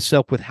pride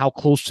myself with how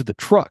close to the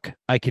truck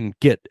I can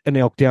get an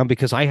elk down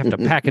because I have to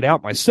pack it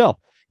out myself.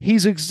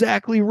 He's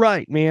exactly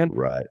right, man.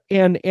 Right.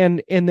 And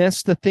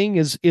that's the thing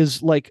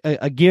is like,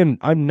 again,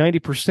 I'm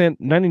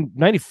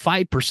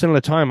 95% of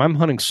the time I'm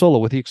hunting solo,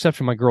 with the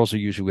exception my girls are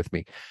usually with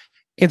me.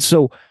 And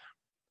so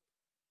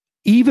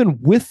even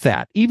with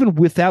that, even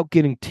without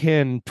getting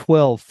 10,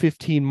 12,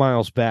 15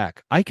 miles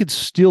back, I could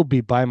still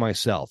be by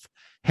myself.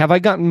 Have I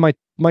gotten my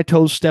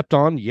toes stepped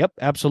on? Yep,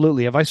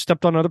 absolutely. Have I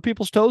stepped on other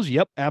people's toes?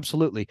 Yep,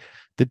 absolutely.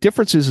 The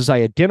difference is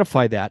I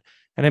identify that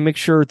and I make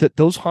sure that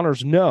those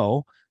hunters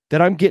know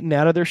that I'm getting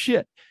out of their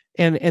shit.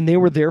 And they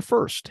were there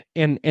first.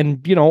 And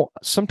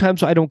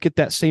sometimes I don't get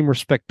that same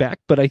respect back,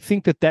 but I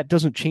think that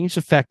doesn't change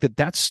the fact that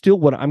that's still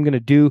what I'm going to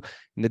do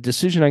and the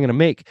decision I'm going to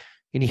make.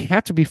 And you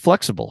have to be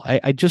flexible.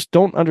 I just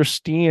don't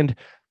understand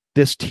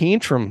this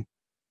tantrum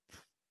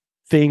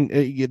thing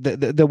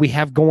that we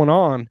have going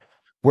on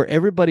where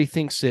everybody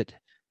thinks that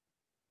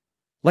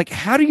Like,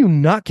 how do you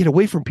not get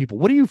away from people?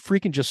 What are you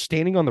freaking just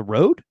standing on the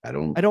road? I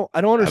don't understand.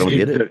 I don't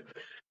get it.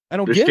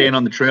 They're staying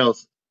on the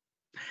trails.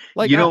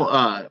 Like,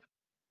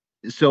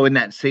 so in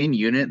that same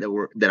unit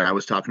that I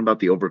was talking about,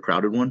 the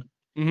overcrowded one.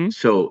 Mm-hmm.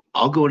 So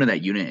I'll go into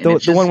that unit,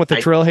 and the one with the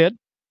trailhead.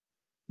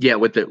 Yeah,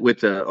 with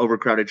the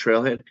overcrowded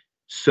trailhead.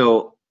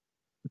 So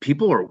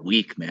people are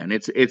weak, man.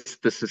 It's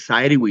the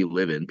society we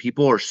live in.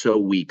 People are so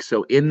weak.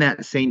 So in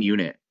that same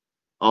unit,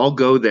 I'll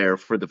go there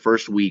for the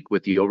first week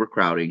with the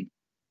overcrowding,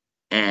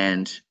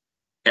 and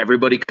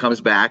everybody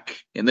comes back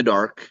in the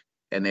dark,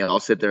 and they all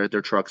sit there at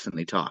their trucks and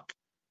they talk.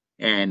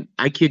 And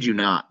I kid you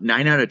not,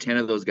 9 out of 10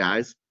 of those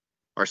guys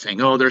are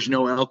saying, "Oh, there's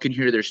no elk in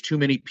here. There's too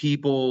many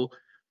people."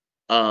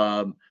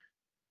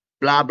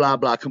 Blah blah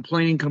blah,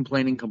 complaining.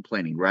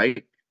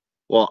 Right.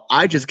 Well,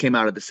 I just came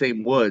out of the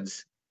same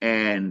woods,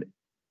 and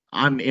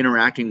I'm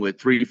interacting with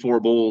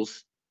 3-4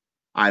 bulls.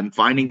 I'm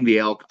finding the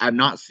elk. I'm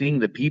not seeing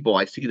the people.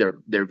 I see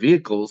their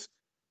vehicles,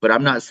 but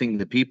I'm not seeing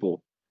the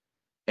people.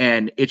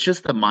 And it's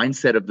just the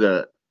mindset of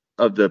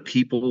the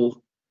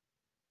people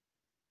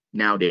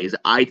nowadays,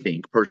 I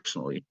think,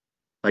 personally.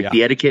 Like,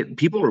 the etiquette,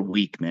 people are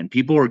weak, man.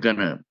 People are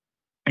gonna,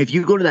 if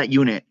you go to that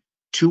unit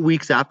 2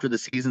 weeks after the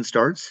season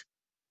starts,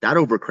 that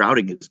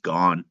overcrowding is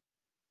gone.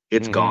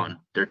 It's gone.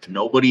 There's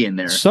nobody in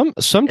there.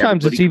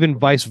 Sometimes it's even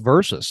vice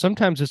versa.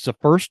 Sometimes it's the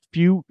first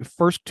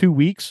 2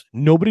 weeks,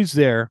 nobody's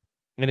there,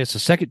 and it's the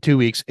second 2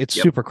 weeks, it's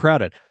super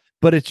crowded.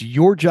 But it's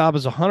your job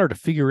as a hunter to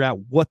figure out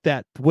what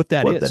that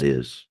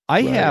is.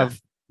 I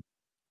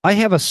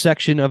have a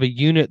section of a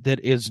unit that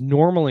is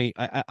normally,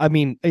 I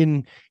mean,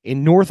 in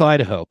North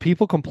Idaho,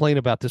 people complain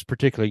about this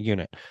particular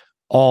unit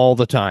all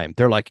the time.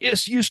 They're like,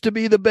 "This used to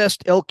be the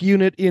best elk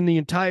unit in the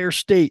entire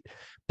state,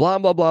 blah,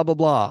 blah, blah, blah,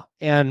 blah."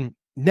 And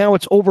now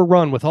it's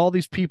overrun with all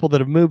these people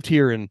that have moved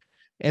here, and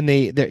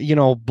they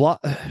blah.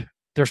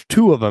 There's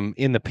 2 of them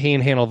in the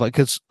panhandle,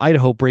 because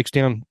Idaho breaks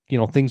down,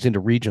 things into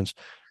regions.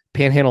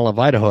 Panhandle of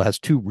Idaho has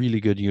 2 really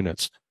good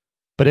units,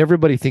 but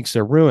everybody thinks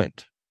they're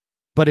ruined.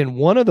 But in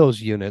one of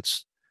those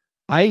units,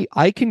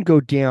 I can go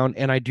down,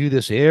 and I do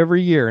this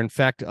every year. In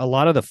fact, a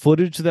lot of the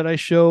footage that I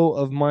show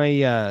of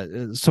my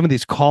some of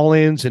these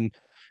call-ins, and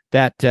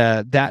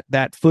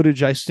that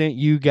footage I sent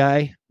you,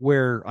 Guy,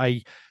 where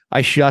I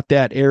shot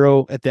that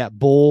arrow at that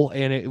bull,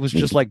 and it was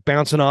just like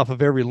bouncing off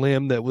of every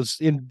limb that was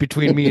in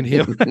between me and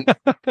him.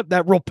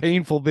 That real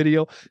painful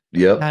video.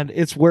 Yeah. And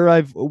it's where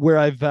I've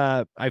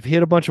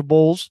hit a bunch of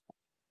bulls,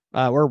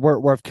 or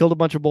where I've killed a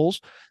bunch of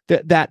bulls.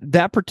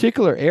 That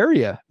particular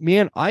area,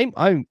 man,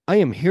 I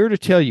am here to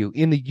tell you,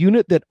 in the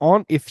unit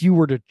if you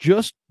were to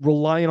just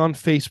rely on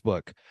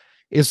Facebook,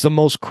 is the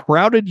most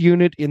crowded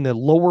unit in the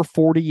lower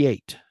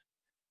 48.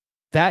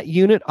 That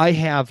unit, I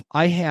have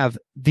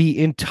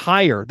the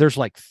entire, there's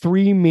like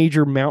 3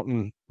 major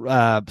mountain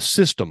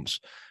systems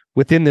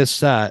within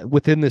this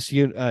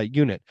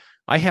unit.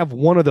 I have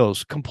one of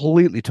those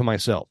completely to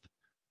myself.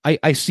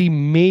 I see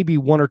maybe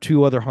 1 or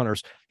 2 other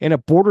hunters, and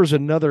it borders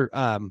another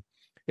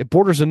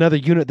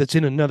unit that's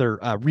in another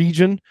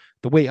region,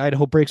 the way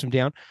Idaho breaks them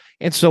down.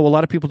 And so a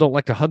lot of people don't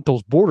like to hunt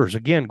those borders,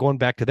 again, going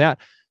back to that.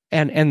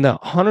 And the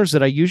hunters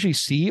that I usually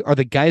see are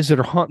the guys that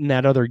are hunting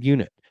that other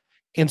unit.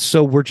 And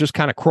so we're just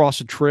kind of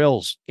crossing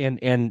trails.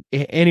 And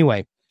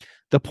anyway,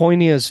 the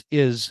point is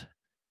it's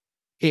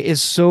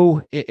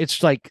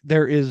like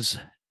there is,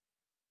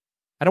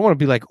 I don't want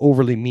to be like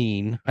overly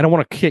mean. I don't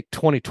want to kick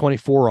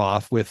 2024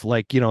 off with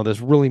like,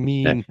 this really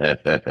mean,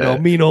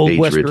 mean old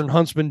Western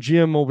huntsman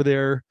Jim over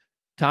there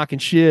talking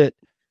shit.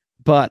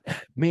 But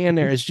man,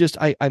 there is just,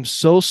 I'm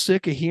so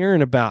sick of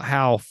hearing about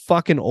how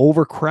fucking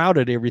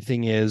overcrowded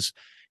everything is,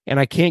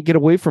 and I can't get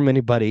away from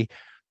anybody.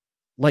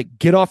 Like,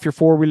 get off your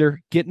 4-wheeler,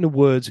 get in the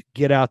woods,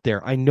 get out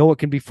there. I know it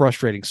can be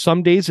frustrating.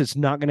 Some days it's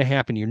not going to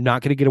happen. You're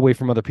not going to get away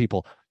from other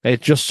people.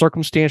 It's just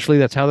circumstantially,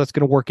 that's how that's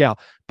going to work out.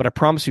 But I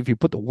promise you, if you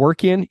put the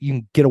work in, you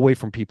can get away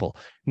from people.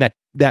 And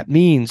that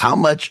means how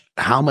much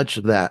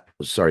of that,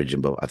 sorry,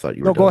 Jimbo, I thought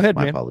you were no, done. Go ahead,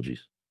 My man.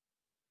 apologies.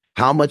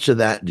 How much of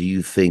that do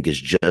you think is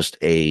just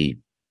a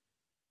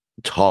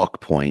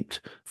talk point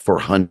for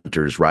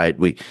hunters, right?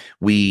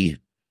 We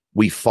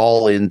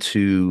fall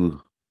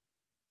into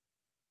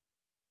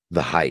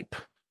the hype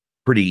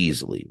pretty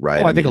easily,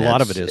 right? Oh, I think a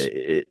lot of it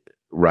is.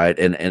 Right.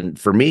 And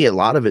for me, a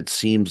lot of it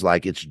seems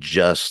like it's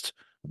just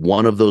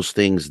one of those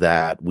things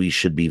that we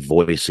should be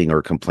voicing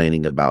or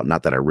complaining about.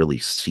 Not that I really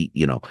see,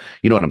 you know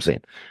what I'm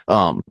saying?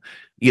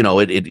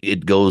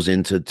 It goes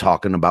into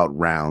talking about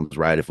rounds,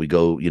 right? If we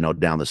go,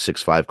 down the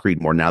 6.5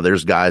 Creedmoor, now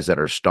there's guys that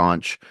are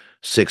staunch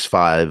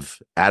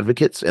 6.5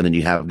 advocates, and then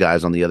you have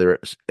guys on the other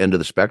end of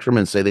the spectrum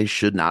and say they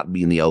should not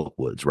be in the elk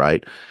woods,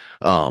 right?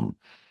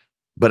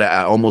 But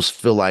I almost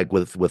feel like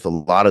with a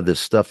lot of this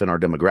stuff in our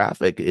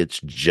demographic,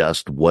 it's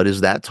just, what is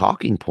that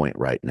talking point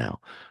right now?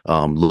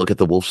 Look at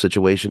the wolf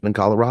situation in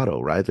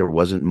Colorado, right? There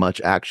wasn't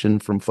much action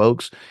from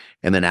folks.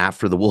 And then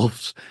after the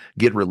wolves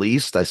get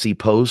released, I see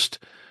posts,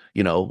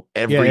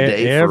 every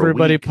day for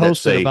everybody a week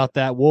posted about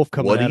that wolf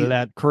coming out of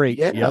that crate.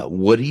 Yeah. Yep.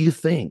 What do you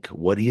think?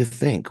 What do you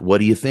think? What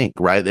do you think?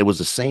 Right. It was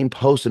the same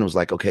post, and it was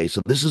like, okay,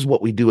 so this is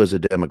what we do as a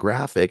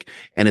demographic,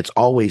 and it's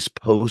always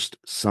post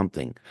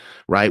something,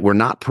 right? We're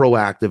not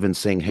proactive in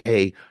saying,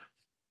 hey,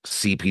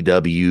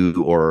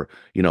 CPW or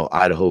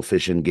Idaho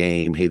Fish and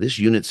Game, hey, this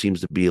unit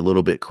seems to be a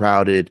little bit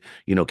crowded,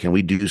 can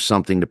we do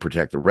something to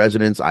protect the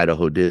residents?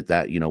 Idaho did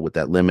that, with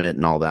that limit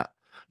and all that.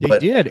 They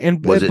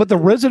did, but the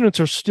residents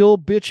are still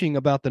bitching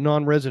about the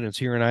non-residents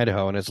here in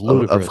Idaho, and it's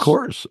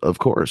ludicrous. Of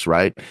course,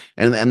 right?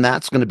 And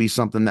that's going to be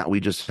something that we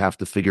just have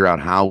to figure out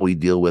how we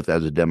deal with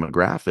as a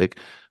demographic,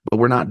 but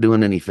we're not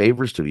doing any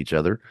favors to each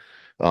other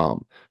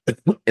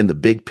in the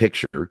big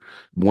picture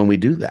when we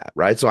do that,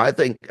 right? So I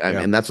think,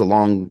 and that's a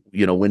long,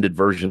 winded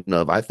version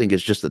of, I think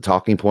it's just a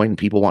talking point and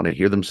people want to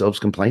hear themselves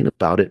complain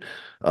about it.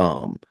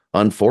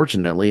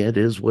 Unfortunately, it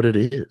is what it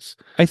is.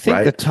 I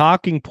think the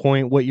talking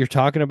point, what you're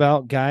talking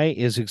about, Guy,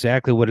 is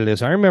exactly what it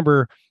is. I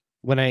remember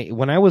when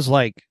I was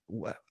like,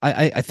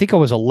 I think I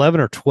was 11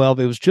 or 12.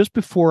 It was just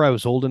before I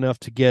was old enough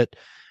to get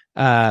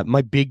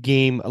my big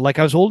game. Like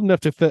I was old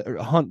enough to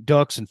hunt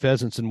ducks and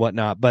pheasants and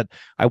whatnot, but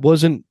I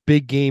wasn't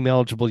big game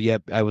eligible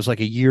yet. I was like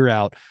a year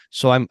out.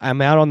 So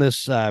I'm out on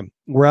this,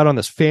 we're out on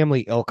this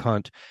family elk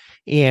hunt,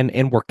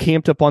 and we're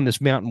camped up on this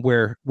mountain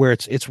where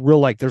it's real,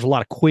 like there's a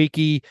lot of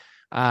quakey,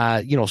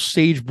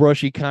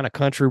 sagebrushy kind of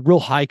country, real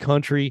high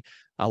country,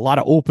 a lot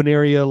of open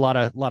area, a lot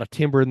of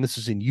timber. And this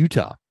is in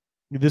Utah.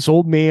 This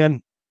old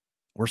man,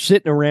 we're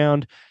sitting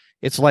around,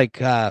 it's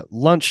like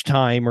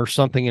lunchtime or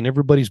something, and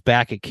everybody's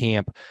back at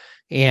camp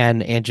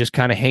and just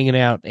kind of hanging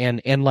out.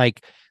 And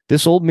like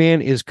this old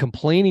man is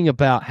complaining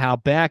about how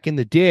back in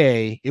the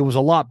day, it was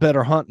a lot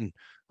better hunting,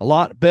 a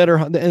lot better.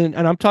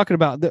 And I'm talking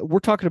about, we're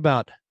talking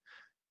about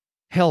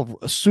hell,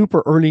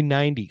 super early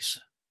 90s.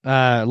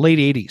 Late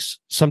 80s,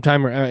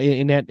 sometime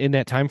in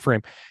that time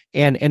frame,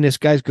 and this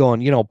guy's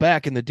going,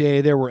 back in the day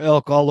there were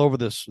elk all over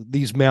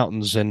these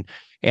mountains,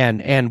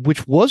 and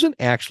which wasn't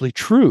actually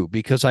true,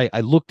 because I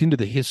looked into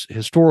the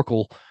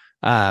historical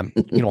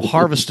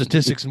harvest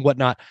statistics and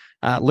whatnot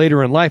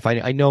later in life.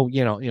 I know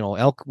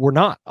elk were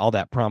not all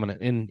that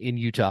prominent in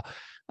Utah,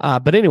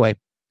 but anyway,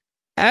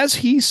 as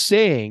he's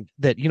saying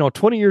that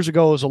 20 years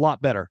ago was a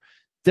lot better,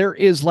 there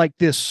is like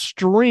this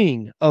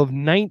string of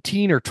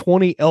 19 or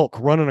 20 elk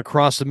running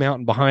across the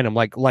mountain behind him,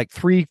 like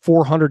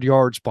 300-400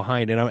 yards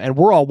behind. And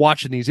we're all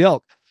watching these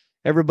elk.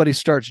 Everybody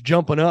starts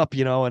jumping up,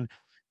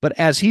 but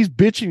as he's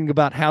bitching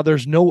about how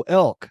there's no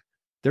elk,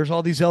 there's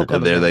all these elk on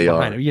the there they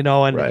behind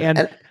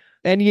him,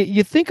 and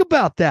you think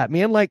about that,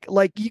 man, like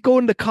you go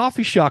into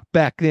coffee shop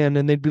back then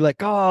and they'd be like,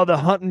 oh, the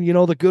hunting,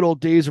 the good old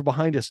days are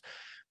behind us.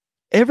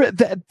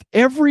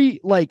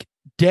 Every like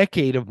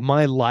decade of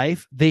my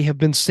life, they have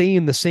been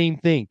saying the same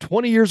thing.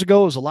 20 years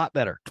ago was a lot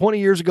better. 20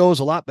 years ago was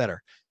a lot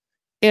better.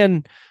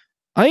 And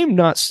I am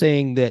not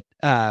saying that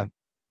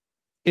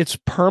it's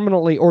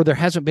permanently, or there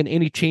hasn't been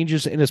any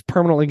changes and it's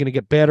permanently going to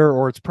get better,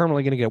 or it's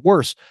permanently going to get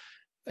worse.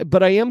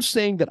 But I am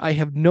saying that I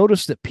have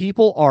noticed that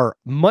people are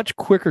much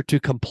quicker to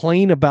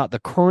complain about the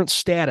current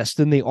status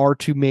than they are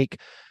to make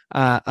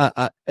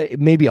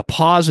maybe a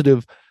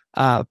positive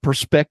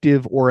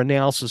perspective or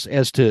analysis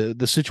as to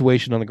the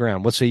situation on the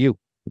ground. What say you?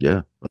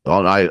 Yeah,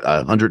 I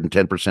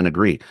 110%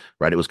 agree.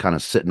 Right, it was kind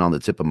of sitting on the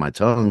tip of my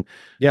tongue.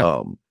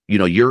 Yeah,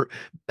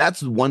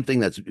 that's one thing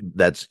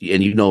that's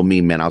and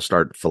me, man, I'll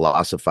start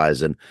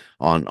philosophizing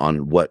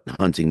on what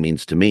hunting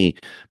means to me.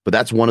 But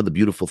that's one of the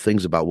beautiful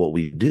things about what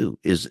we do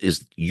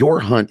is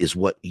your hunt is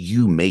what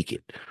you make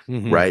it.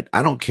 Mm-hmm. Right.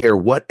 I don't care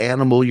what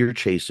animal you're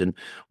chasing,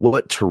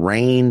 what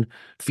terrain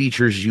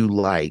features you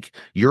like.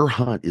 Your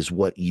hunt is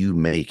what you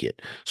make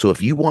it. So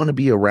if you want to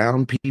be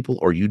around people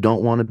or you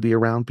don't want to be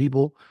around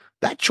people,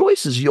 that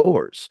choice is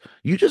yours.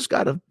 You just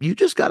gotta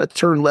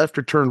turn left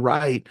or turn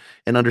right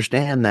and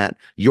understand that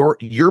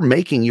you're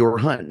making your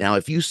hunt. Now,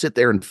 if you sit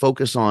there and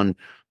focus on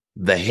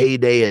the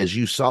heyday as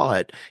you saw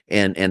it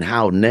and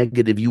how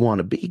negative you want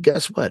to be,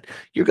 guess what?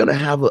 You're going to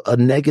have a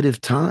negative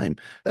time.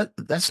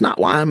 That's not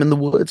why I'm in the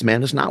woods,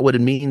 man. It's not what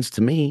it means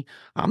to me.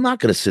 I'm not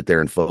going to sit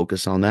there and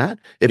focus on that.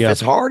 If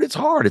it's hard, it's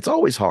hard. It's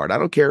always hard. I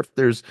don't care if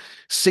there's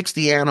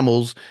 60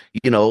 animals,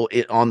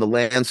 on the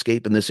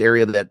landscape in this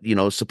area that,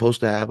 is supposed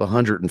to have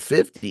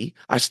 150.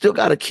 I still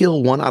got to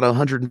kill one out of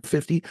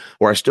 150,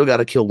 or I still got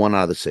to kill one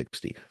out of the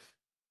 60.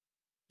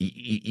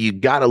 You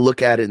got to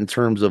look at it in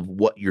terms of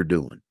what you're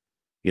doing.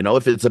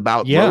 If it's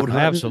about road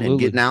hunting and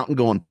getting out and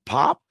going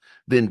pop,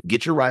 then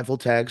get your rifle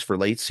tags for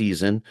late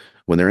season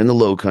when they're in the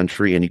low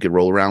country and you could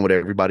roll around with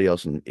everybody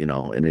else. And,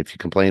 and if you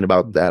complain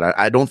about that,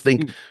 I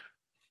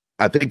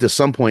think to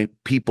some point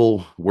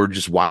people were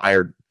just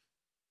wired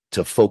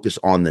to focus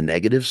on the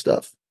negative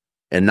stuff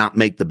and not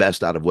make the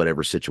best out of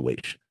whatever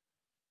situation.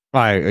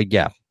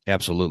 Yeah,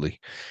 absolutely.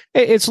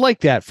 It's like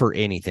that for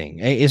anything.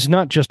 It's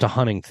not just a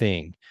hunting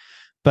thing,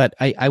 but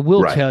I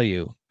will tell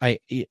you,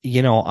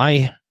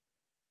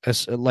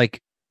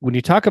 like when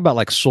you talk about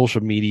like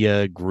social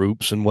media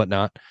groups and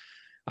whatnot,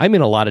 I'm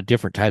in a lot of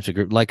different types of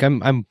groups. Like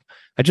I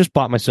just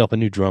bought myself a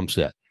new drum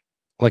set.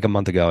 like a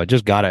month ago. I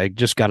just got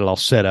it all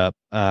set up.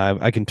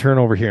 I can turn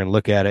over here and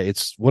look at it.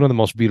 It's one of the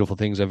most beautiful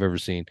things I've ever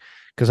seen,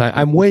 because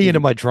I'm way into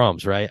my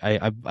drums, right?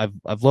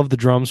 I've loved the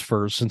drums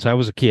since I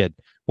was a kid.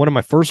 One of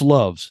my first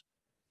loves.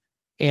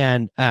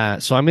 And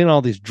so I'm in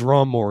all these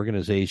drum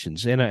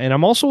organizations, and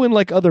I'm also in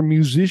like other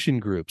musician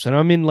groups, and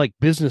I'm in like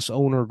business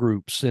owner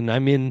groups, and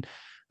I'm in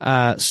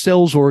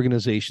sales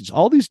organizations,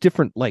 all these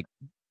different like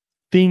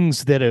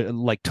things that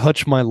like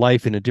touch my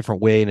life in a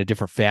different way, in a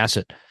different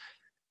facet.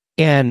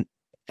 And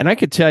I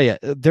could tell you,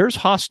 there's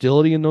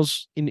hostility in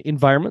those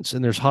environments,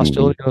 and there's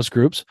hostility in those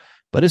groups,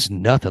 but it's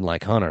nothing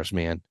like hunters,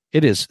 man.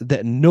 It is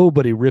that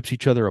nobody rips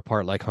each other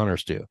apart like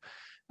hunters do.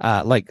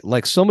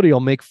 Like somebody will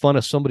make fun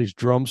of somebody's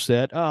drum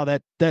set. Oh,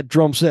 that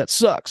drum set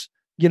sucks,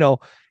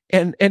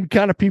 and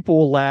kind of people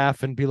will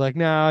laugh and be like,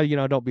 nah,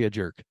 don't be a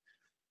jerk.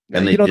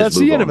 And that's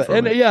the end of it.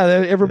 And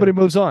everybody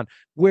moves on.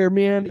 Where,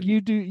 man,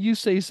 you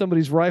say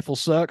somebody's rifle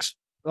sucks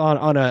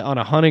on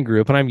a hunting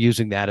group, and I'm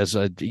using that as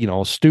a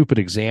stupid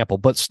example,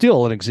 but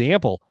still an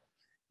example,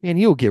 and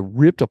you'll get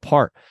ripped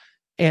apart.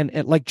 And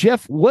like,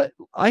 Jeff, what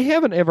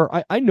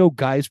I know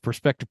Guy's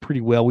perspective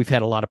pretty well. We've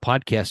had a lot of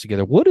podcasts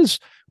together. What is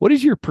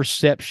your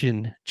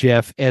perception,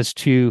 Jeff, as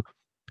to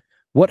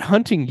what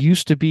hunting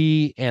used to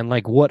be and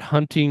like what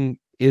hunting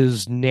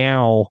is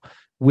now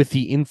with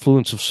the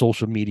influence of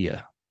social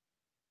media?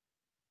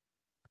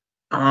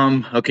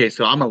 Okay,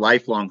 so I'm a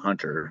lifelong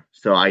hunter.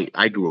 So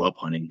I grew up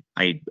hunting.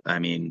 I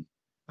mean,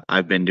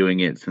 I've been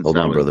doing it since. Hold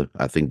on, brother.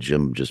 I think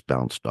Jim just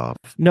bounced off.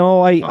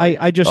 No,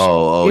 I just.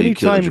 You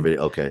killed your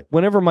video. Okay.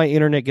 Whenever my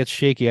internet gets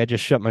shaky, I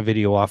just shut my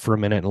video off for a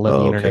minute and let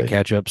the internet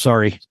catch up.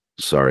 Sorry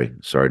to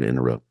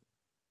interrupt.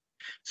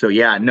 So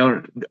yeah,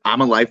 no,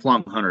 I'm a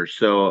lifelong hunter.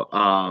 So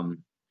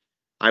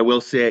I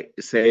will say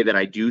that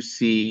I do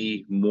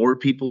see more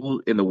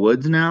people in the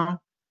woods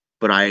now,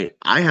 but I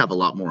have a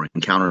lot more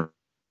encounters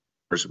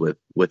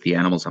with the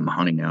animals I'm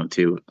hunting now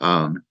too.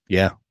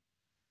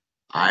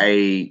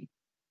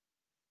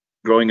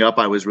 Growing up,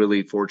 I was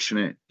really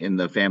fortunate in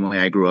the family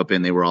I grew up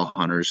in. They were all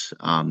hunters.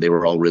 They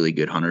were all really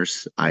good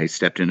hunters. I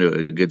stepped into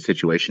a good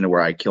situation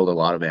where I killed a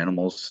lot of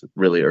animals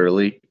really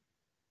early.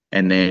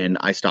 And then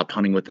I stopped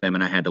hunting with them,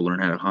 and I had to learn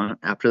how to hunt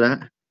after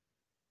that.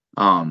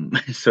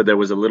 So there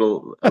was a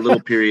little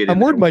period. I'm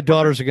worried my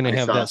daughters are going to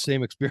have that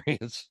same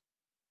experience.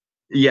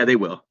 Yeah, they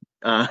will.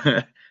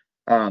 There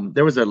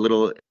was a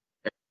little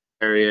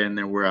area in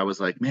there where I was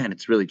like, man,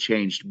 it's really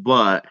changed.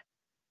 But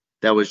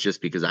that was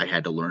just because I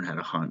had to learn how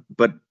to hunt.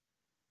 But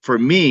for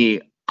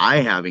me, I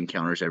have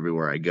encounters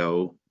everywhere I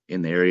go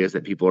in the areas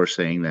that people are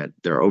saying that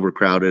they're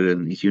overcrowded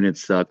and these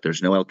units suck.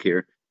 There's no elk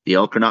here. The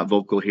elk are not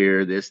vocal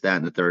here, this, that,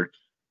 and the third.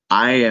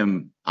 I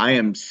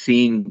am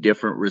seeing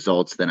different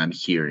results than I'm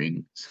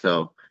hearing.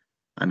 So,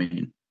 I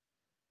mean,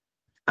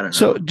 I don't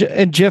know. So,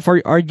 and Jeff,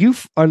 are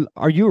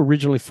you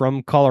originally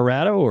from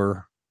Colorado,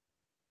 or?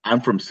 I'm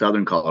from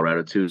Southern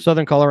Colorado too.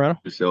 Southern Colorado.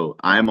 So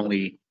I'm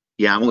only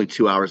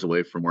 2 hours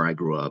away from where I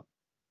grew up.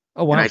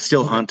 Oh, wow. And I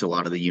still hunt a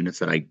lot of the units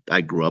that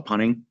I grew up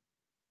hunting.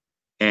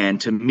 And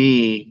to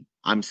me,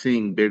 I'm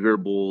seeing bigger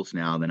bulls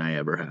now than I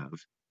ever have.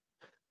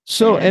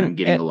 So, and I'm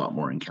getting a lot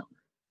more encounters.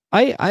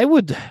 I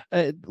would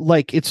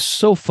like, it's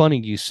so funny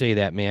you say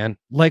that, man.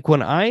 Like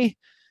when I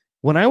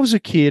was a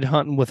kid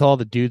hunting with all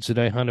the dudes that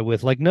I hunted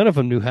with, like none of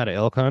them knew how to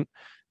elk hunt.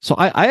 So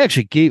I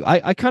actually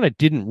I kind of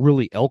didn't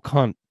really elk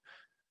hunt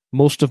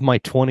most of my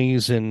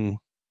 20s and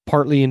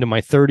partly into my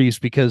 30s,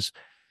 because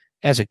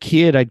as a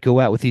kid, I'd go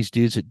out with these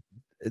dudes that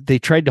they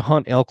tried to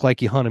hunt elk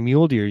like you hunt a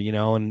mule deer,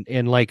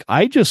 and like,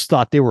 I just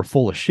thought they were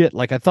full of shit.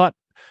 Like I thought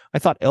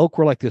elk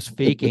were like this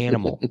fake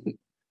animal.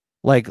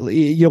 Like,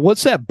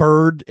 what's that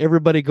bird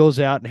everybody goes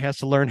out and has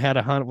to learn how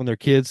to hunt when they're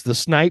kids? The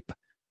snipe.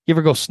 You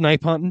ever go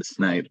snipe hunting?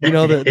 Snipe.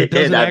 That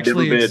doesn't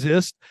actually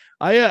exist.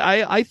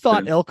 I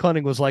thought elk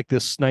hunting was like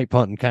this snipe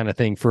hunting kind of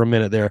thing for a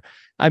minute there.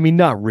 I mean,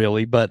 not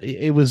really, but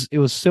it was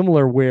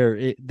similar,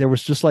 where there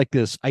was just like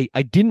this.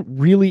 I didn't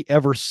really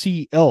ever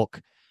see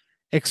elk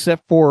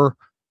except for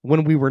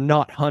when we were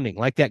not hunting.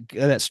 Like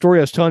that story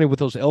I was telling you with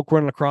those elk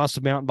running across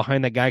the mountain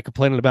behind that guy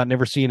complaining about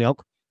never seeing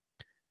elk.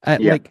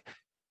 Like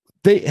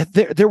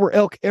there were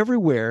elk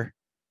everywhere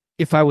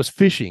if I was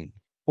fishing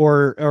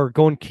or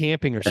going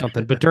camping or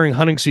something. But during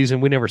hunting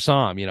season, we never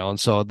saw them, and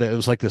so it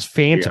was like this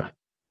phantom. Yeah.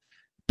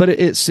 But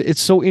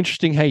it's so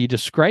interesting how you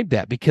describe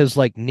that, because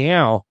like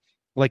now,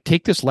 like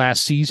take this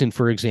last season,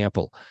 for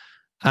example,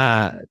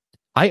 I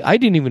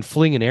didn't even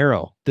fling an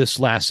arrow this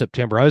last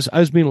September. I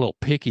was being a little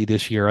picky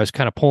this year. I was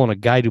kind of pulling a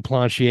guy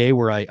Duplantier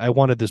where I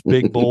wanted this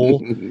big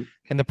bull.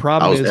 And the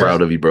problem is, I was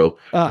proud of you, bro.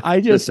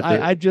 I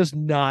just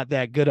not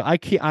that good. I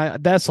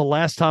can't. That's the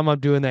last time I'm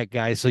doing that,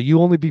 guy. So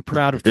you only be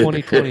proud of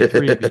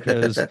 2023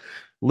 because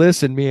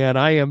listen, man,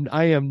 I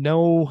am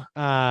no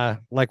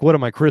like, what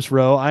am I, Chris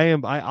Rowe?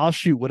 I'll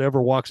shoot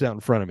whatever walks out in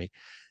front of me.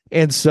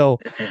 And so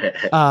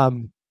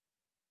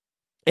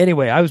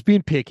anyway, I was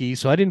being picky,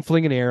 so I didn't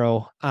fling an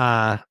arrow.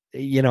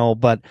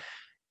 But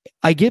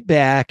I get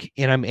back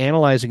and I'm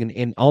analyzing,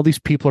 and all these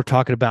people are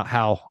talking about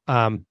how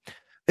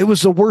It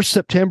was the worst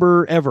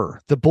September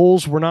ever. The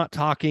bulls were not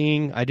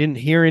talking. I didn't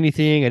hear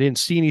anything. I didn't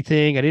see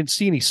anything. I didn't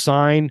see any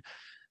sign.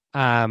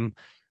 The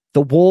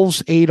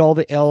wolves ate all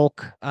the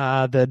elk.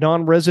 The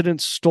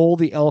non-residents stole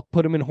the elk,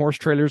 put them in horse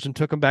trailers, and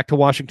took them back to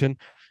Washington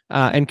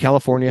and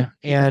California.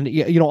 And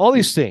all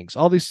these things,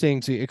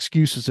 the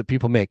excuses that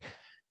people make.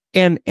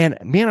 And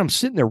man, I'm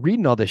sitting there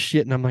reading all this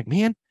shit, and I'm like,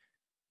 man,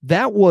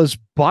 that was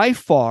by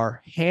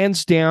far,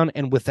 hands down,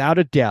 and without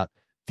a doubt,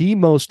 the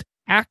most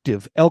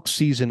active elk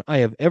season I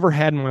have ever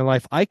had in my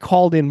life. I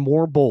called in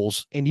more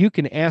bulls, and you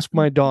can ask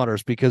my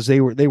daughters because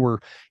they were,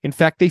 in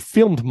fact, they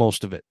filmed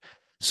most of it.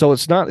 So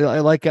it's not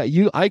like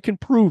I can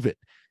prove it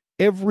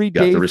every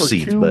day for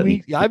 2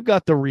 weeks. I've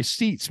got the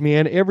receipts,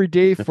 man, every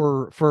day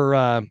for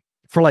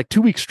like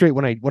 2 weeks straight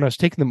when I was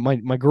taking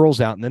my girls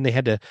out, and then they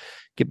had to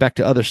get back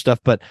to other stuff.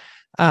 But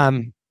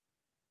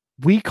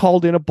we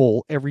called in a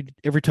bull every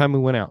time we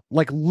went out,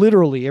 like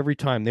literally every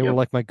time. They were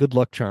like my good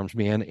luck charms,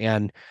 man.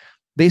 And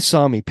they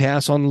saw me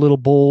pass on little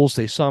bulls.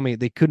 They saw me.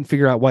 They couldn't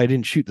figure out why I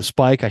didn't shoot the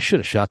spike. I should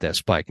have shot that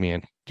spike,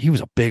 man. He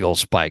was a big old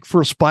spike. For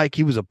a spike,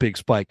 he was a big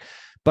spike.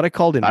 But I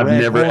called in. I've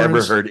never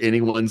ever heard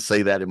anyone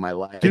say that in my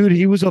life, dude.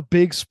 He was a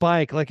big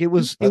spike. Like it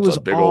was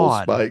a big odd.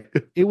 Old spike.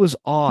 It was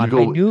odd.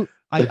 I knew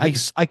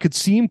I could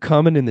see him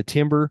coming in the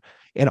timber,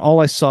 and all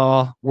I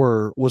saw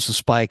was the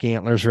spike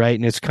antlers, right?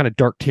 And it's kind of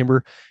dark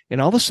timber. And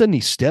all of a sudden he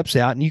steps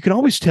out, and you can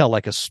always tell,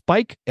 like, a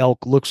spike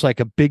elk looks like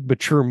a big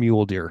mature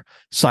mule deer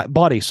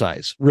body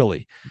size,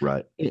 really.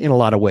 Right. In a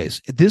lot of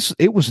ways.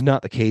 It was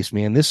not the case,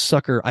 man. This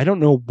sucker, I don't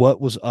know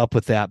what was up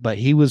with that, but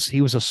he was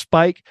a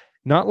spike,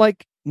 not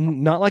like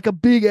a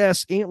big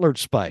ass antlered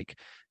spike,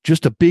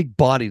 just a big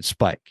bodied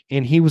spike.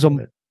 And he was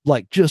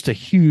just a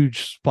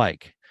huge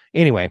spike.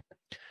 Anyway,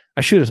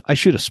 I should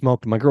have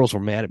smoked him. My girls were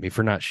mad at me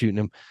for not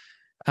shooting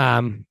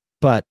him.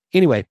 But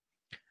anyway,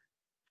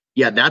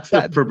 yeah, that's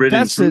the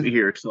forbidden fruit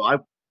here. So I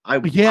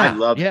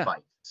love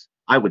spikes.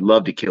 I would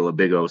love to kill a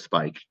big old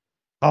spike.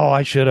 Oh,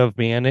 I should have,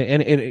 man.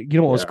 And you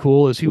know what was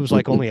cool is he was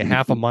like only a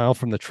half a mile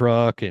from the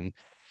truck, and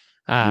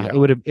it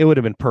would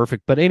have been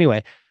perfect. But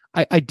anyway,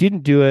 I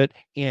didn't do it,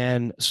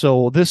 and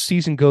so this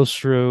season goes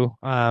through.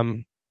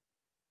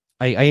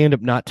 I end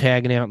up not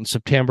tagging out in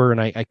September,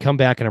 and I come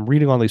back and I'm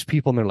reading all these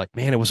people, and they're like,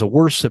 man, it was the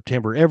worst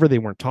September ever. They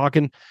weren't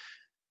talking.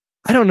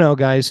 I don't know,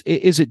 guys.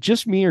 Is it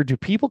just me, or do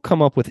people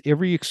come up with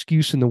every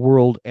excuse in the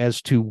world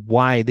as to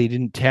why they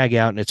didn't tag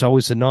out? And it's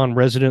always the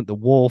non-resident, the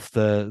wolf,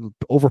 the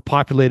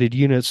overpopulated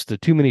units, the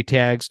too many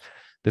tags,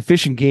 the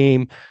fish and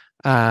game,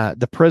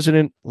 the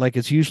president, like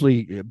it's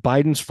usually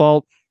Biden's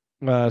fault.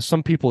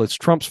 Some people it's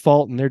Trump's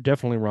fault, and they're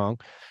definitely wrong.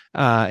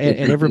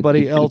 And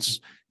everybody else,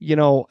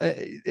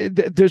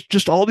 there's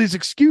just all these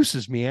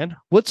excuses, man.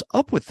 What's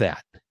up with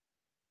that?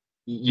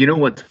 You know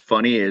what's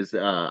funny is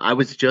I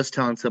was just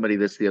telling somebody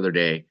this the other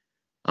day.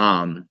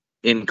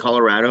 In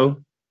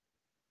Colorado,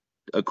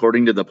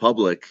 according to the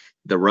public,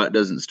 the rut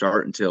doesn't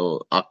start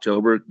until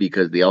October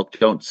because the elk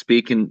don't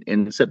speak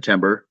in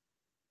September.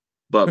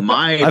 But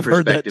my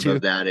perspective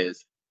of that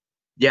is,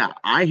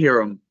 I hear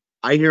them.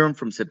 I hear them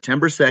from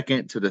September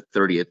 2nd to the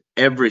 30th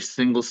every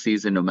single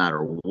season, no matter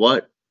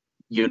what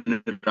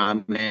unit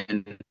I'm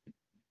in,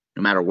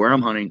 no matter where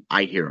I'm hunting.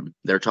 I hear them.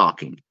 They're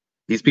talking.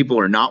 These people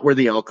are not where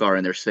the elk are,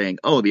 and they're saying,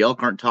 "Oh, the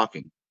elk aren't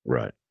talking."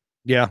 Right.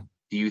 Yeah.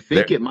 Do you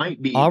think it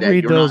might be that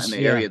you're not in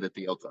the area that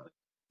the elk are?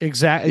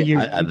 Exactly.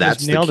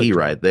 That's the key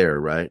right there,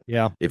 right?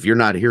 Yeah. If you're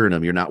not hearing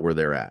them, you're not where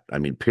they're at. I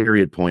mean,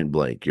 period, point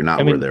blank. You're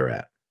not where they're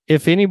at.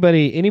 If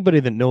anybody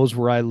that knows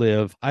where I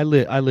live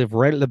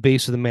right at the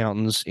base of the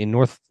mountains in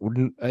north,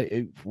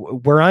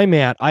 where I'm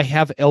at. I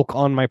have elk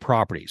on my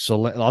property,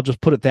 so I'll just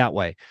put it that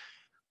way.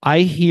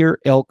 I hear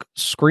elk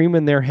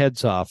screaming their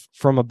heads off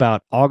from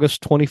about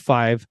August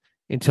 25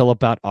 until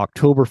about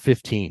October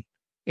 15.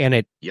 And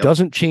it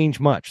doesn't change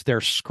much. They're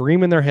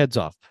screaming their heads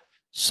off.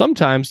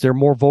 Sometimes they're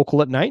more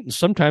vocal at night, and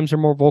sometimes they're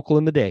more vocal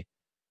in the day.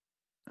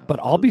 But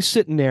I'll be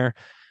sitting there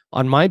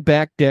on my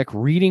back deck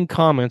reading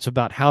comments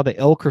about how the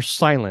elk are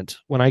silent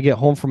when I get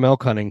home from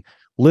elk hunting,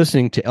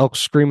 listening to elk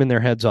screaming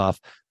their heads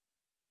off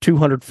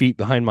 200 feet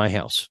behind my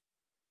house.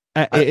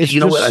 It's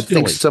what? I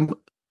think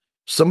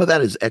some of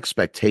that is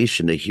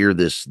expectation to hear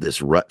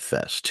this rut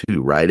fest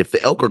too, right? If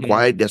the elk are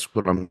quiet, guess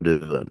what I'm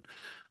doing?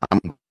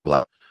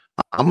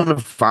 I'm going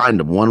to find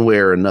them one way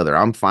or another.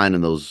 I'm finding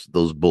those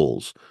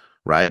bulls,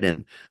 right?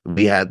 And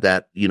we had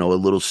that, a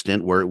little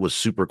stint where it was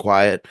super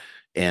quiet,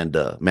 and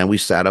man, we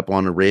sat up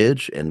on a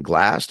ridge and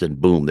glassed, and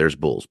boom, there's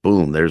bulls.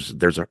 Boom, there's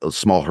a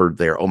small herd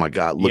there. Oh my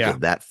God, look at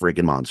that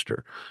friggin'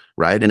 monster,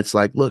 right? And it's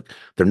like, look,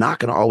 they're not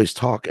going to always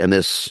talk. And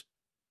this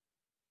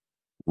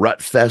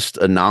rut fest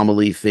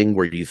anomaly thing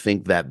where you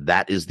think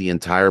that is the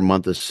entire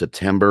month of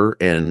September,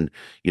 and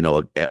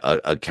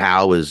a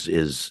cow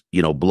is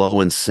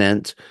blowing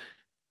scent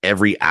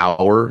every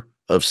hour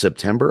of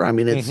September. I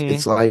mean,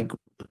 it's like,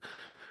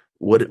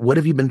 what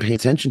have you been paying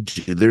attention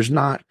to? There's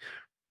not,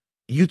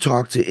 you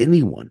talk to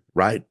anyone,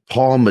 right?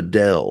 Paul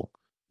Medell,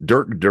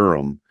 Dirk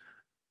Durham,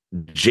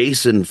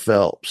 Jason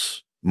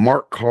Phelps,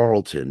 Mark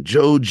Carlton,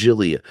 Joe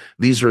Gillia.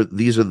 These are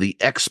the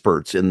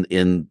experts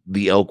in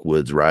the elk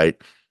woods,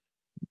 right?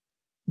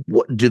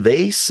 What do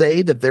they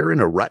say that they're in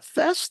a rut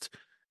fest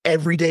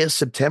every day of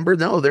September?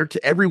 No,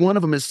 every one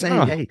of them is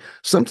saying, hey,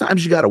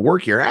 sometimes you got to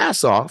work your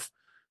ass off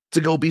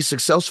to go be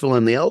successful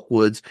in the elk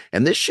woods,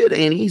 and this shit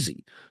ain't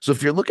easy. So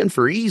if you're looking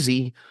for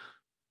easy,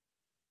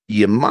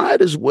 you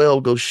might as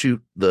well go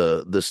shoot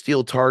the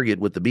steel target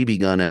with the BB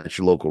gun at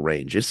your local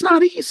range. It's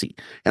not easy.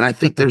 And I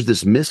think there's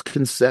this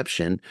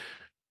misconception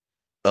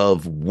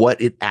of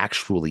what it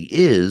actually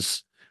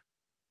is.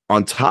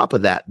 On top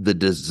of that, the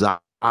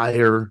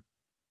desire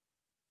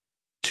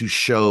to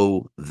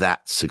show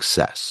that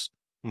success,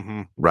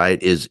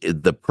 right? Is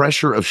the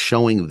pressure of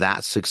showing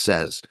that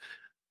success.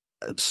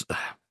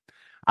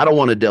 I don't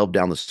want to delve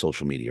down the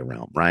social media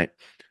realm, right?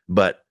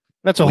 But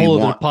that's a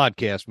whole other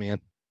podcast,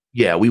 man.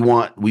 Yeah, we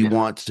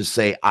want to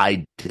say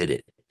I did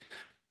it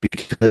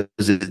because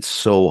it's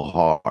so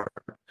hard,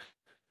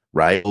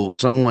 right?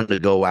 Someone to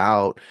go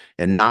out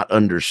and not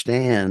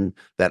understand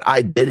that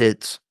I did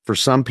it, for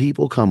some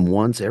people, come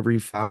once every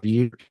 5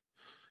 years.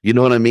 You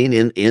know what I mean?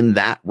 In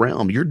that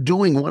realm, you're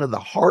doing one of the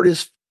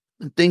hardest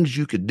things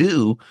you could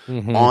do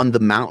on the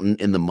mountain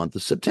in the month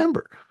of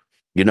September,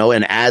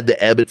 and add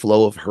the ebb and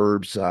flow of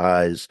herb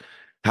size,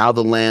 how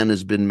the land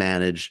has been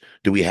managed.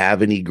 Do we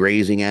have any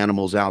grazing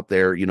animals out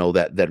there,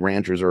 that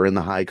ranchers are in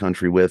the high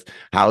country with?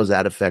 How is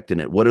that affecting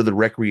it? What are the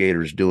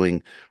recreators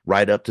doing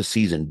right up to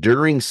season,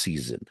 during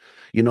season?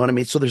 You know what I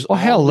mean? So there's you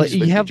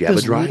have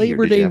this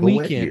Labor Day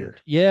weekend.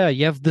 Yeah,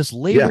 you have this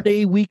Labor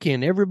Day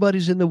weekend.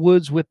 Everybody's in the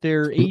woods with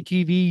their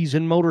ATVs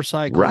and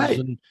motorcycles, right?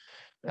 And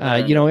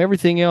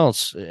everything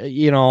else.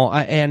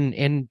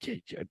 And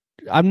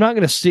I'm not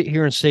going to sit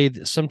here and say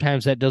that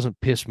sometimes that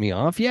doesn't piss me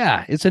off.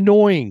 Yeah, it's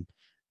annoying.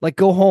 Like,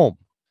 go home.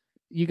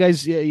 You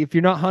guys, if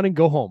you're not hunting,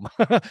 go home.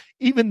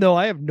 Even though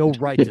I have no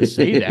right to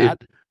say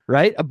that.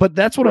 Right. But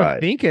that's what I'm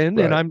thinking.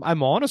 And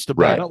I'm honest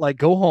about it. Like,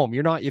 go home.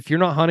 If you're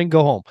not hunting,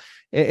 go home.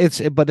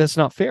 But that's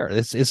not fair.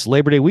 It's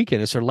Labor Day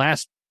weekend. It's their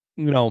last,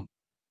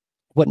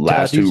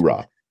 last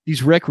hoorah.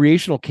 These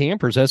recreational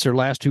campers, that's their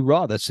last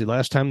hoorah. That's the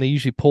last time they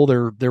usually pull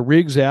their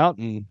rigs out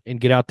and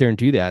get out there and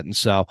do that. And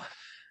so,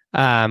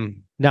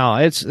 no,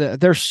 it's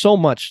there's so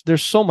much,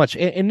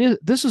 and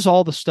this is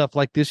all the stuff.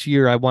 Like this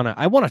year, I want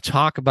to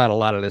talk about a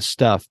lot of this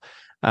stuff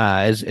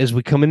as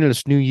we come into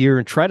this new year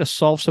and try to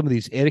solve some of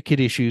these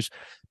etiquette issues,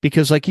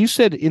 because, like you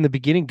said in the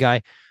beginning,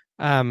 Guy,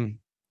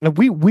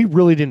 we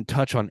really didn't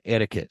touch on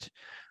etiquette.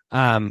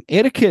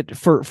 Etiquette,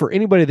 for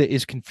anybody that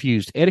is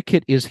confused,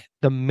 etiquette is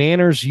the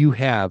manners you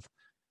have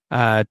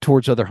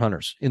towards other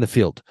hunters in the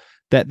field.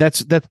 That's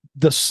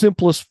the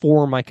simplest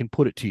form I can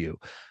put it to you.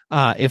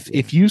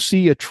 If you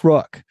see a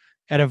truck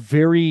at a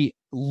very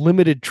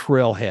limited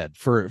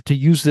trailhead, to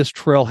use this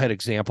trailhead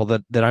example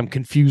that I'm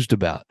confused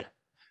about,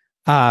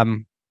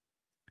 the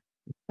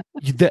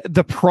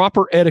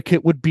proper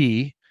etiquette would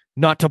be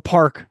not to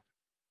park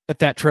at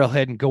that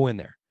trailhead and go in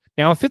there.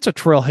 Now, if it's a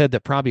trailhead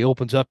that probably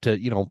opens up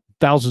to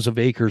thousands of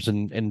acres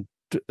and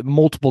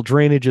multiple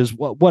drainages,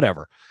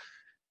 whatever,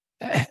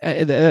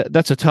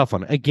 that's a tough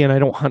one. Again, I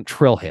don't hunt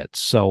trailheads,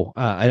 so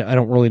I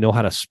don't really know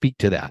how to speak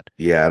to that.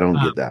 Yeah, I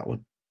don't get that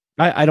one.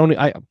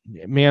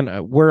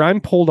 Where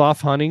I'm pulled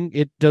off hunting,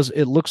 it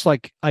looks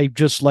like I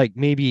just, like,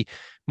 maybe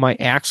my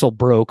axle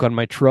broke on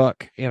my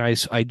truck and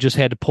I just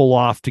had to pull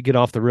off to get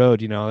off the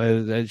road.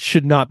 It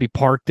should not be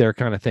parked there,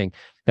 kind of thing.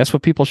 That's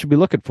what people should be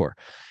looking for.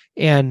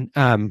 And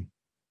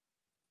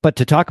but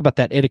to talk about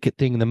that etiquette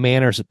thing and the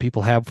manners that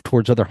people have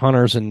towards other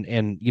hunters and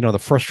the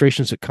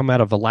frustrations that come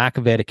out of the lack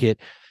of etiquette,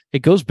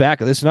 it goes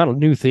back. It's not a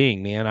new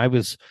thing, man. I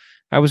was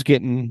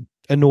getting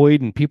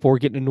annoyed, and people were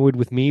getting annoyed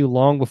with me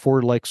long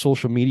before, like,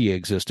 social media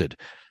existed.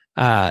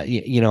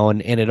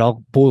 And it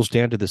all boils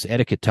down to this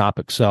etiquette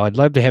topic. So I'd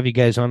love to have you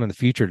guys on in the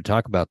future to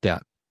talk about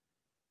that.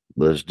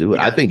 Let's do it.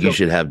 Yeah, I think you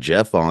should have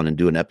Jeff on and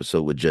do an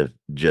episode with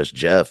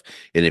Jeff.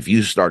 And if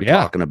you start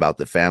talking about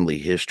the family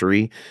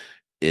history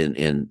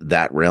in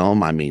that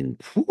realm, I mean,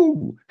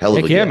 hell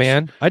of a guess.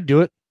 Man, I'd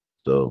do it.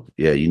 So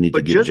yeah, you need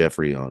to get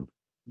Jeffrey on.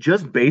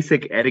 Just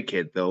basic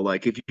etiquette, though.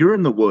 Like, if you're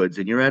in the woods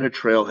and you're at a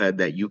trailhead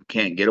that you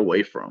can't get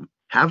away from,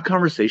 have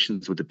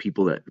conversations with the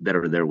people that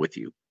are there with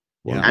you.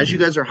 Yeah. As you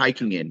guys are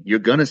hiking in, you're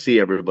gonna see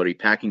everybody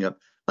packing up.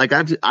 Like,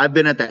 I've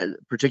been at that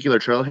particular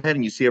trailhead,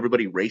 and you see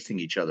everybody racing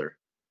each other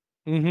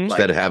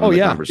instead of having a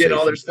conversation. Get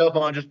all their stuff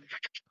on. Just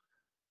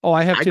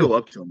I go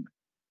up to them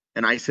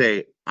and I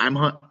say,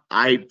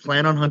 I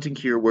plan on hunting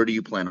here. Where do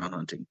you plan on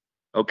hunting?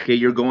 Okay,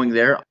 you're going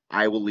there.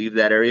 I will leave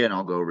that area and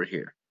I'll go over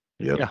here.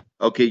 Yep. Yeah.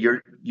 Okay,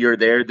 you're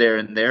there,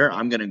 and there.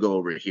 I'm gonna go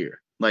over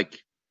here.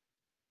 Like,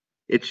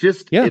 it's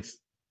just it's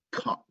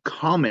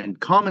common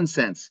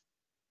sense.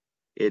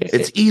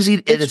 It's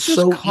easy. It's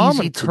so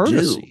easy to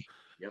do.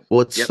 Yep.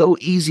 Well, it's so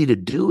easy to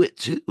do it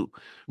too,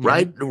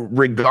 right?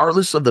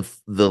 Regardless of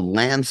the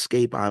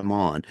landscape I'm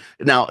on.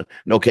 Now,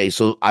 okay,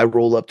 so I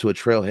roll up to a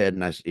trailhead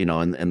and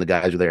and the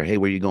guys are there. Hey,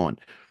 where are you going?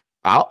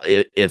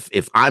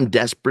 If I'm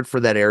desperate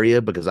for that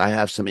area because I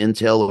have some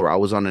intel or I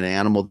was on an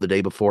animal the day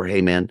before,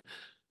 hey man,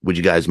 would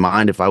you guys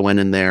mind if I went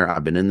in there?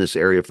 I've been in this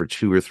area for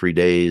 2 or 3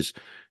 days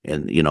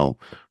and,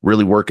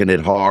 really working it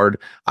hard.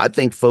 I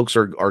think folks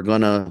are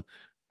gonna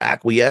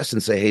acquiesce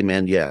and say, hey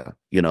man, yeah,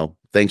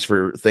 thanks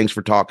for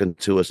talking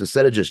to us,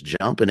 instead of just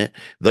jumping it.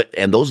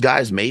 And those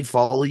guys may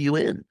follow you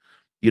in,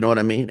 you know what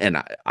I mean?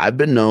 And I've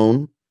been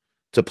known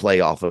to play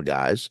off of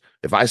guys.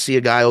 If I see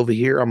a guy over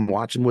here, I'm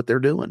watching what they're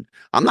doing.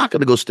 I'm not going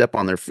to go step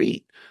on their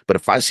feet, but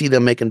if I see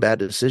them making bad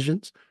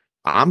decisions,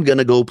 I'm going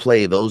to go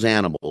play those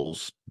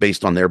animals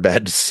based on their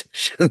bad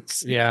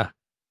decisions. Yeah.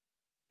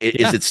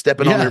 Is it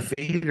stepping on their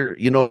feet, or,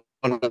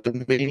 what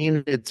I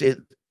mean?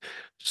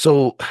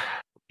 So,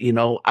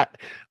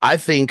 I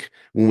think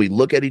when we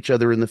look at each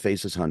other in the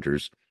face as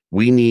hunters,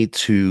 we need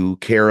to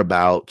care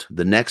about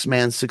the next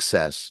man's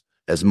success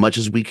as much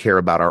as we care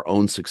about our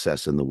own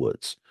success in the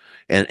woods.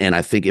 And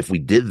I think if we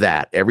did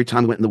that every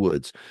time we went in the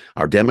woods,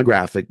 our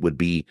demographic would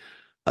be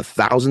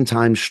 1,000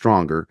 times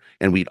stronger,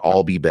 and we'd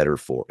all be better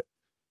for it.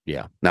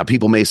 Yeah. Now,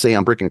 people may say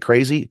I'm freaking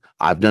crazy.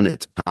 I've done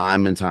it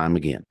time and time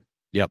again.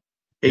 Yep.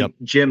 Hey,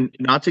 Jim,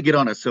 not to get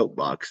on a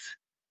soapbox,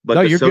 but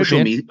no,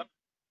 the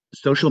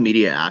social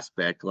media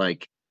aspect,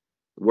 like,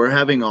 we're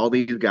having all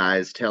these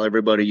guys tell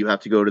everybody you have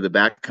to go to the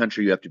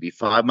backcountry, you have to be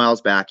 5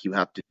 miles back, you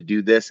have to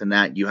do this and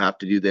that, you have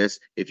to do this.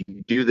 If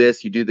you do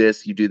this, you do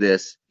this, you do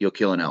this, you'll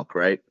kill an elk,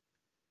 right?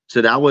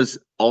 So that was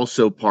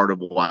also part of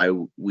why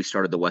we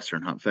started the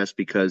Western Hunt Fest,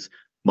 because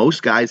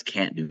most guys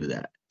can't do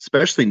that,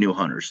 especially new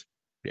hunters.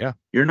 Yeah.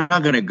 You're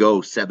not going to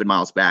go 7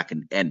 miles back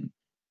and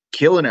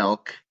kill an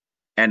elk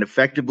and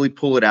effectively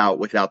pull it out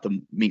without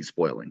the meat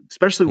spoiling,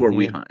 especially where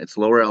we hunt. It's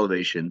lower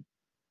elevation.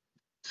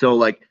 So,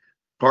 like,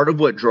 part of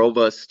what drove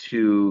us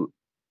to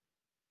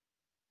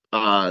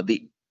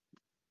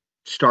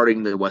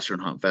starting the Western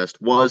Hunt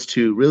Fest was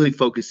to really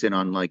focus in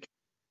on, like,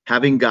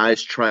 having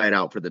guys try it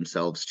out for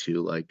themselves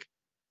too. Like,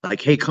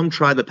 hey, come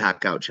try the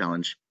pack out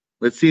challenge.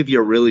 Let's see if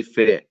you're really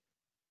fit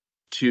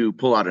to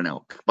pull out an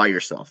elk by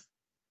yourself.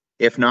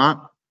 If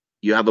not,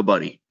 you have a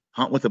buddy.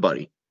 Hunt with a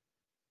buddy.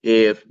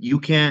 If you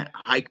can't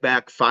hike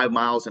back 5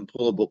 miles and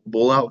pull a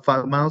bull out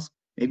 5 miles,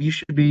 maybe you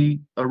should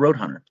be a road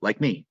hunter like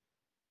me.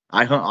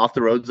 I hunt off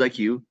the roads like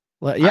you.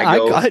 Well,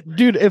 yeah,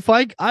 dude, if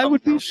I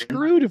would be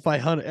screwed if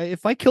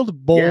I killed a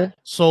bull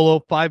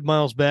solo 5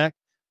 miles back,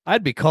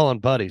 I'd be calling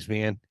buddies,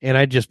 man. And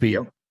I'd just be,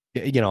 it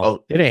ain't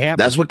happening.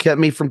 That's what kept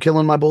me from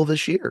killing my bull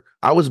this year.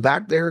 I was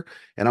back there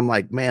and I'm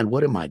like, man,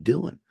 what am I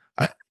doing?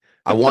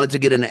 I wanted to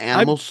get an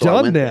animal. I've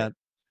done that.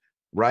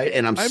 Right.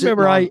 And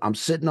I'm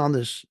sitting on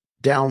this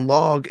down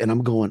log and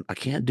I'm going, I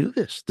can't do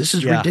this. This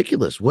is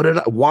ridiculous.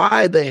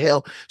 Why the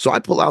hell? So I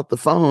pull out the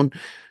phone,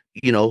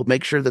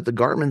 make sure that the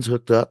Garmin's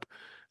hooked up.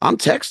 I'm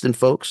texting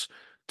folks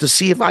to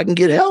see if I can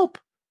get help.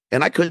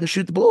 And I couldn't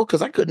shoot the bull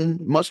because I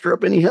couldn't muster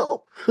up any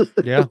help.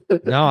 Yeah.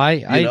 No,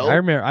 I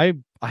remember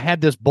I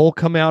had this bull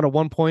come out at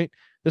one point.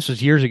 This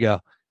was years ago.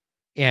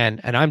 And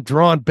I'm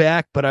drawn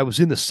back, but I was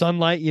in the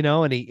sunlight,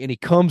 and he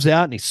comes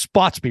out and he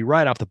spots me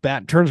right off the bat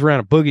and turns around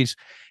and boogies.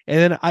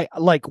 And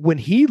then when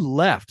he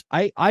left,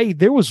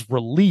 there was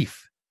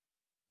relief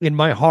in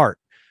my heart.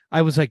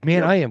 I was like,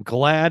 man, I am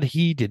glad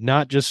he did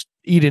not just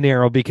eat an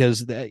arrow,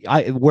 because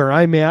where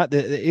I'm at,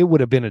 it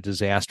would have been a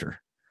disaster.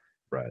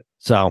 Right.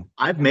 So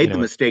I've made the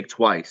mistake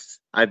twice.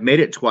 I've made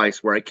it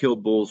twice where I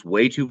killed bulls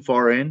way too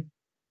far in,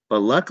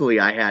 but luckily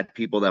I had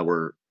people that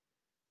were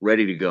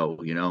ready to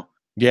go,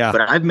 Yeah.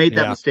 But I've made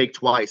that mistake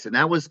twice. And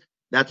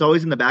that's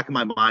always in the back of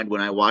my mind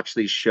when I watch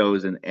these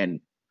shows, and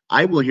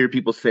I will hear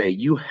people say,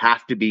 you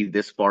have to be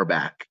this far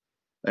back.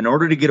 In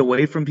order to get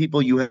away from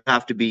people, you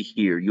have to be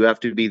here. You have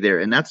to be there.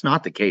 And that's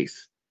not the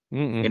case.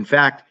 Mm-mm. In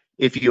fact,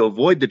 if you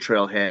avoid the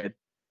trailhead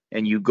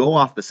and you go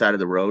off the side of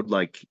the road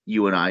like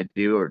you and I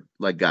do, or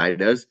like Guy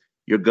does,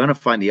 you're going to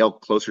find the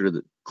elk closer to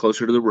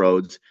the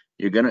roads.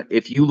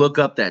 If you look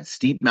up that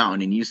steep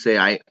mountain and you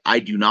say, I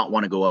do not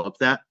want to go up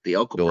that, the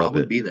elk will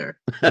probably be there.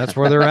 That's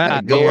where they're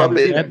at. Go up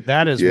it.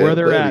 That is where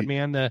they're at,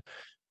 man.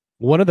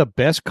 One of the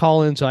best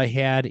call-ins I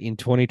had in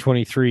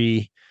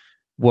 2023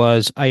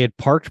 was I had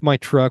parked my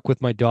truck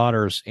with my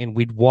daughters and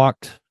we'd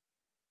walked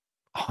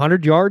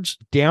 100 yards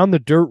down the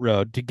dirt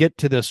road to get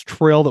to this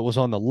trail that was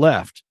on the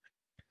left.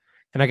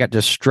 And I got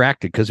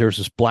distracted because there was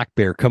this black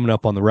bear coming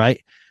up on the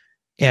right.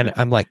 And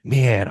I'm like,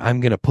 man, I'm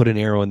going to put an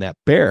arrow in that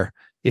bear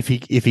if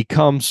he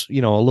comes, a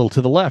little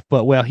to the left.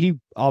 But, well, he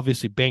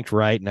obviously banked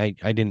right, and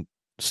I didn't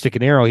stick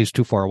an arrow. He's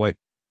too far away.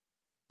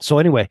 So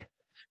anyway,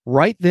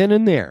 right then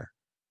and there,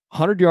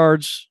 100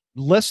 yards,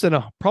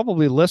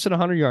 probably less than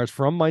 100 yards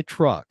from my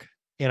truck,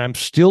 and I'm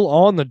still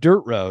on the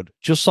dirt road,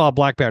 just saw a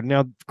black bear.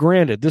 Now,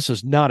 granted, this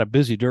is not a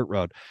busy dirt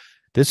road.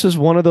 This is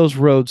one of those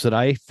roads that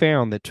I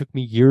found that took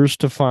me years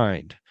to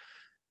find,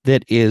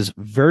 that is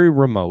very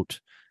remote.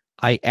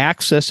 I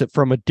access it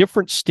from a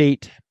different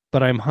state,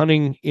 but I'm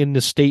hunting in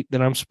the state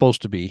that I'm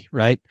supposed to be,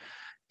 right?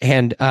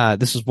 And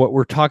this is what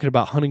we're talking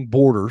about, hunting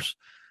borders.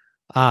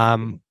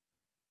 And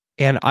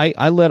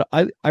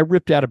I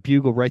ripped out a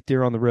bugle right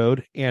there on the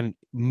road, and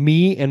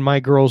me and my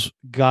girls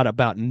got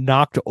about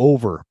knocked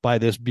over by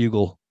this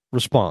bugle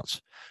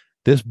response.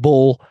 This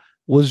bull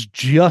was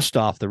just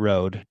off the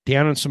road,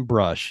 down in some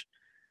brush.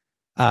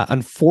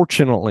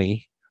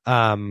 Unfortunately,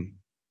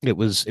 it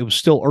was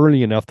still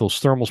early enough. Those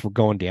thermals were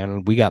going down,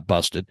 and we got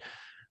busted.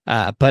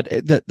 But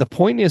the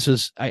point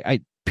is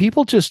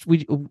people just,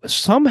 we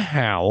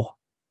somehow,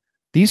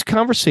 these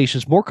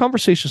conversations, more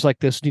conversations like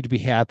this need to be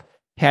had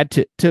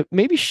to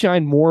maybe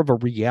shine more of a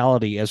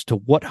reality as to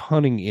what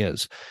hunting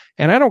is.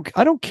 And I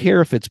don't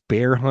care if it's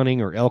bear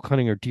hunting or elk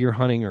hunting or deer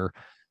hunting or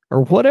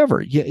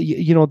whatever.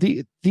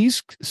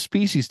 These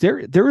species,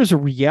 there is a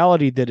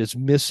reality that is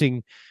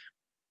missing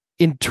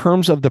in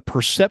terms of the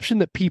perception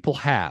that people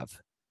have.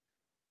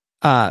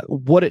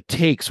 What it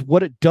takes,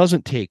 what it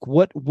doesn't take,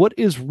 what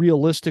is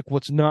realistic,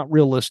 what's not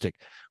realistic,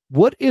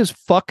 what is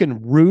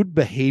fucking rude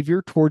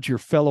behavior towards your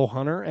fellow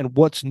hunter and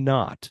what's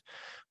not,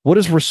 what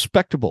is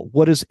respectable,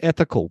 what is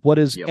ethical, what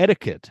is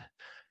etiquette.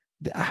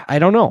 I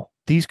don't know.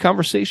 These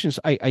conversations,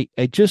 I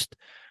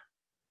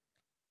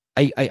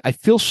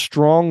feel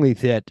strongly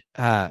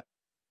that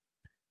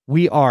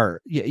we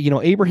are,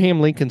 Abraham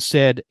Lincoln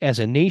said, as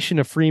a nation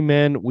of free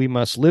men, we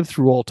must live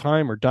through all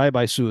time or die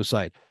by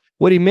suicide.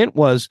 What he meant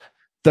was,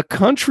 the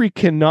country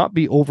cannot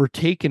be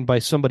overtaken by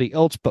somebody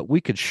else, but we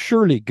could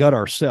surely gut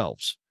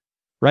ourselves.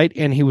 Right.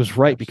 And he was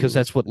right. Absolutely. Because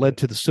that's what led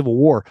to the Civil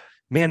War.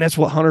 Man, that's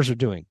what hunters are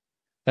doing.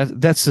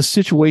 That's the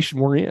situation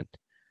we're in.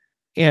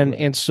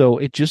 And so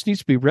it just needs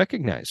to be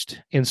recognized.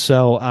 And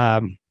so,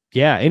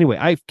 anyway,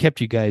 I've kept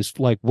you guys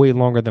like way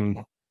longer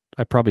than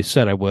I probably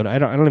said I would. I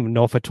don't even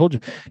know if I told you.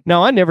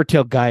 No, I never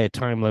tell Guy a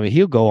time limit.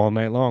 He'll go all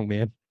night long,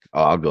 man.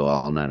 Oh, I'll go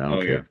all night. I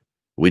don't care.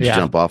 We just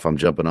jump off. I'm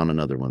jumping on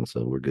another one.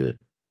 So we're good.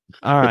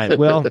 All right.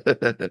 Well,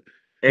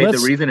 hey,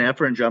 the reason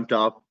Efren jumped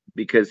off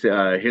because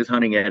his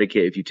hunting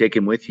etiquette, if you take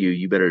him with you,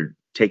 you better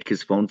take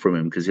his phone from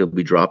him because he'll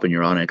be dropping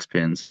your Onyx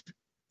pins.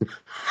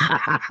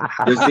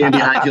 Just stand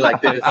behind you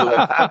like this.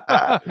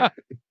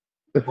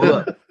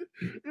 Look.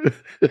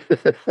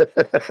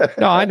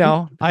 No, I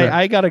know.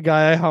 I got a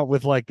guy I hunt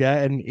with like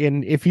that,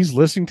 and if he's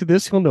listening to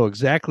this, he'll know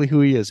exactly who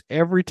he is.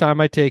 Every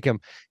time I take him,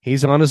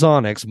 he's on his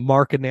Onyx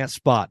marking that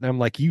spot, and I'm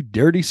like, "You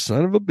dirty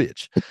son of a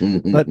bitch!"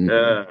 But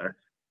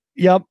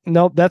yep,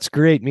 no, that's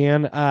great,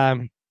 man.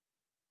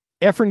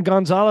 Efren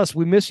Gonzalez,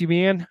 we miss you,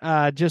 man.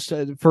 Just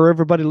for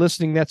everybody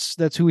listening,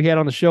 that's who we had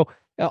on the show.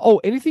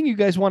 Anything you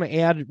guys want to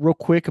add real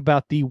quick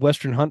about the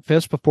Western Hunt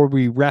Fest before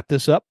we wrap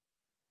this up?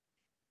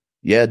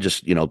 Yeah,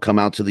 just, come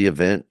out to the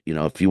event.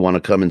 If you want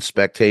to come and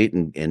spectate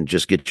and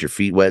just get your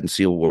feet wet and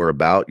see what we're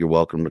about, you're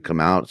welcome to come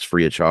out. It's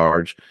free of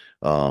charge.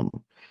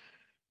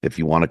 If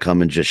you want to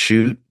come and just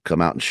shoot,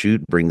 come out and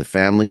shoot, bring the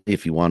family.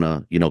 If you want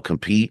to,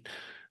 compete,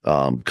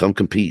 come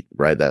compete,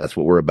 right? That's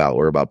what we're about.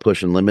 We're about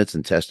pushing limits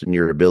and testing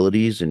your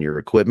abilities and your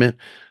equipment.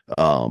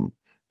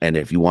 And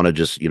if you want to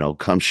just,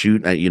 come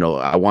shoot,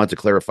 I wanted to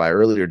clarify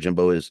earlier,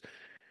 Jimbo, is,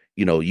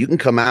 you can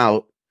come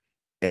out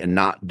and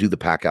not do the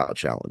pack out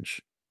challenge.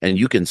 And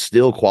you can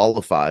still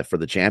qualify for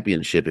the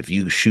championship if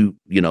you shoot,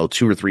 2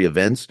 or 3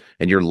 events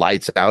and you're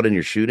lights out and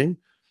you're shooting.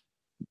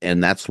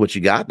 And that's what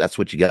you got. That's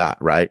what you got,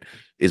 right?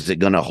 Is it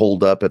going to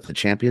hold up at the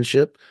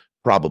championship?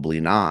 Probably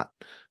not.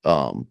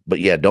 But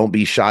yeah, don't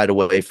be shied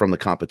away from the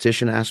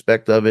competition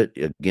aspect of it.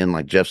 Again,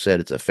 like Jeff said,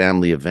 it's a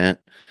family event.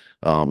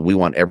 We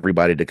want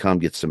everybody to come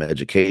get some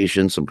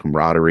education, some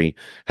camaraderie,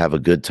 have a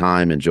good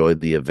time, enjoy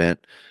the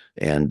event,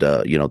 and,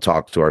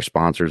 talk to our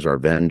sponsors, our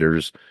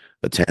vendors,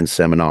 attend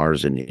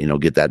seminars, and,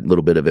 get that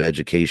little bit of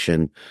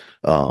education,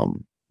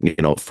 from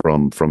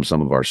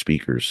some of our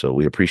speakers. So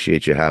we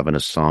appreciate you having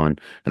us on,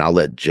 and I'll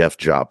let Jeff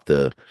drop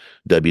the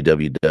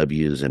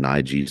wwws and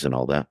IGs and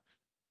all that.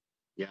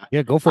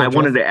 Yeah, go for it. I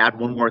wanted to add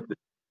one more.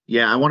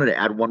 I wanted to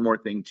add one more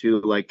thing too.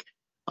 Like,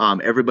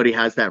 everybody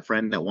has that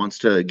friend that wants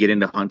to get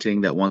into hunting,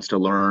 that wants to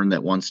learn,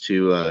 that wants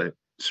to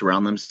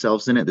surround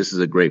themselves in it. This is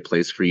a great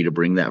place for you to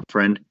bring that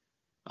friend.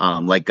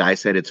 Like Guy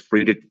said, it's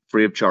free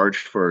of charge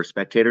for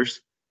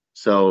spectators.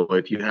 So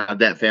if you have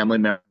that family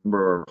member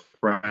or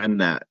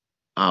friend that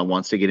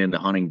wants to get into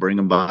hunting, bring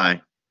them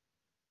by.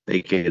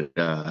 They could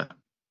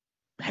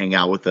hang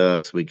out with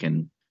us. They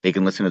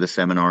can listen to the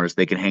seminars.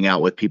 They can hang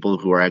out with people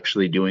who are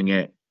actually doing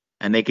it,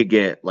 and they could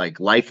get like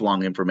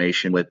lifelong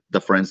information with the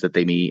friends that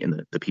they meet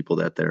and the people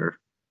that they're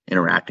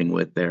interacting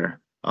with there.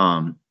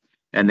 And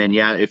then,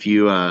 if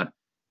you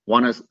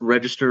want to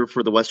register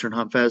for the Western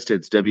Hunt Fest,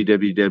 it's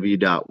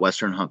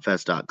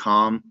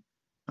www.westernhuntfest.com.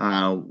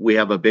 We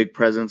have a big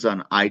presence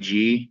on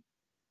IG.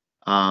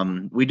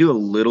 We do a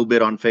little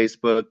bit on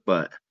Facebook,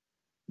 but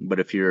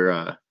if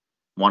you're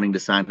wanting to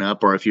sign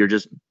up, or if you're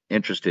just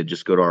interested,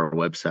 just go to our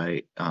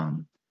website.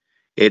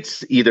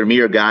 It's either me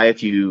or Guy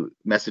if you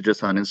message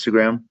us on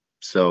Instagram.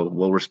 So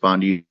we'll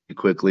respond to you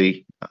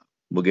quickly.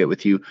 We'll get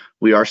with you.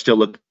 We are still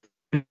looking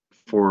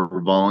for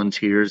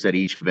volunteers at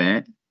each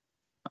event.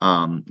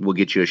 We'll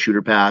get you a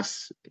shooter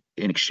pass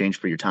in exchange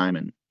for your time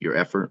and your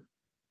effort.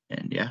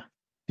 And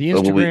the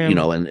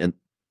Instagram, and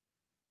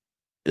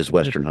is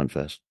Western Hunt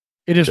Fest.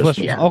 It is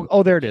Western. Yeah.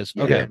 Oh, there it is.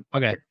 Okay. Yeah.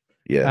 Okay.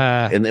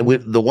 Yeah. And then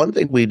the one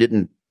thing we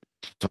didn't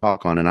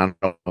talk on, and I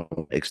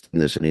don't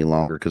extend this any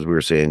longer because we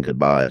were saying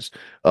goodbyes,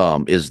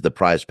 is the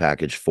prize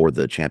package for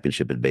the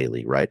championship at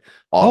Bailey, right?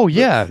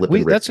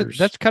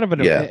 That's kind of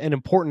an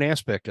important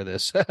aspect of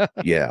this.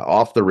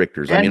 Off the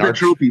Richters. And our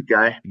trophies,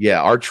 Guy.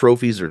 Yeah, our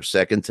trophies are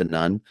second to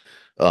none.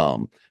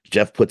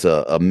 Jeff puts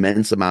a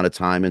immense amount of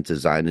time into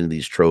designing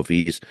these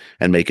trophies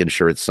and making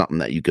sure it's something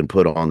that you can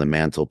put on the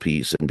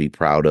mantelpiece and be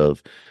proud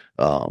of.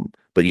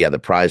 But yeah, the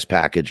prize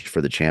package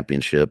for the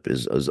championship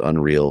is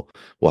unreal.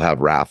 We'll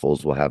have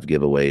raffles, we'll have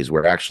giveaways.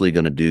 We're actually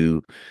going to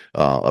do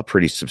a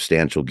pretty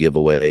substantial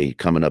giveaway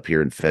coming up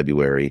here in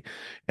February,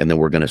 and then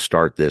we're going to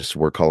start this.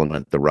 We're calling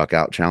it the Ruck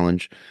Out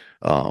Challenge.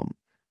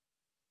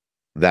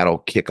 That'll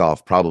kick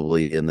off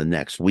probably in the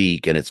next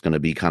week, and it's going to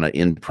be kind of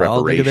in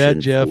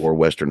preparation for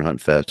Western Hunt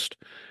Fest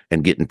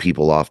and getting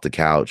people off the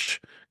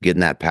couch,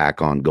 getting that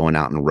pack on, going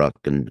out and ruck.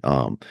 And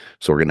so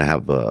we're going to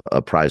have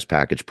a prize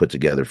package put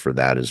together for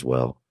that as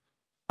well.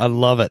 I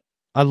love it.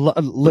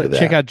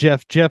 Check out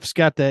Jeff. Jeff's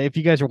got the, if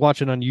you guys are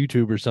watching on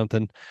YouTube or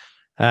something,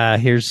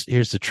 here's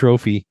the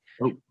trophy.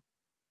 Oh.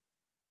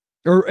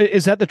 Or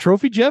is that the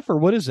trophy, Jeff, or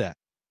what is that?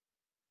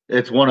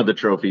 It's one of the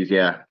trophies,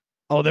 yeah.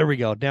 Oh, there we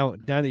go. Now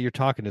that you're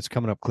talking, it's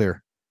coming up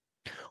clear.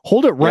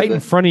 Hold it right in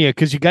front of you,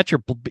 because you got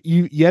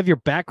you have your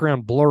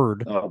background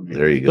blurred. Oh,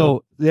 there you go.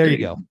 So there you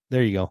go.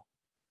 There you go.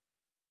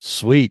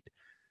 Sweet.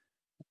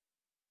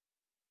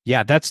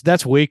 Yeah,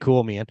 that's way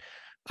cool, man.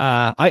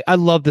 I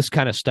love this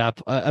kind of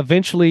stuff.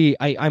 Eventually,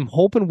 I'm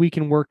hoping we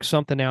can work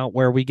something out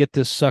where we get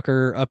this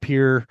sucker up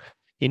here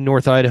in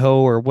North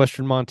Idaho or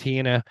Western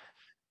Montana.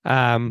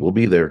 We'll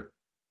be there.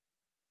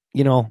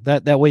 You know,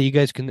 that way you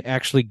guys can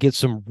actually get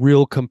some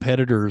real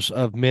competitors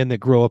of men that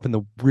grow up in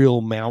the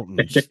real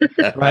mountains,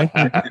 right?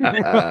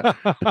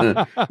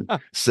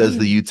 Says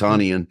the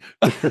Utonian.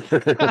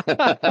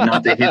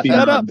 Not the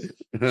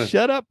hippie.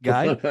 Shut up,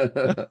 guy.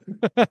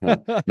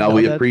 No,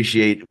 we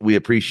appreciate you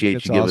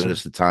giving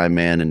us the time,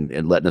 man,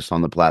 and letting us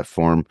on the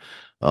platform.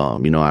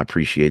 I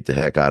appreciate the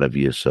heck out of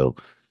you. So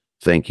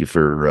thank you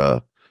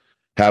for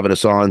having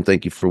us on.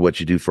 Thank you for what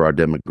you do for our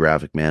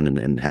demographic, man,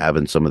 and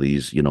having some of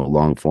these,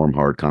 long form,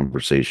 hard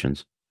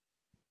conversations.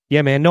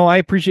 Yeah, man. No, I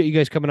appreciate you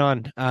guys coming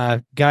on.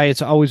 Guy,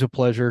 it's always a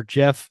pleasure.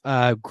 Jeff,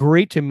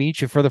 great to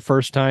meet you for the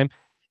first time.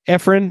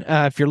 Efren,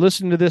 if you're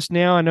listening to this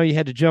now, I know you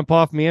had to jump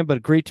off, man,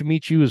 but great to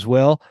meet you as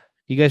well.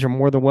 You guys are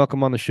more than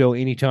welcome on the show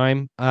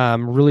anytime.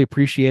 Really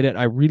appreciate it.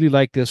 I really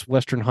like this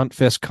Western Hunt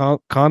Fest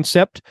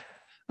concept.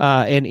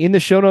 And in the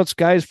show notes,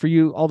 guys, for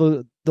you,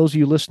 those of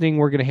you listening,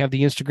 we're going to have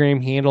the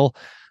Instagram handle.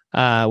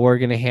 We're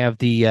going to have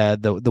the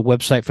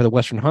website for the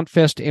Western Hunt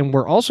Fest, and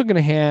we're also going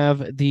to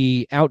have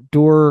the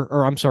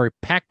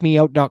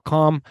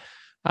packmeout.com,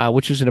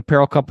 which is an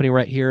apparel company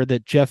right here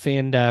that Jeff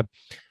and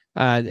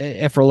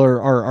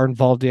Efren are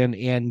involved in,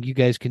 and you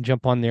guys can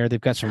jump on there.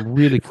 They've got some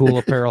really cool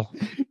apparel.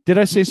 Did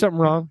I say something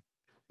wrong?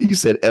 You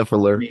said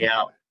Efren.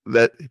 Yeah.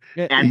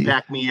 And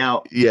Pack Me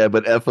Out. Yeah,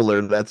 but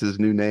Efren, that's his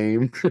new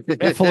name.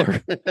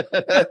 Efren.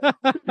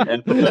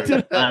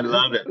 I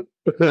love it.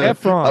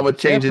 Efren. I'm gonna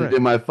change it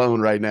in my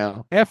phone right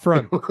now.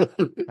 Efren.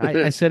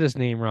 I said his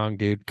name wrong,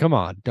 dude. Come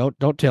on,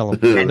 don't tell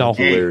him. No,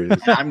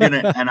 hilarious. I'm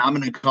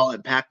gonna call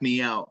it Pack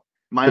Me Out.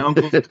 My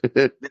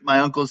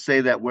uncles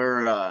say that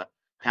we're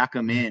pack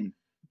 'em in.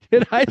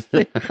 Did I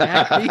say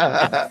pack me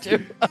out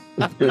too?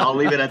 I'll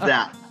leave it at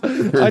that.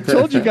 I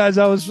told you guys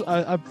I'm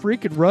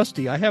freaking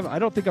rusty. I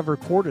don't think I've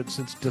recorded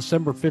since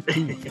December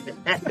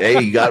 15th.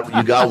 Hey, you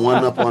got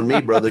one up on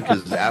me, brother,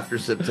 because after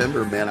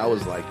September, man, I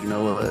was like, you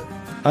know what?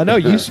 I know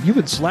you've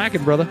been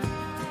slacking, brother.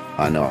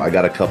 I know. I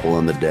got a couple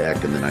on the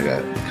deck, and then I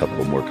got a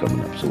couple more coming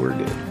up, so we're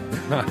good.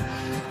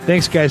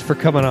 Thanks, guys, for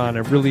coming on.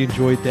 I really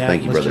enjoyed that.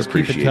 Thank you, brother. Let's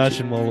just keep in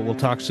touch, and we'll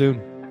talk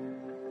soon.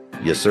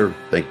 Yes, sir.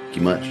 Thank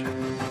you much.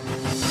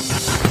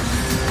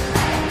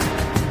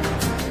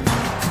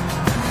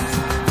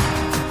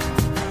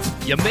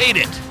 You made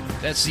it.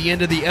 That's the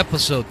end of the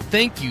episode.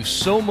 Thank you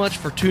so much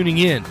for tuning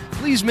in.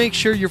 Please make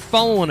sure you're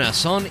following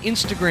us on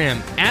Instagram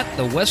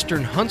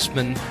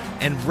 @TheWesternHuntsman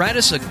and write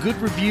us a good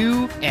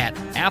review at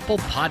Apple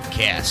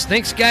Podcasts.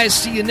 Thanks, guys.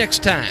 See you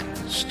next time.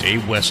 Stay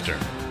Western,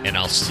 and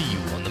I'll see you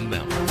on